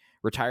he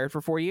retired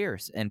for 4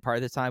 years. And part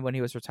of the time when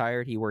he was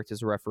retired, he worked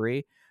as a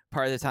referee.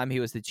 Part of the time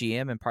he was the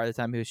GM, and part of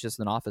the time he was just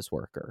an office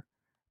worker.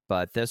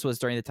 But this was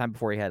during the time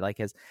before he had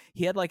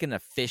an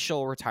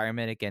official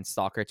retirement against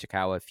Stalker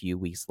Chikawa a few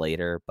weeks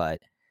later. But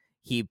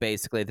he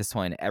basically, at this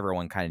point,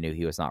 everyone kind of knew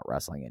he was not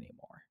wrestling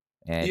anymore.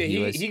 And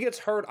yeah, he gets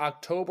hurt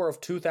October of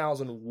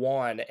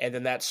 2001, and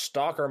then that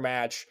Stalker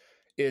match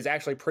is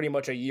actually pretty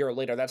much a year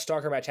later. That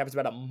Stalker match happens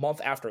about a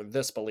month after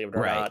this, believe it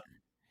or not.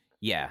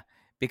 Yeah,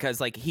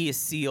 because like he is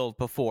sealed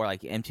before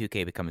like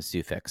M2K becomes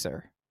Stu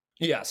Fixer.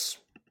 Yes.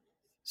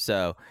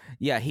 So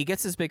yeah, he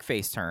gets his big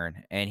face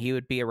turn, and he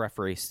would be a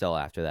referee still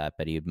after that,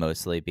 but he'd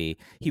be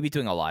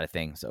doing a lot of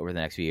things over the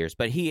next few years.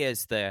 But he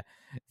is the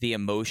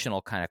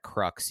emotional kind of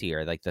crux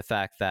here, like the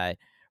fact that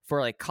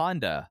for like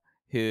Kanda,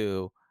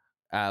 who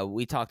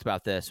we talked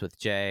about this with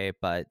Jay,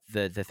 but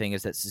the thing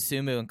is that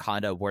Susumu and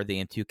Kanda were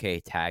the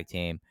M2K tag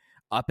team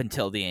up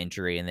until the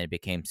injury, and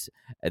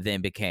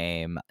then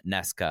became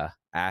Nesca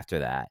after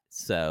that.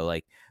 So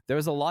like there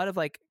was a lot of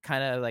like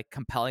kind of like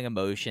compelling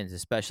emotions,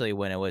 especially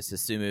when it was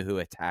Susumu who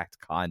attacked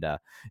Kanda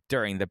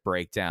during the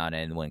breakdown,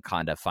 and when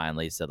Kanda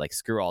finally said like,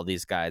 screw all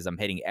these guys, I'm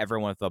hitting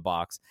everyone with the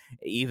box,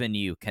 even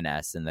you,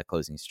 Kness, in the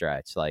closing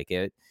stretch. Like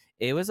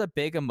it was a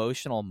big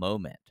emotional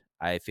moment,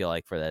 I feel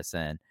like, for this,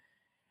 and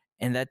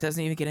that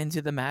doesn't even get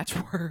into the match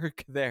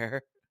work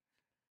there.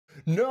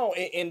 No,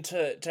 and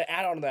to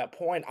add on to that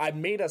point, I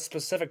made a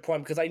specific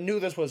point because I knew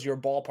this was your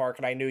ballpark,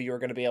 and I knew you were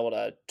going to be able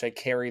to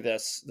carry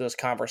this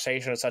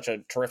conversation in such a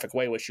terrific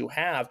way, which you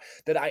have,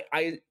 that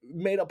I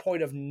made a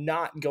point of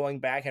not going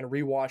back and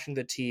rewatching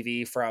the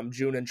TV from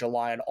June and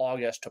July and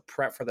August to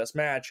prep for this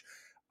match.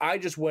 I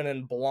just went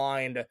in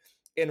blind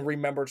and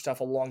remembered stuff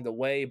along the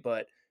way,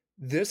 but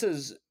this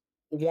is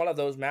one of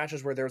those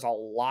matches where there's a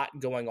lot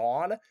going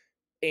on.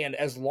 And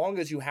as long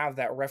as you have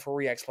that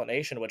referee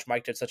explanation, which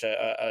Mike did such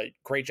a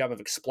great job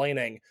of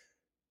explaining,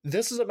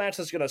 this is a match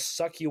that's going to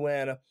suck you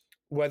in,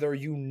 whether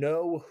you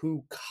know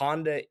who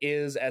Kanda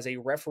is as a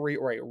referee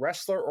or a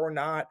wrestler or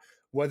not,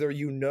 whether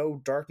you know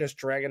Darkness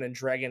Dragon and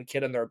Dragon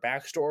Kid and their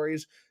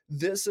backstories.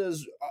 This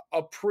is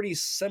a pretty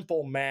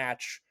simple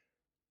match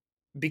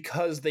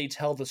because they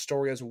tell the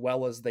story as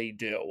well as they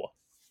do.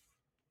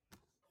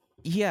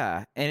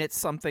 Yeah, and it's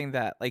something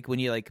that like when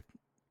you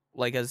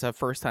like as a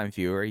first-time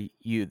viewer,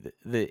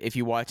 if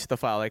you watch the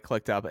file I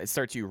clicked up, it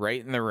starts you right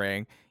in the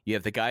ring. You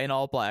have the guy in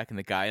all black and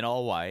the guy in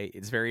all white.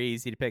 It's very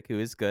easy to pick who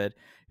is good,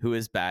 who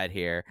is bad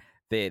here.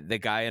 The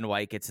guy in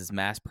white gets his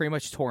mask pretty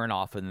much torn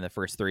off within the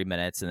first 3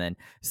 minutes, and then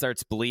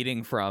starts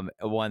bleeding from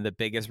one of the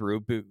biggest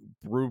Rube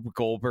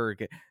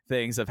Goldberg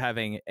things of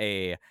having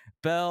a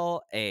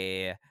bell,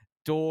 a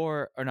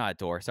chair,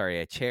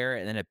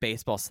 and then a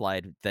baseball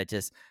slide that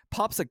just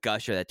pops a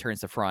gusher that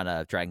turns the front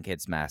of Dragon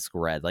Kid's mask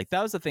red. Like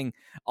that was the thing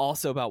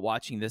also about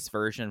watching this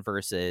version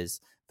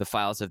versus the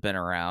files have been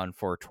around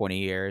for 20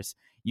 years.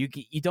 You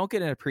don't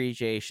get an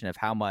appreciation of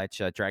how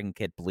much Dragon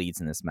Kid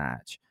bleeds in this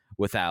match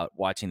without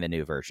watching the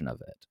new version of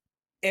it.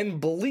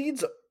 And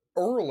bleeds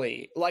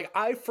early. Like,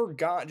 I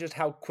forgot just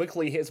how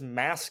quickly his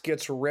mask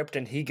gets ripped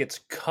and he gets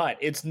cut.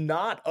 It's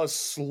not a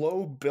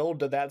slow build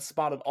to that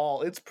spot at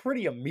all. It's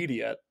pretty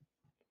immediate.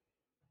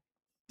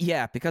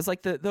 Yeah, because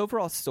like the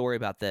overall story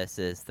about this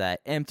is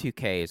that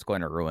M2K is going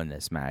to ruin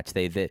this match.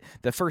 The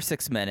first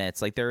 6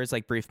 minutes, like there is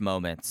like brief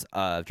moments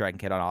of Dragon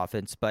Kid on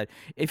offense, but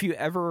if you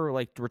ever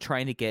like were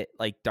trying to get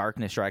like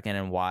Darkness Dragon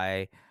and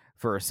why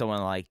for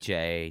someone like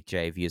Jay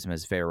views him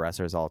as favorite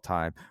wrestlers all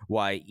time,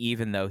 why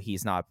even though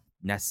he's not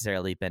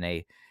necessarily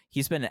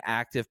he's been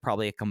active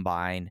probably a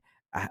combined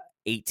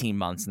 18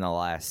 months in the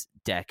last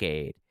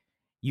decade.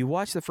 You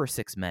watch the first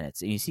 6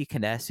 minutes and you see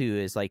Kness, who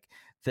is like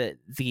the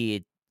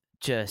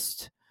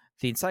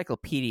the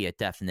encyclopedia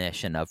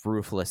definition of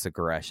ruthless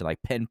aggression,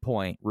 like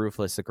pinpoint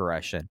ruthless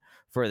aggression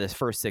for this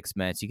first 6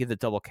 minutes. You get the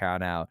double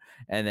count out,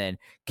 and then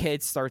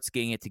Kid starts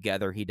getting it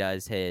together. He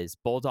does his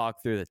bulldog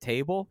through the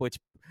table, which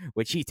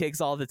he takes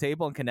all the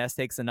table, and Kness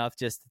takes enough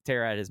just to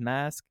tear out his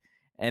mask.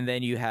 And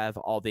then you have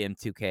all the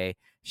M2K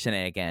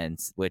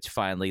shenanigans, which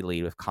finally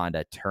lead with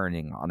Conda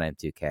turning on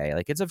M2K.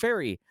 Like, it's a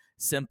very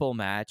simple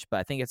match, but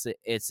I think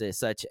it's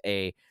such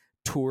a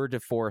tour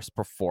de force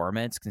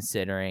performance,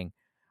 considering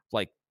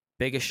like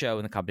biggest show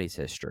in the company's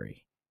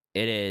history.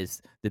 It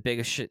is the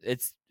biggest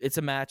it's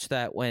a match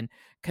that when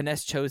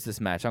Kness chose this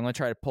match, I'm going to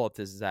try to pull up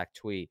this exact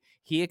tweet.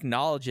 He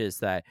acknowledges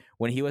that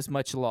when he was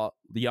much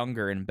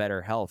younger and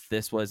better health,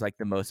 this was like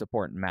the most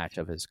important match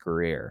of his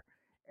career.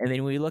 And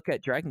then when we look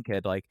at Dragon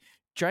Kid, like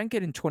Dragon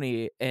Kid in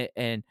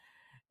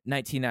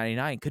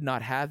 1999 could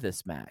not have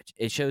this match.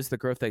 It shows the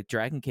growth that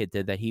Dragon Kid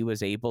did, that he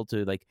was able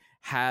to like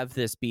have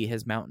this be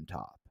his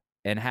mountaintop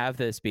and have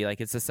this be like,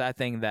 it's a sad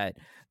thing that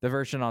the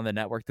version on the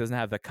network doesn't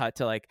have the cut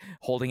to like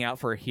holding out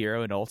for a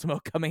hero and Ultimo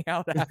coming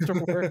out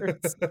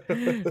afterwards.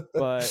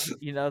 But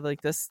you know,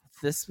 like this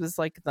was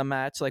like the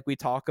match. Like we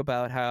talk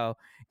about how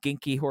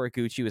Genki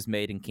Horiguchi was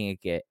made in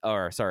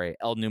El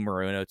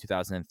Numero Uno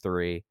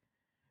 2003.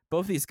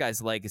 Both of these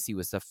guys' legacy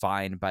was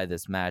defined by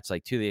this match,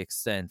 like to the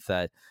extent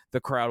that the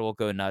crowd will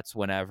go nuts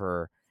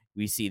whenever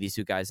we see these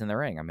two guys in the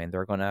ring. I mean,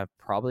 they're going to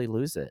probably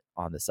lose it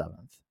on the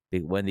 7th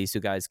when these two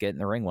guys get in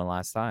the ring one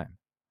last time.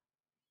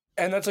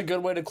 And that's a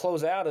good way to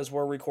close out, as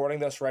we're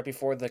recording this right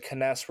before the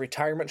Kness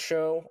retirement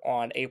show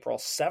on April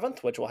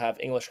 7th, which will have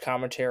English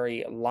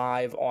commentary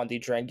live on the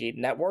Dragon Gate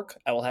Network.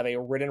 I will have a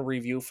written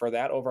review for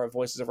that over at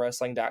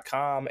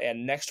voicesofwrestling.com,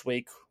 and next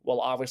week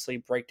we'll obviously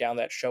break down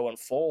that show in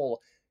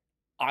full.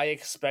 I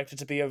expect it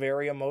to be a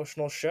very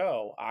emotional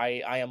show.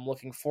 I am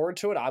looking forward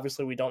to it.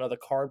 Obviously, we don't know the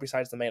card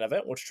besides the main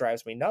event, which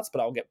drives me nuts,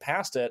 but I'll get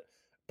past it.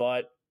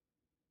 But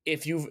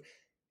if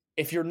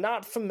you're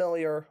not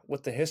familiar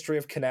with the history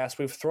of Kness,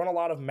 we've thrown a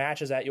lot of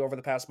matches at you over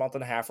the past month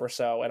and a half or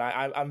so, and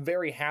I'm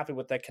very happy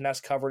with the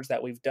Kness coverage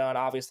that we've done,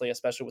 obviously,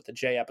 especially with the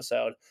J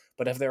episode.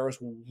 But if there was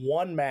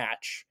one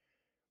match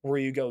where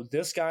you go,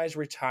 this guy's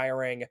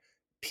retiring,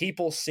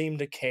 people seem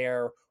to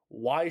care,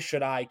 why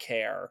should I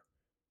care?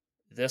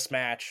 This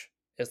match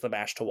is the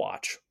match to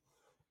watch.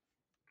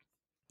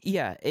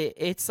 Yeah,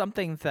 it's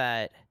something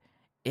that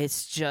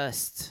it's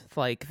just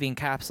like the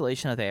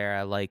encapsulation of the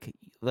era. Like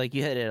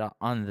you hit it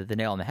on the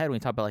nail on the head when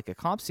you talk about like a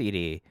comp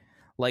CD.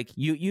 Like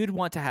you'd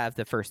want to have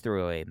the first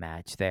throwaway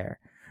match there,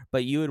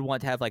 but you would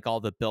want to have like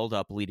all the build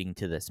up leading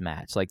to this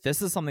match. Like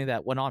this is something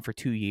that went on for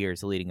 2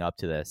 years leading up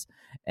to this,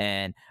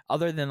 and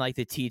other than like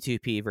the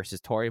T2P versus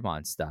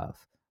Torimon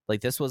stuff,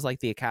 like this was like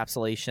the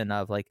encapsulation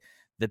of like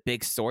the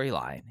big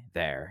storyline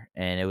there.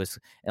 And it was,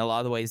 in a lot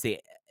of the ways,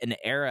 an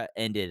era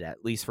ended,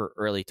 at least for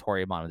early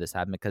Torimon, when this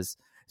happened, because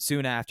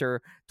soon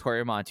after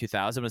Torimon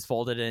 2000 was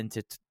folded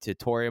into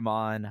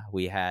Torimon,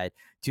 we had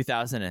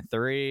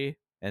 2003,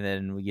 and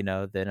then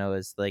then it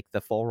was like the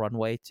full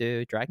runway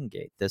to Dragon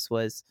Gate. This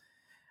was,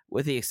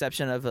 with the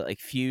exception of like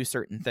few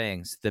certain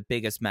things, the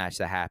biggest match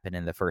that happened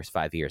in the first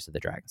 5 years of the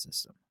Dragon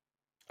system.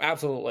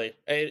 Absolutely.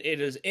 It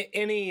is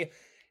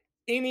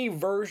any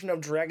version of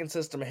Dragon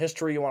System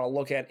history you want to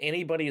look at,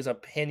 anybody's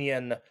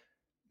opinion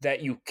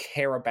that you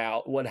care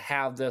about would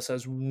have this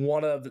as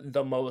one of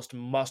the most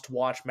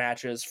must-watch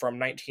matches from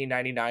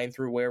 1999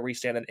 through where we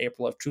stand in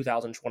April of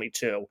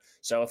 2022.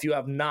 So if you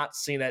have not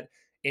seen it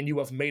and you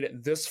have made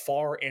it this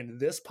far in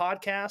this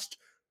podcast,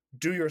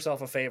 do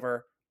yourself a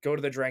favor, go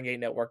to the Dragon Gate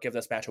Network, give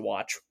this match a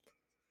watch.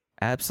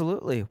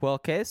 Absolutely. Well,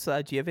 Case,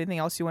 do you have anything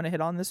else you want to hit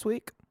on this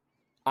week?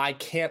 I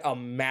can't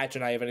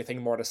imagine I have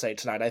anything more to say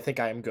tonight. I think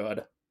I am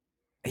good.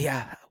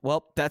 Yeah,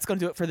 well, that's going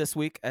to do it for this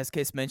week. As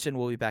Case mentioned,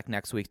 we'll be back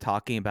next week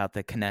talking about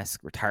the Kness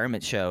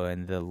retirement show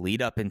and the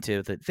lead up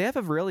into they have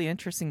a really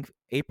interesting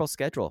April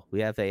schedule. We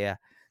have a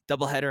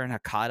doubleheader in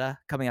Hakata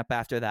coming up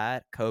after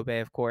that, Kobe,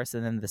 of course,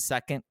 and then the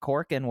second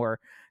Korakuen, where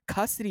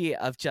custody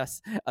of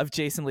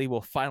Jason Lee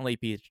will finally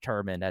be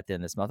determined at the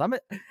end of this month.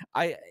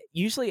 I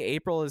usually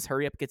April is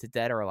hurry up, get to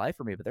Dead or Alive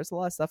for me, but there's a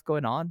lot of stuff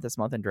going on this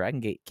month in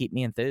Dragon Gate. Keep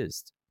me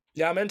enthused.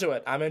 Yeah, I'm into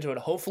it.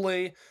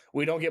 Hopefully,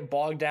 we don't get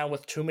bogged down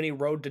with too many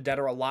Road to Dead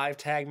or Alive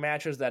tag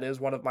matches. That is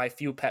one of my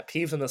few pet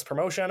peeves in this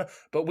promotion.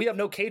 But we have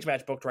no cage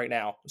match booked right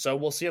now. So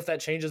we'll see if that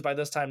changes by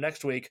this time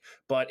next week.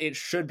 But it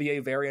should be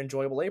a very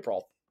enjoyable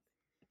April.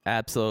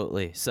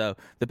 Absolutely. So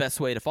the best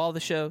way to follow the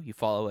show, you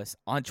follow us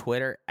on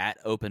Twitter at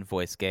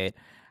OpenVoiceGate.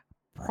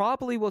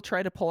 Probably will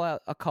try to pull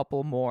out a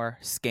couple more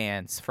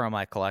scans from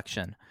my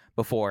collection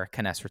before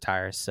Kness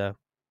retires. So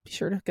be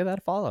sure to give that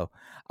a follow.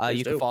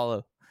 You can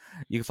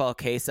follow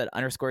Case at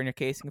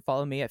 _in-your-case. You can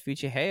follow me at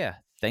Fujiheya.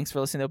 Thanks for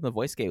listening to Open the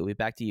Voice Gate. We'll be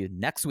back to you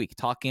next week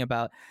talking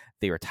about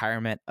the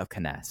retirement of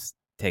Kness.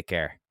 Take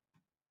care.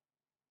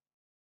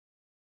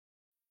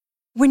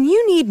 When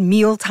you need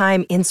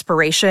mealtime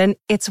inspiration,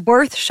 it's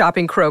worth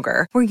shopping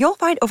Kroger, where you'll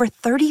find over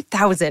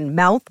 30,000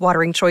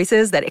 mouth-watering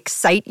choices that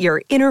excite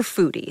your inner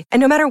foodie. And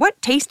no matter what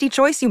tasty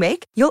choice you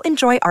make, you'll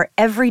enjoy our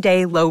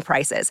everyday low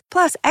prices,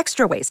 plus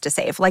extra ways to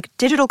save, like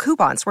digital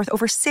coupons worth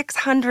over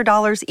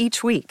 $600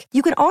 each week.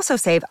 You can also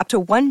save up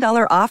to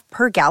 $1 off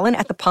per gallon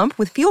at the pump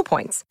with fuel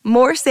points.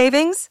 More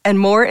savings and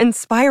more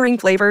inspiring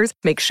flavors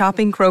make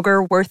shopping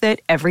Kroger worth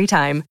it every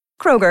time.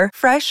 Kroger,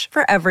 fresh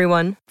for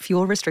everyone.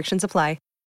 Fuel restrictions apply.